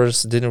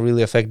numbers didn't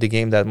really affect the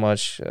game that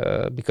much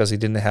because he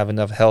didn't have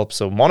enough help.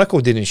 So Monaco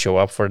didn't show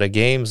up for the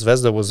game.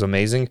 Zvezda was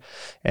amazing,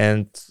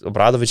 and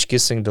Obradovic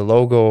kissing the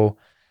logo,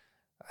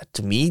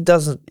 to me,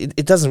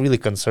 it doesn't really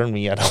concern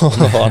me at all,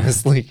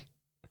 honestly.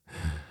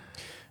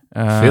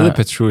 Filip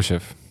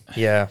Petrushev.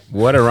 Yeah.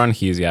 What a run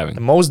he's having.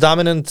 The most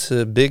dominant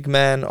big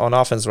man on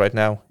offense right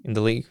now in the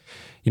league.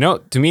 You know,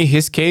 to me,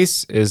 his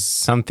case is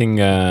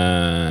something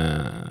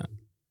I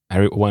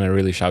want to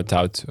really shout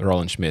out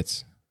Roland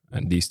Schmitz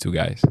and these two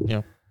guys.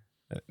 Yeah.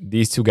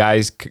 These two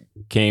guys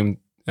came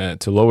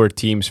to lower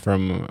teams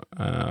from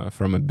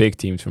a big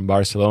teams from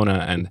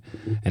Barcelona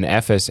and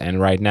Efes, and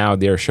right now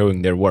they're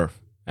showing their worth.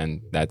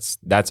 And that's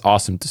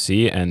awesome to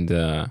see.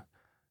 And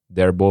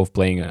they're both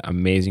playing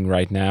amazing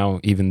right now,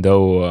 even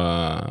though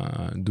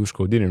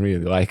Duško didn't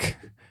really like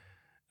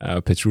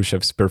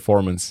Petrushev's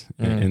performance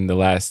in the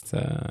last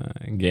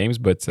games.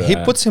 But he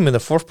puts him in the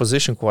fourth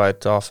position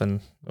quite often.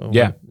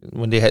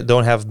 When they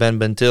don't have Ben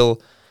Bentil,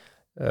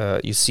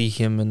 you see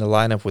him in the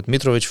lineup with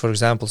Mitrovic, for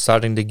example,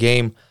 starting the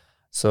game.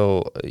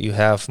 So you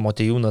have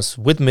Moteunas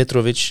with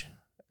Mitrovic,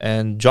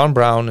 and John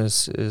Brown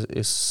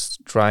is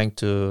trying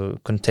to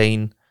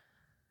contain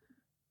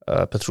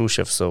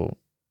Petrushev. So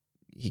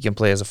he can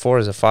play as a 4,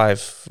 as a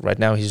 5. Right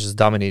now, he's just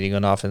dominating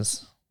on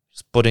offense.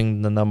 He's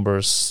putting the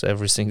numbers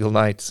every single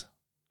night.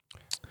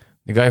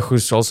 The guy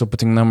who's also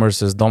putting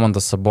numbers is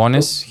Domantas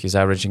Sabonis. He's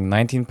averaging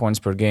 19 points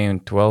per game,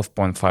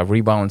 12.5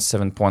 rebounds,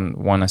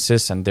 7.1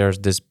 assists. And there's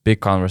this big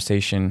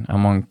conversation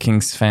among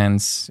Kings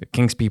fans,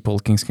 Kings people,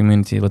 Kings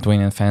community,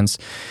 Lithuanian fans,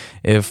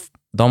 if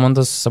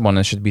Domantas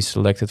Sabonis should be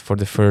selected for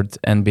the third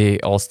NBA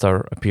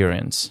All-Star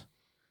appearance.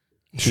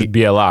 Should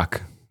be a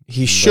lock.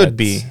 He should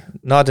be.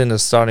 Not in the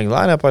starting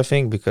lineup, I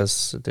think,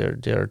 because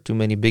there are too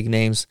many big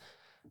names.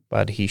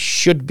 But he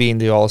should be in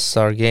the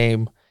All-Star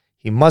game.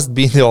 He must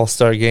be in the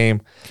All-Star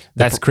game.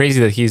 That's crazy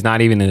that he's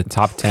not even in the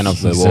top 10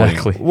 of the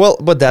voting. Well,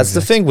 but that's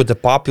the thing with the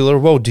popular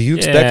vote. Do you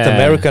expect the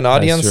American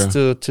audience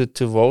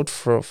to vote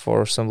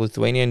for some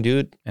Lithuanian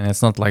dude? And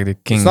it's not like the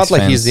Kings. It's not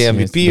like he's the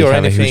MVP or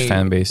anything. A huge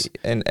fan base.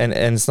 And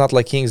it's not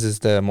like Kings is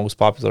the most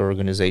popular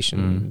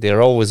organization.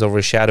 They're always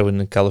overshadowed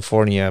in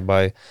California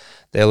by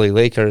the LA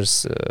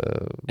Lakers.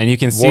 And you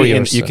can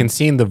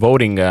see in the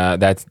voting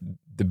that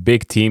the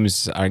big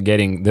teams are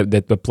getting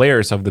that the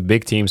players of the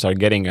big teams are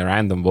getting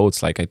random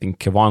votes. Like I think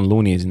Kevon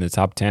Looney is in the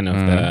top 10 of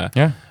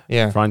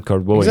the front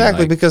court voting.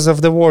 Exactly, because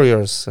of the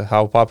Warriors,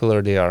 how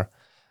popular they are,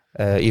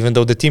 even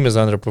though the team is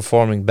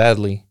underperforming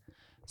badly.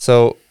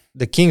 So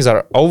the Kings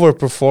are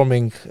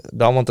overperforming.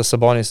 Domantas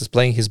Sabonis is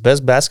playing his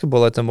best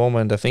basketball at the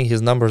moment. I think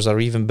his numbers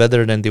are even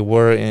better than they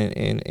were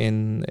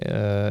in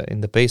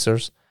the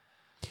Pacers.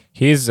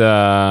 There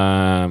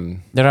are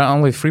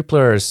only 3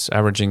 players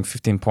averaging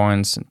 15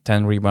 points,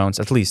 10 rebounds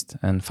at least,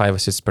 and 5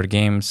 assists per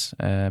game,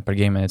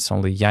 and it's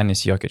only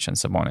Giannis, Jokic, and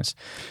Sabonis.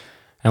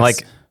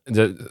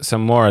 And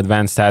some more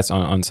advanced stats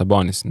on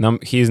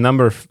Sabonis. He's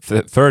number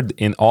 3rd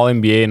in All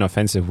NBA in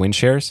offensive win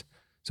shares,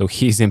 so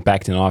he's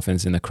impacting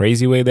offense in a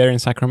crazy way there in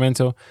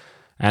Sacramento.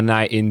 And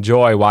I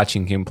enjoy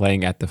watching him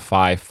playing at the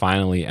 5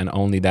 finally, and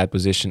only that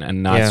position,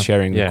 and not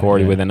sharing the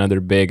court with another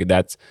big.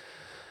 That's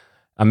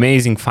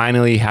amazing.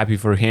 Finally, happy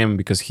for him,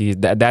 because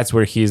that's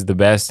where he's the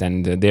best,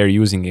 and they're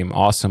using him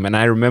awesome. And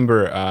I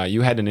remember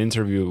you had an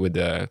interview with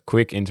a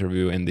quick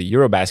interview in the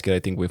Eurobasket, I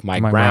think, with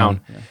Mike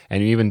Brown.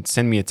 And you even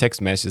sent me a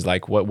text message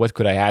like, what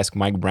could I ask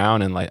Mike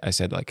Brown? And like I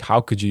said, like,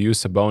 how could you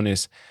use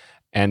Sabonis?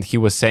 And he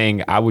was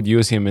saying I would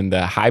use him in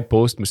the high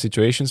post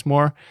situations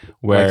more,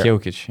 where like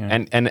Jokic,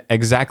 and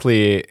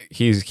exactly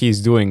he's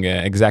doing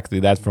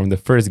exactly that from the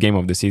first game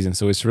of the season.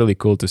 So it's really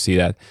cool to see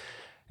that.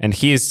 And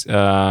his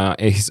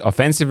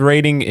offensive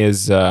rating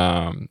is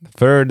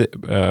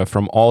 3rd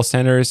from all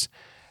centers,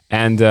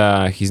 and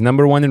he's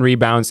number 1 in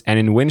rebounds and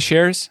in win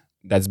shares.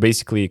 That's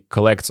basically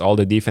collects all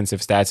the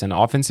defensive stats and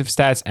offensive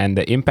stats, and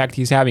the impact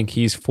he's having.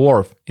 He's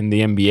 4th in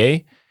the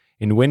NBA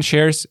in win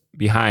shares,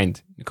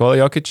 behind Nikola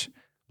Jokic,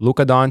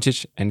 Luka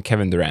Doncic, and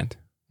Kevin Durant.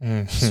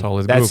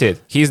 Solid. That's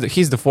it. He's the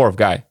 4th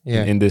guy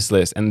in this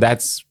list, and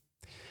that's.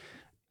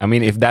 I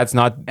mean, if that's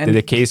not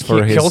the case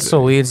for his... He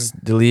also leads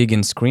the league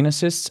in screen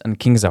assists, and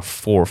Kings are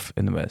 4th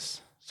in the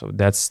West. So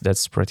that's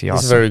pretty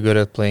awesome. He's very good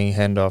at playing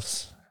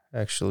handoffs,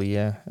 actually,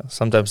 yeah.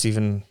 Sometimes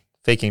even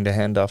faking the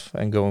handoff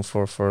and going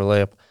for a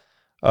layup.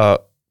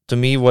 To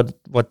me,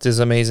 what is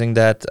amazing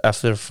that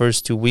after the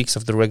first 2 weeks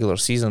of the regular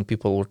season,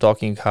 people were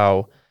talking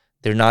how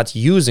they're not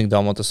using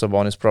Domantas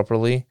Sabonis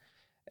properly.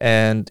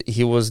 and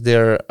he was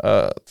their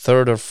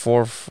third or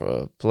fourth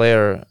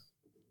player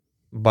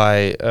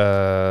by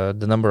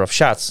the number of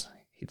shots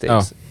he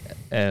takes.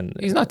 And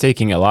he's not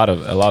taking a lot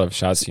of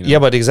shots. yeah,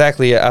 but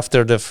exactly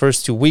after the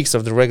first 2 weeks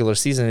of the regular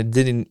season, it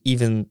didn't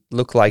even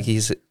look like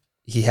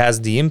he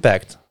has the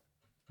impact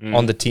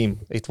on the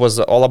team. It was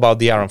all about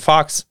the Aaron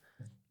Fox.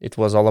 It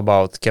was all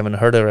about Kevin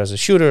Huerter as a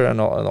shooter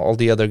and all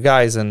the other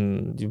guys,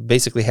 and you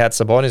basically had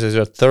Sabonis as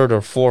your third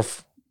or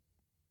fourth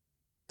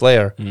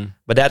player.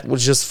 But that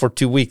was just for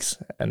 2 weeks,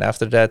 and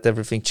after that,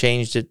 everything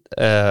changed.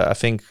 I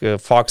think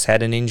Fox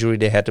had an injury;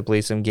 they had to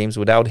play some games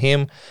without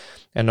him,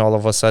 and all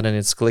of a sudden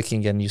it's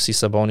clicking, and you see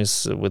Sabonis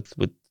with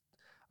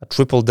a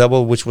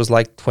triple-double, which was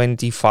like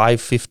 25,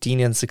 15,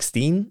 and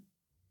 16.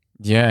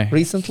 Yeah,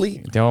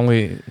 recently. The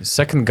only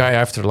second guy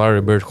after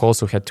Larry Bird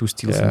also had 2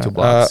 steals and 2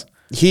 blocks.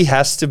 He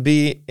has to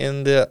be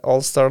in the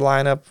All-Star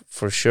lineup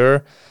for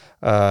sure.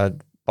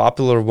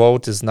 Popular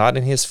vote is not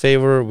in his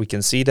favor. We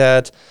can see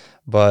that.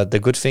 But the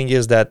good thing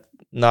is that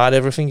not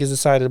everything is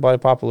decided by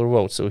popular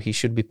vote. So he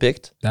should be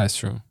picked. That's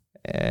true.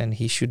 And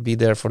he should be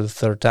there for the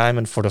third time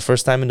and for the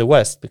first time in the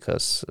West,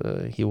 because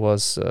he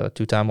was a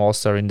 2-time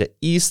All-Star in the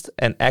East.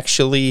 And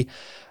actually,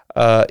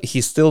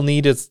 he still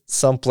needed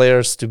some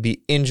players to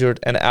be injured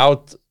and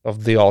out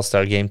of the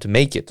All-Star game to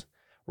make it.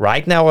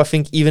 Right now, I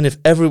think even if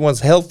everyone's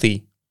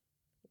healthy,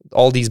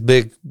 all these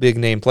big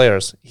name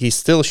players, he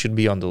still should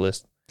be on the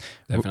list.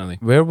 Definitely.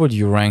 Where would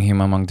you rank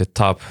him among the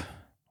top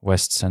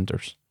West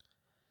centers?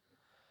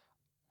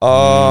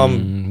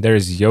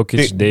 There's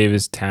Jokic,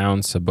 Davis,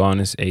 Towns,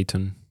 Sabonis,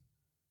 Ayton.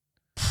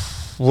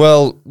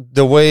 Well,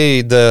 the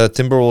way the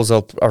Timberwolves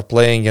are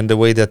playing and the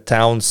way that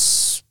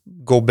Towns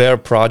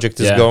Gobert project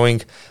is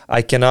going,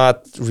 I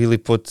cannot really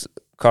put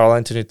Karl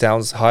Anthony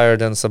Towns higher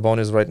than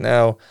Sabonis right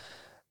now.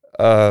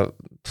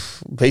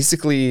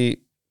 Basically,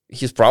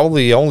 he's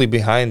probably only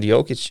behind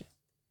Jokic.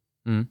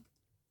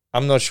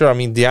 I'm not sure. I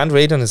mean,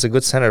 DeAndre Ayton is a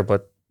good center,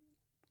 but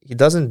he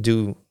doesn't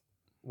do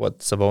what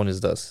Sabonis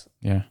does.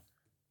 Yeah.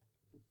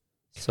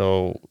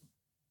 So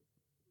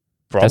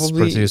that's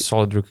pretty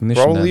solid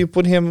recognition. Probably you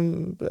put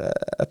him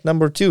at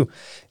number 2.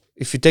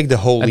 If you take the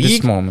whole league,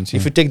 this moment,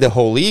 if you take the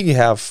whole league, you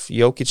have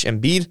Jokic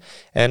and Embiid,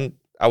 and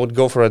I would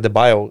go for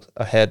Adebayo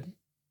ahead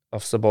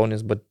of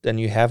Sabonis, but then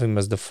you have him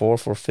as the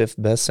 4th or 5th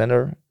best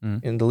center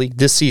in the league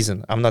this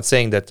season. I'm not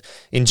saying that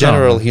in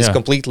general he's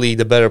completely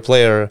the better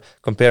player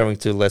comparing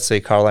to, let's say,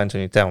 Karl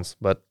Anthony Towns,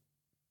 but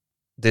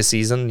this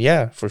season,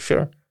 yeah, for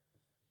sure.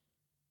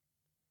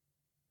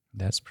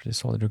 That's pretty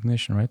solid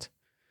recognition, right?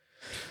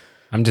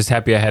 I'm just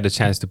happy I had a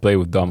chance to play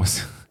with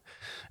Domas.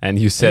 And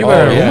you said... You were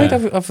a roommate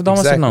of Domas?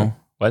 Exactly. No?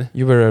 What?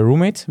 You were a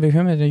roommate with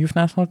him at the youth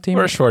national team?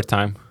 For a short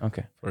time.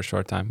 Okay. For a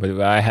short time.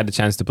 But I had the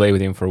chance to play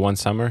with him for one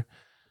summer.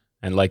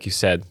 And like you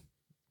said,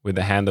 with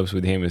the handoffs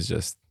with him is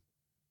just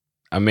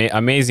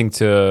amazing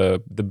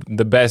to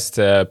the best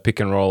pick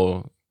and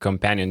roll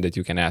companion that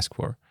you can ask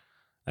for.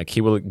 Like,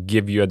 he will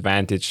give you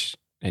advantage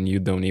and you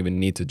don't even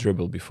need to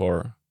dribble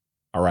before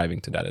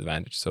arriving to that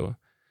advantage. So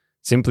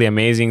simply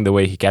amazing the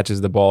way he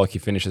catches the ball, he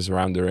finishes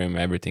around the rim,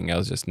 everything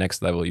else just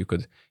next level.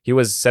 He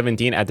was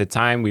 17 at the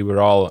time, we were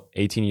all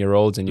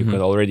 18-year-olds, and you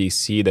could already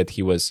see that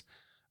he was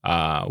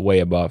way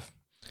above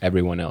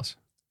everyone else.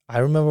 I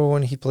remember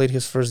when he played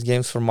his first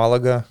games for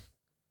Malaga,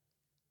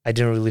 I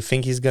didn't really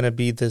think he's gonna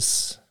be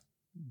this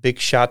big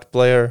shot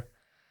player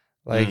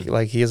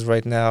like he is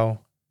right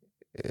now.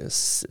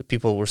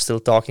 People were still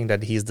talking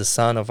that he's the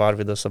son of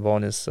Arvydas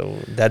Sabonis, so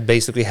that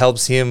basically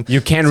helps him.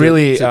 You can't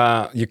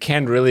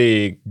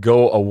really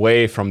go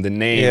away from the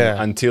name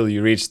until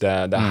you reach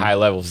the high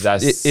levels.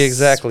 That's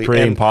exactly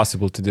pretty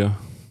impossible to do.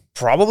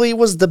 Probably it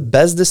was the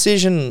best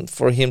decision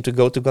for him to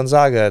go to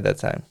Gonzaga at that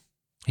time.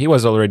 He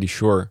was already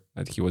sure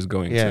that he was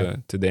going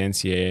to the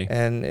NCAA,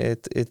 and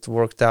it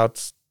worked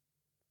out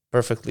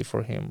perfectly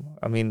for him.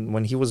 I mean,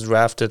 when he was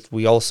drafted,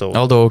 we also...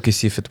 Although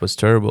OKC fit was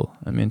terrible.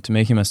 I mean, to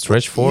make him a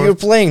stretch forward... You're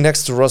playing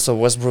next to Russell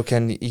Westbrook,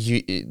 and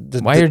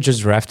why you're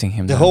just drafting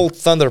him? The whole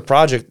Thunder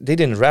project, they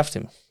didn't draft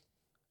him.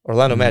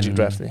 Orlando Magic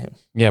drafted him.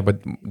 Yeah, but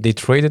they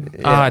traded...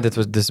 that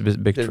was this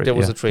big trade. There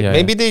was a trade.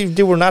 Maybe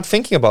they were not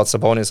thinking about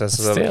Sabonis as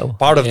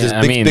part of this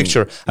big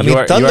picture. I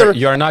mean, Thunder...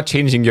 You are not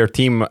changing your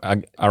team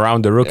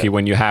around the rookie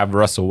when you have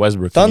Russell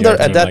Westbrook. Thunder,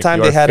 at that time,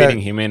 they had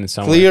a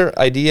clear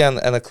idea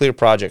and a clear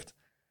project.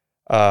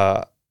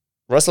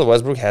 Russell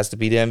Westbrook has to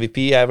be the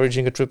MVP,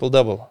 averaging a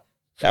triple-double.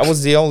 That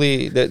was the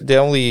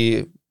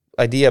only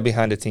idea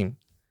behind the team,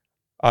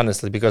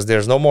 honestly, because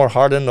there's no more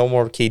Harden, no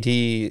more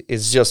KD.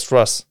 It's just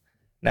Russ.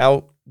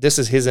 Now, this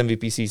is his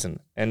MVP season,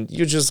 and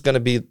you're just going to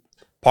be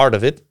part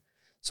of it.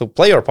 So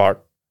play your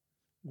part.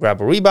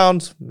 Grab a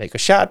rebound, make a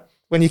shot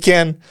when you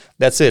can.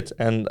 That's it.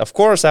 And, of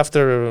course,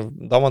 after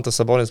Domantas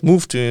Sabonis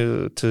moved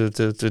to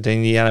the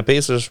Indiana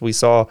Pacers, we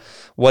saw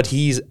what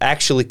he's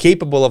actually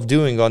capable of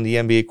doing on the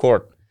NBA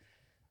court.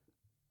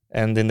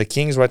 And in the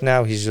Kings right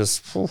now, he's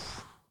just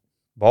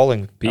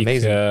balling.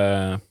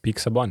 Amazing. Peak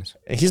Sabonis.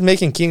 He's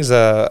making Kings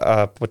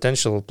a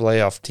potential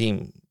playoff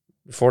team.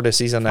 Before the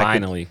season,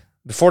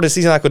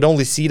 I could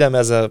only see them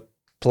as a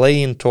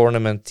play-in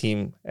tournament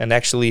team and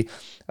actually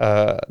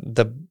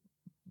the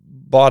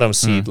bottom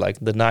seed, like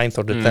the 9th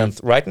or the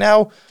 10th. Right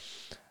now,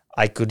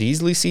 I could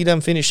easily see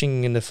them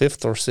finishing in the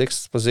 5th or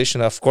 6th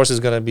position. Of course, it's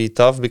going to be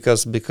tough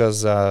because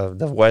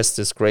the West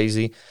is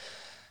crazy.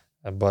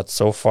 But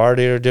so far,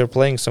 they're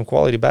playing some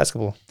quality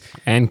basketball.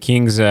 And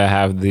Kings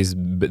have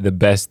the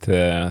best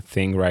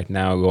thing right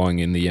now going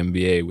in the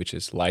NBA, which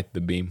is light the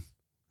beam.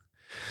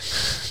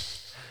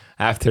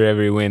 After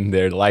every win,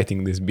 they're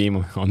lighting this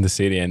beam on the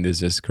city, and it's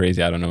just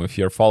crazy. I don't know if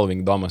you're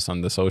following Domas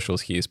on the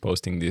socials. He is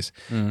posting these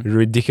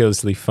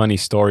ridiculously funny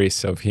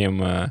stories of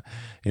him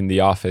in the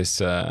office,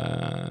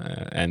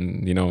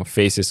 and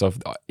faces of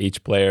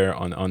each player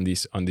on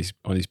these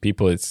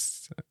people.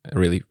 It's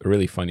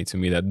really funny to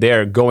me that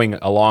they're going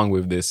along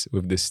with this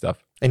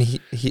stuff. And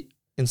he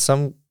in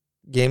some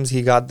games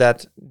he got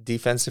that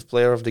defensive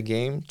player of the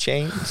game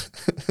chain,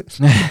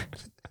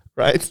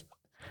 right?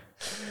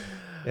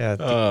 Yeah,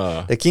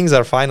 the Kings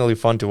are finally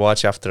fun to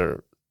watch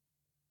after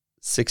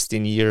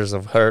 16 years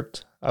of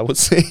hurt, I would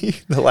say.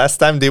 The last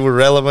time they were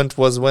relevant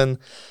was when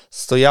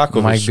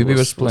Stojakovic Mike Bibby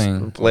was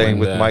playing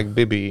with Mike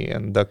Bibby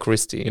and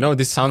Christie.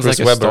 This sounds Chris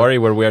like a Webber. story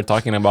where we are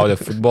talking about the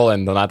football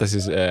and Donatas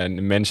is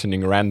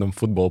mentioning random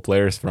football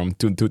players from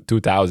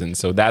 2000.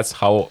 So that's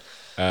how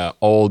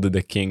old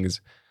the Kings.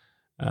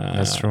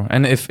 That's true.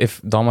 And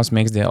if Domas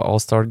makes the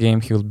All-Star game,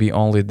 he will be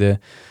only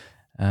the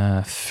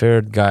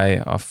third guy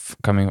of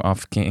coming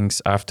off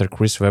Kings after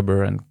Chris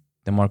Webber and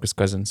DeMarcus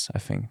Cousins, I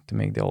think, to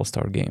make the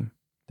All-Star game.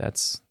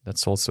 That's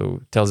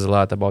also tells a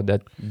lot about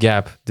that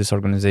gap this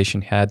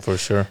organization had. For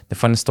sure. The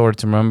funny story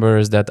to remember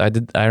is that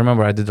I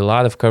remember I did a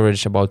lot of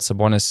coverage about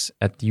Sabonis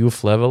at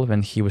youth level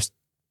when he was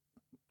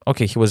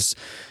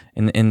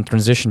in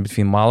transition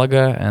between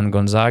Malaga and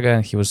Gonzaga,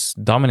 and he was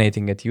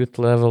dominating at youth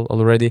level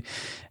already.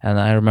 And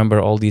I remember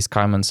all these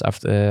comments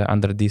after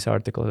under this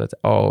article that,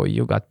 oh,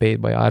 you got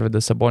paid by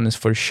Arvydas Sabonis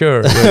for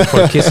sure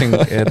for kissing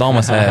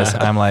Domas' ass.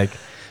 I'm like,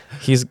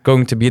 he's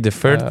going to be the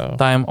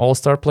third-time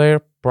All-Star player,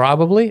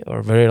 probably,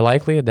 or very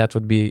likely. That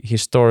would be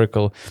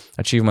historical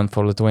achievement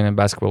for Lithuanian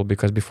basketball,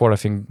 because before I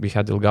think we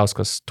had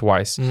Ilgauskas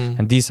twice,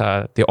 and these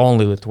are the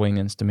only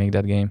Lithuanians to make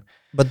that game.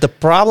 But the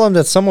problem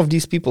that some of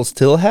these people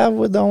still have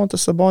with Domantas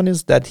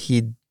Sabonis that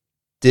he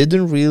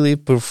didn't really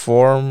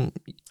perform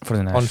For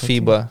the on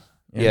FIBA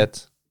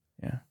yet.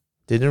 Yeah.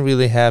 Didn't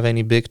really have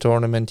any big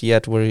tournament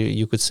yet where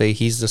you could say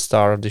he's the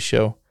star of the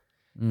show.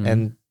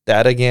 And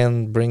that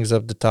again brings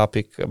up the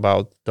topic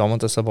about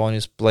Domantas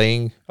Sabonis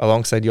playing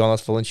alongside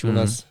Jonas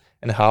Valanciunas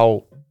and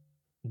how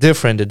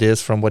different it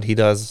is from what he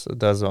does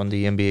on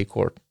the NBA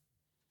court.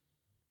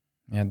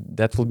 Yeah,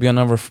 that will be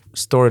another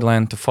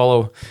storyline to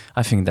follow.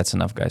 I think that's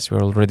enough, guys.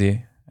 We're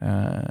already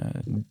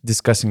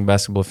discussing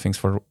basketball things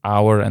for an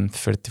hour and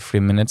 33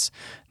 minutes.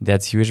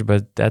 That's huge,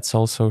 but that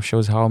also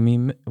shows how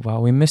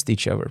we missed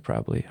each other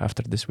probably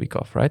after this week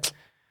off, right?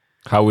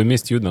 How we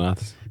missed you,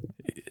 Donatas.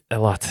 A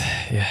lot,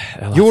 yeah.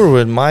 A lot. You were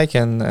with Mike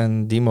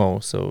and Demo,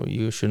 so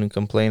you shouldn't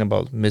complain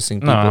about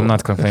missing people. No, I'm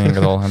not complaining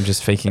at all. I'm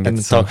just faking and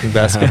it. talking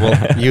basketball.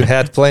 You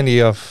had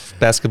plenty of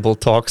basketball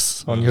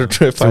talks on your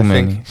trip, Too I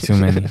many,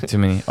 think. too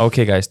many.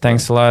 Okay, guys,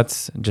 thanks a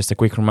lot. Just a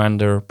quick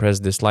reminder, press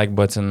this like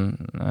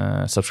button,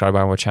 subscribe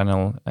our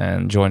channel,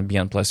 and join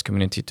Beyond Plus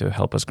community to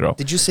help us grow.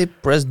 Did you say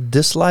press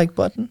dislike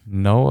button?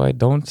 No, I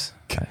don't.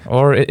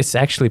 Or it's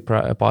actually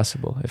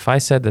possible. If I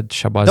said that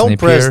Shabazz Don't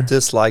Napier... press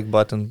dislike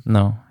button.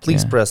 No.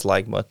 Please press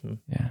like button.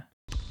 Yeah.